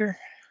roll, Doctor?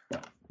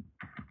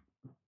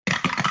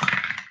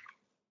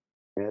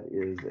 That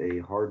is a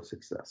hard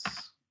success.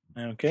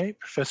 Okay,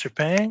 Professor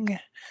Pang,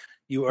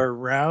 you are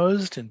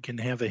roused and can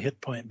have a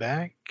hit point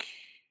back.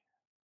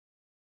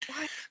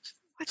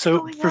 What's so,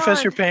 going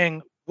Professor on?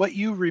 Pang, what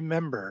you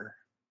remember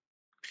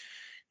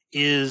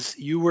is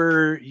you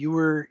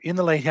were in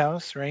the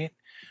lighthouse, right?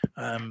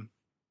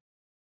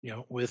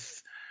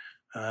 With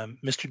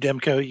Mr.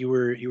 Demko, you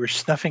were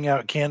snuffing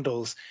out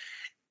candles,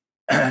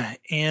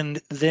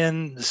 and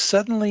then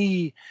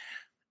suddenly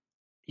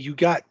you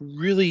got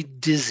really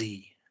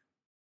dizzy.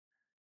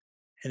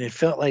 And it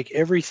felt like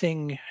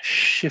everything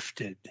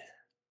shifted.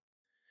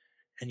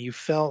 And you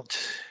felt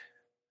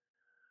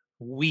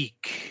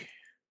weak,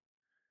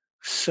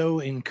 so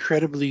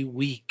incredibly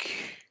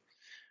weak,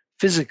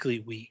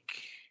 physically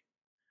weak.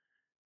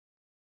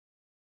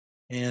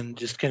 And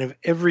just kind of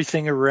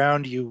everything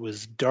around you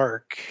was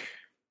dark.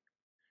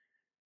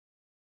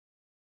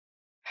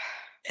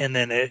 and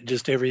then it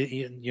just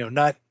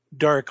not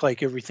dark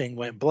like everything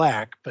went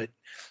black, but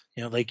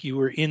like you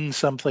were in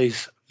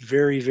someplace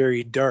very,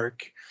 very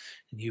dark,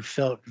 and you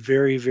felt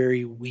very,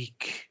 very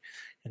weak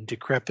and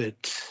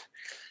decrepit,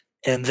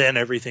 and then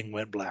everything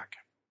went black.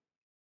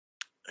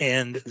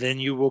 And then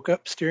you woke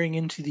up staring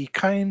into the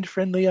kind,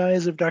 friendly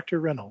eyes of Dr.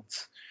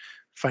 Reynolds,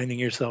 finding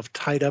yourself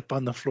tied up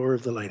on the floor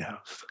of the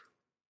lighthouse.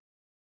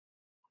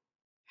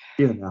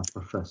 Here now,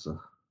 Professor.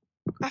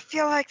 I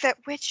feel like that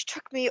witch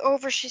took me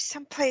over. She's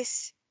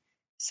someplace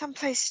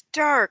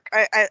dark.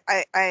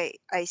 I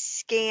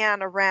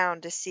scan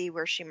around to see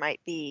where she might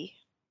be.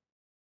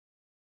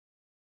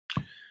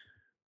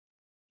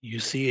 You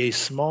see a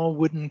small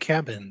wooden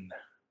cabin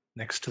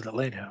next to the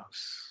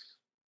lighthouse.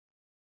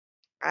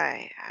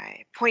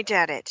 I point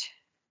at it.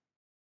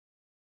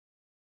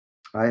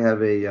 I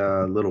have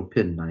a little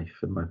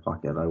penknife in my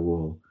pocket. I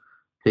will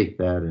take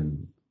that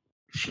and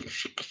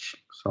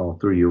saw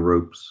through your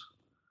ropes.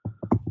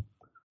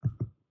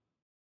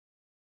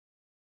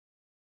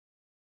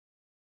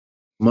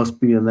 Must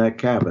be in that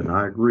cabin.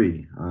 I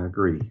agree.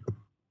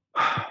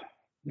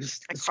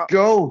 Let's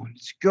go.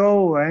 Let's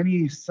go.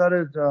 Annie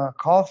started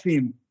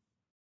coughing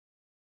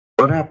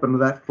What happened to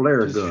that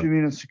flare just a few gun?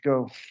 minutes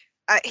ago.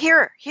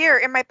 Here,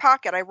 in my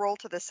pocket. I roll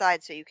to the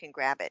side so you can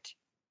grab it.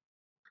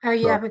 Oh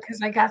yeah,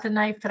 because I got the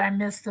knife, but I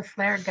missed the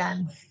flare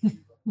gun.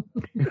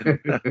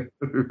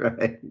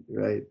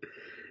 Right.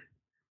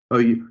 Oh,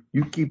 you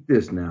keep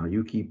this now.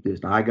 You keep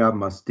this. Now I got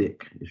my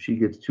stick. If she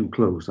gets too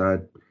close, I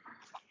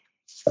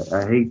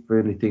hate for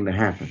anything to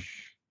happen.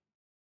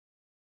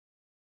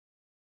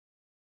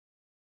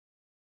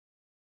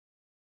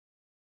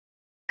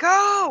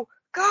 Go,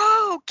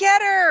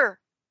 get her.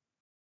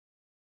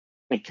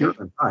 Okay. You're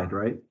inside,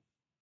 right?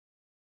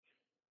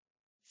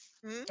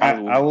 Hmm?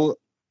 I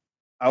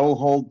will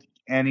hold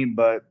Annie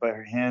by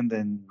her hand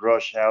and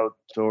rush out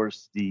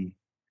towards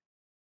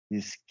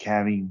this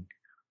cabin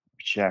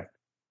shack.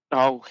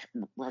 I'll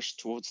rush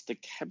towards the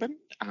cabin,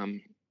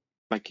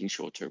 making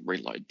sure to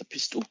reload the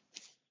pistol.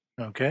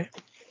 Okay.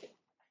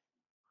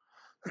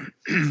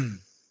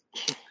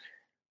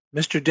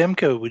 Mr.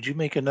 Demko, would you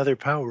make another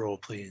power roll,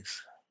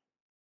 please?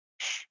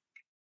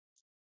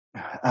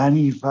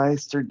 Annie, if I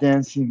start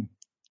dancing,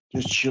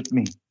 just shoot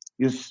me.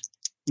 Use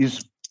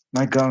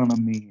my gun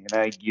on me,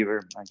 and I give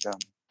her my gun.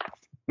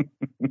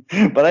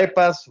 But I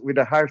pass with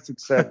a hard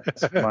success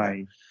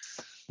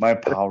my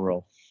power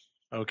roll.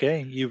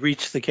 Okay, you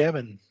reach the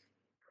cabin.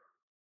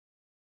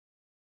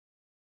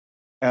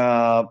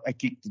 I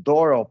kick the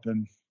door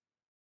open.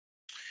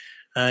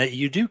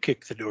 You do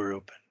kick the door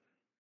open.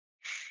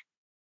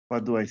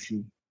 What do I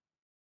see?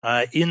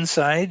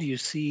 Inside, you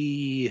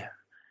see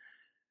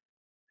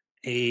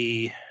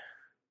a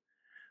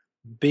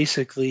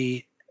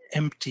basically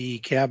empty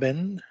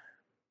cabin,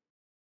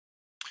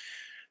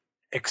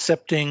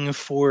 excepting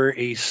for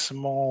a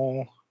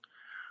small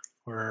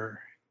or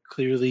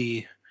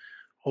clearly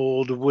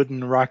old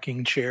wooden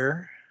rocking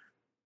chair.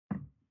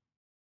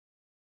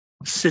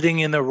 Sitting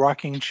in the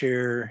rocking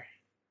chair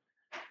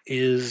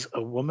is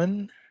a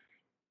woman.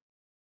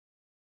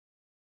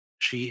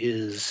 She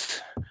is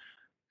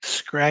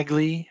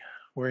scraggly,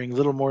 wearing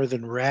little more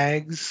than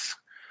rags,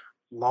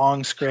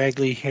 long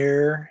scraggly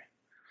hair.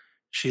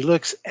 She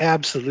looks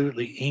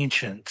absolutely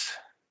ancient.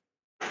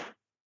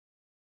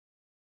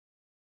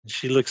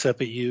 She looks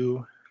up at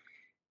you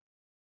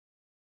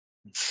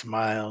and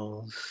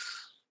smiles.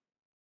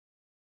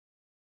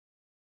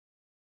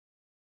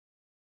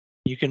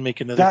 You can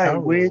make another Die, power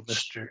roll, witch.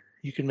 mister.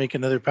 You can make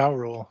another power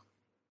roll.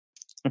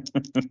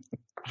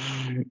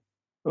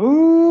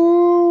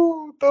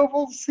 Ooh,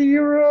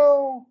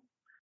 000.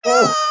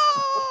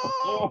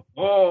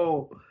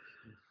 Oh.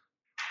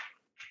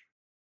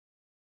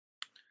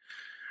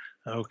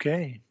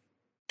 Okay.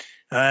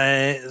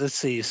 Let's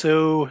see.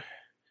 So,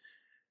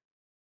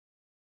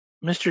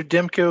 Mr.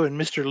 Demko and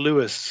Mr.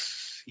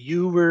 Lewis,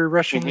 you were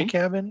rushing the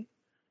cabin?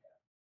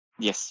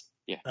 Yes.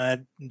 Yeah.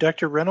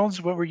 Dr.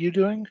 Reynolds, what were you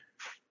doing?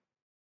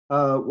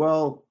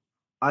 Well,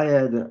 I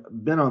had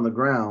been on the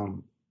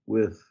ground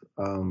with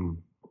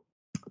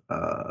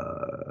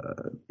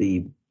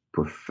the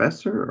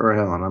professor or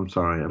Helen. I'm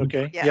sorry.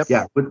 Okay. Yes. Yep.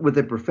 Yeah, with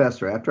the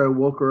professor. After I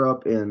woke her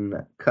up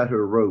and cut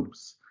her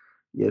ropes,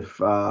 if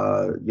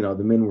the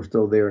men were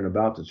still there and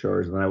about to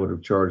charge, then I would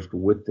have charged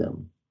with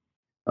them.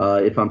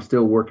 If I'm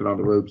still working on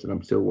the ropes, then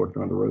I'm still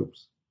working on the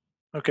ropes.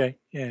 Okay.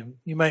 Yeah.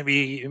 You might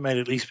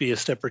at least be a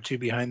step or two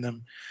behind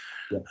them.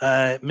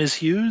 Yeah. Ms.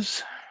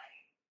 Hughes?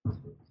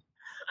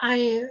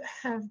 I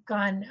have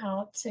gone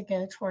out to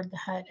go toward the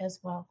hut as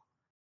well.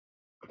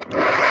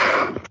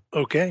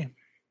 Okay.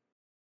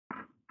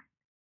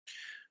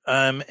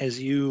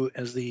 As you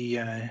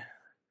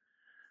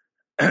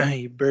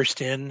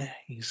burst in,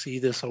 you see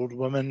this old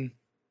woman.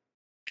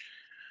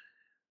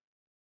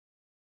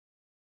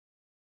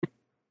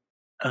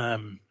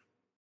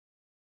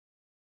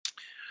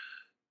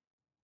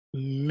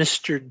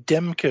 Mr.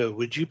 Demko,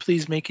 would you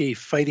please make a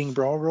fighting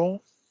brawl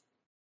roll?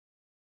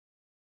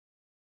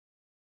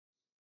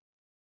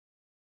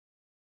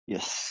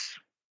 Yes.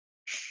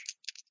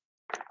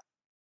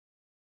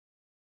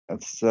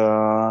 That's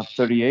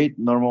 38,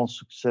 normal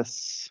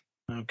success.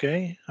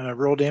 Okay.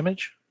 Roll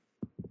damage.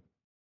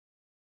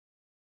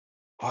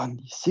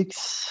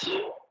 1d6.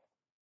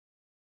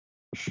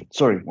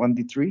 Sorry,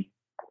 1d3.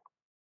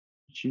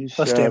 Which is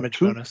Plus damage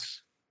 2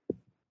 bonus.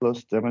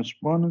 plus damage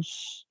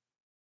bonus.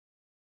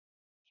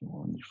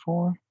 So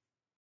 1d4.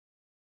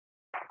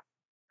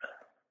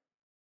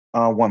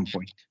 1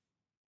 point.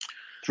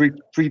 Three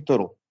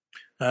total.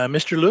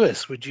 Mr.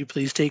 Lewis, would you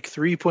please take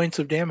 3 points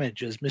of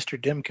damage as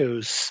Mr.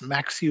 Demko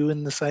smacks you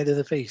in the side of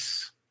the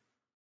face?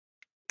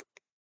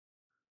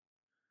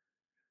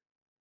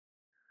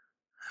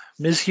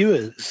 Ms.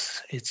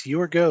 Hughes, it's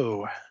your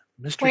go.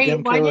 Mr. Wait,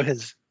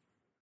 Demko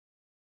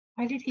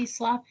why did he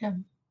slap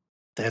him?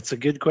 That's a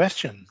good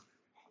question.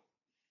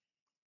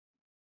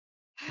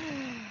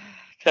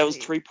 That was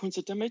 3 points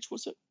of damage,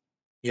 was it?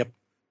 Yep.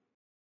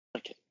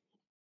 Okay.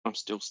 I'm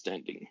still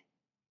standing.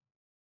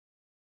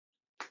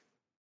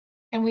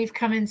 And we've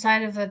come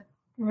inside of the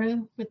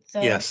room with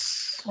the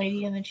Yes.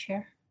 lady in the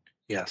chair.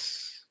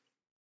 Yes.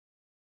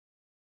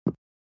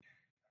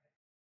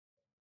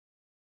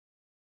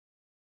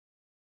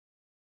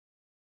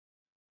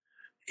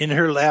 In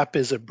her lap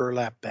is a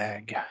burlap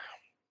bag.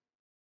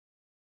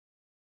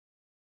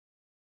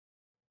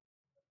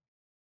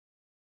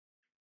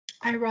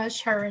 I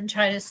rush her and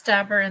try to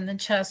stab her in the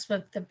chest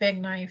with the big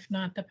knife,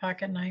 not the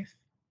pocket knife.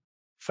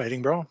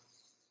 Fighting brawl.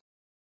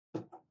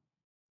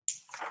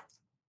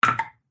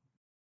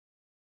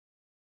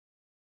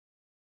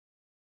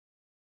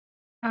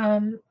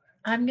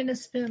 I'm gonna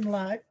spin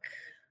luck.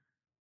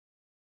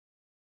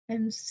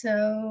 And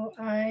so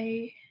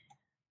I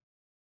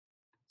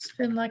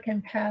spin luck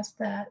and pass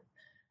that.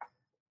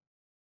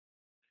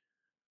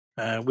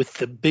 With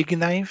the big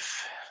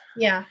knife,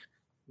 Yeah,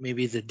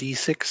 maybe the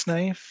D6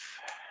 knife.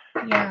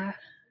 yeah.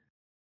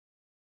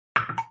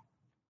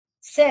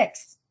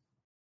 6.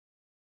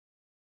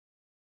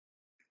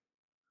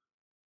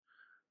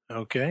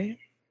 Okay.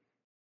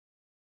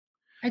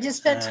 I just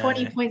spent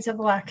 20 points of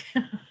luck.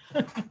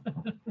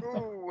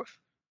 Ooh.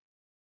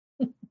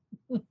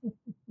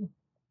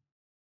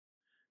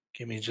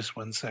 Give me just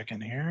 1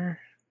 second here.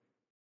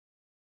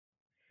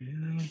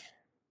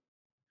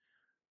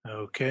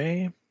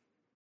 Okay.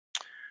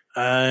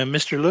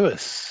 Mr.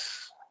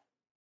 Lewis.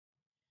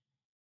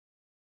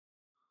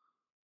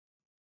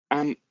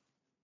 I'm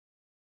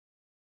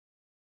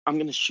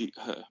going to shoot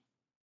her.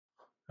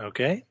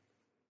 Okay.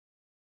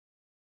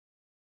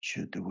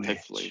 Shoot the witch.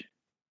 Hopefully.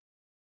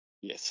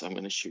 Yes, I'm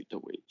going to shoot the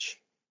witch.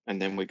 And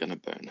then we're going to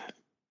burn her.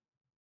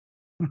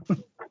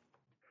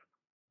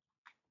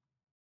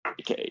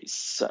 Okay,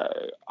 so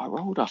I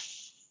rolled a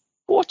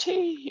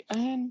 40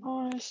 and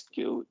my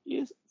skill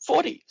is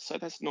 40. So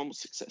that's normal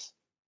success.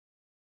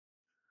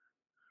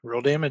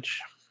 Roll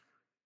damage.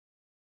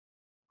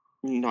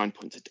 9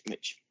 points of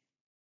damage.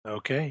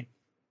 Okay.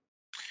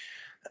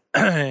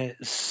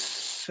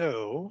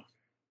 So,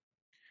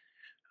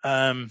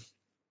 Mr.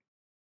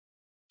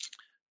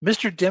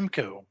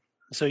 Demko,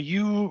 so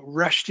you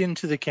rushed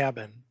into the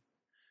cabin.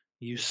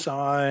 You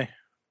saw,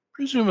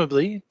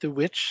 presumably, the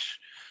witch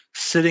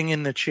sitting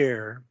in the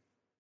chair.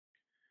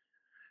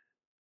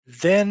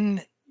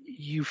 Then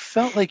you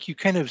felt like you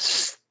kind of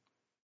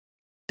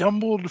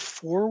stumbled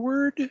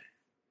forward.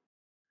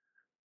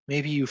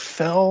 Maybe you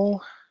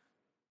fell,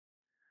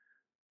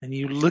 and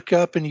you look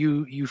up and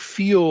you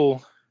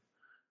feel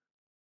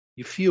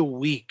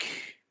weak.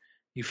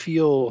 You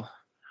feel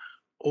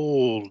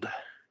old.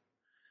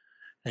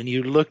 And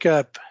you look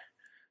up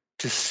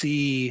to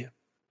see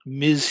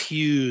Ms.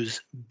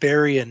 Hughes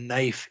bury a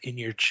knife in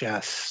your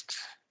chest.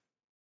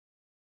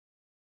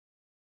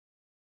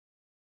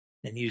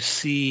 And you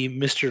see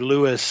Mr.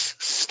 Lewis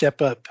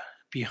step up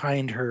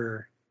behind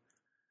her.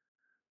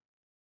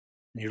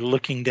 And you're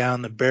looking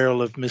down the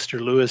barrel of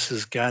Mr.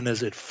 Lewis's gun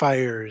as it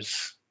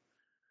fires.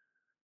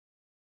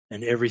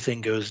 And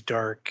everything goes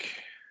dark.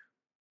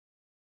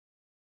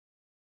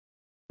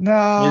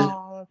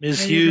 No.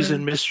 Ms. Hughes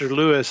and Mr.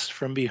 Lewis,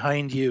 from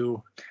behind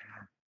you,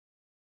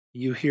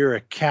 you hear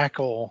a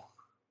cackle.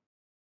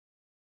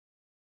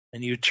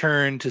 And you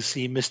turn to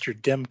see Mr.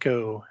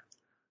 Demko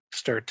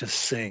start to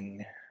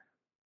sing.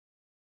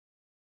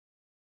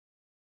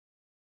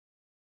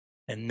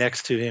 And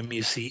next to him,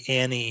 you see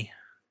Annie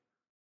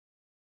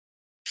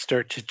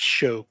start to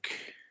choke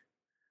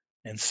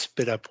and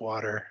spit up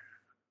water.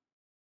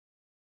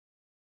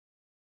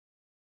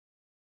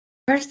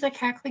 Where's the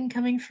cackling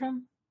coming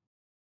from?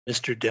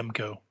 Mr.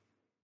 Demko.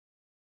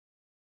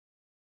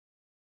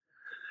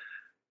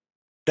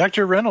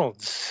 Dr.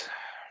 Reynolds,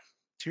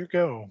 it's your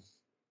go.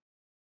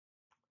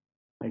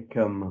 I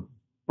come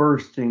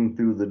bursting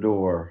through the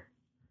door.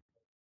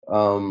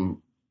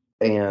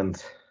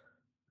 And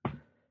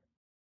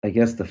I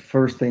guess the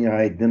first thing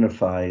I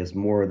identify is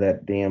more of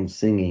that damn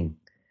singing.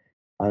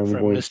 From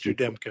Mr.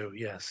 Demko,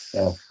 yes.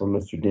 From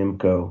Mr.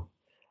 Demko.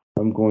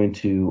 I'm going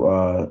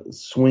to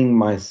swing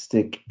my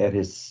stick at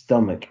his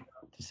stomach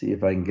to see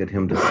if I can get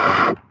him to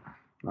stop. I'm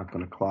not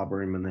going to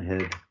clobber him in the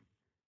head.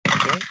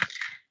 Okay.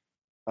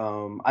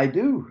 I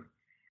do.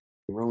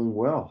 Rolling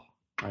well.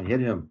 I hit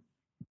him.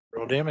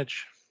 Roll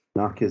damage.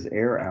 Knock his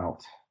air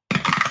out.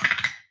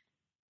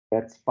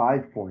 That's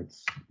 5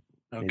 points.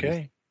 Maybe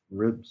Okay.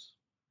 ribs.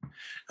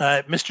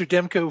 Mr.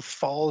 Demko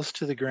falls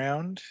to the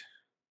ground.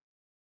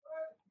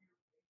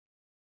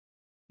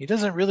 He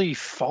doesn't really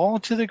fall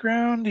to the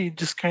ground. He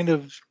just kind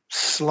of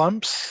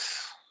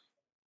slumps,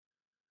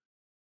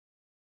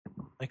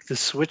 like the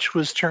switch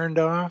was turned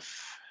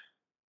off.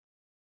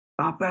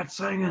 Stop that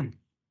singing.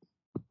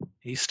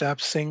 He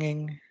stops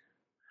singing.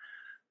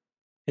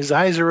 His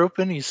eyes are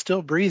open. He's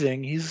still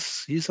breathing.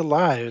 He's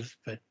alive,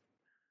 but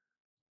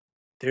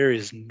there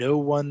is no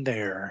one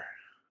there.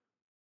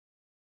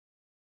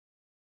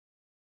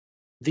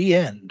 The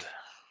end.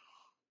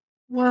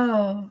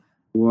 Whoa.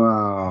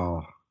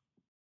 Wow.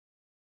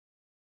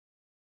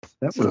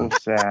 That So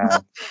was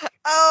sad.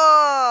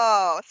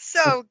 Oh,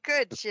 so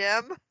good,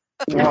 Jim.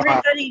 wow.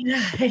 Everybody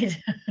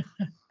died.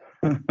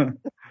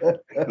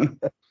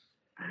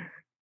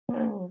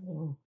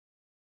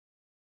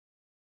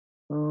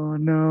 Oh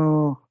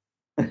no.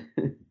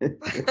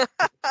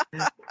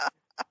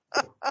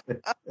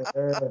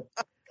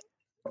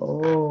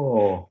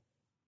 Oh.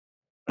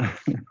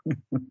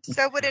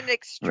 So would an Very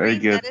extreme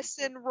good.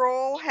 medicine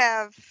roll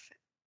have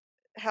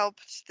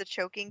helped the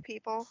choking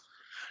people?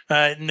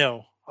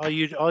 No. All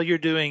you're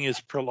doing is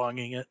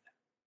prolonging it.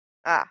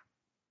 Ah,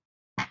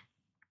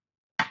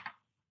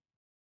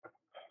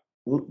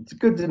 Well, it's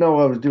good to know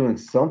I was doing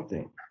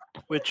something.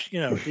 Which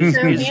is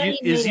So Annie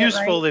is made it,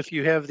 useful right? if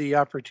you have the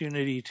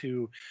opportunity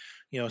to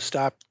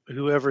stop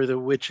whoever the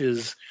witch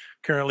is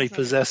currently Mhm.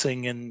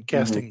 possessing and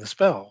casting the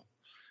spell.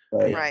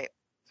 Right. Yeah. right.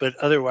 But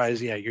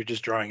otherwise, yeah, you're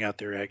just drawing out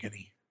their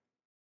agony.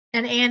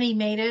 And Annie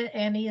made it.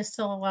 Annie is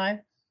still alive.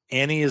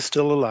 Annie is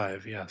still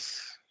alive,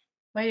 yes,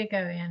 Way to go,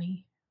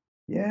 Annie.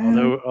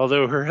 Yeah.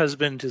 although her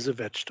husband is a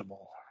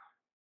vegetable.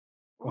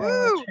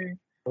 Woo!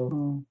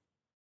 True.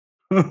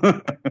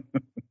 Not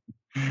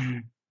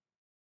much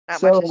has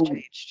So,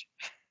 changed.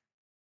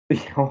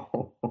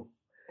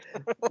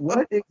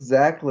 what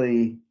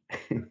exactly?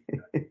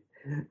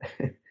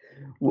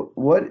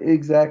 What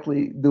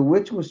exactly? The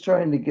witch was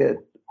trying to get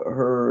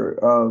her.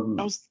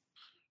 I was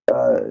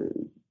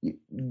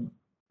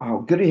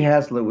Goody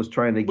Hazlitt was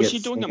trying to Was get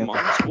she doing a Sam.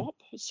 mind swap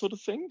sort of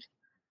thing?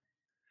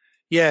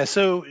 Yeah,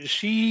 so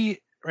she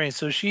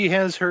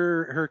has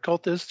her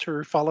cultists,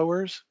 her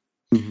followers.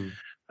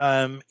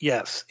 Mhm.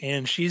 Yes,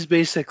 and she's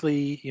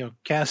basically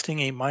casting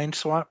a mind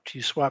swap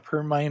to swap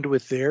her mind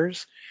with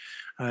theirs,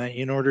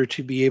 in order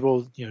to be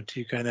able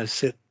to kind of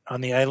sit on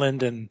the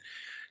island and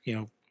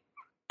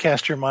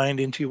cast her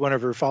mind into one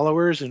of her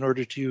followers in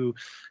order to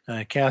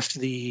cast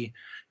the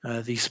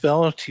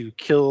spell to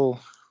kill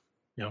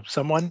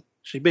someone.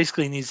 She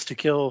basically needs to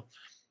kill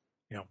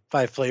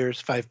 5 players,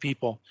 5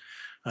 people,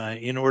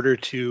 in order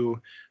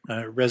to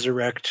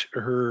resurrect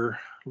her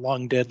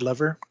long dead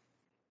lover.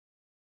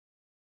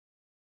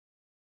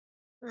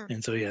 Hmm.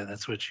 And so yeah,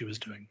 that's what she was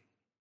doing.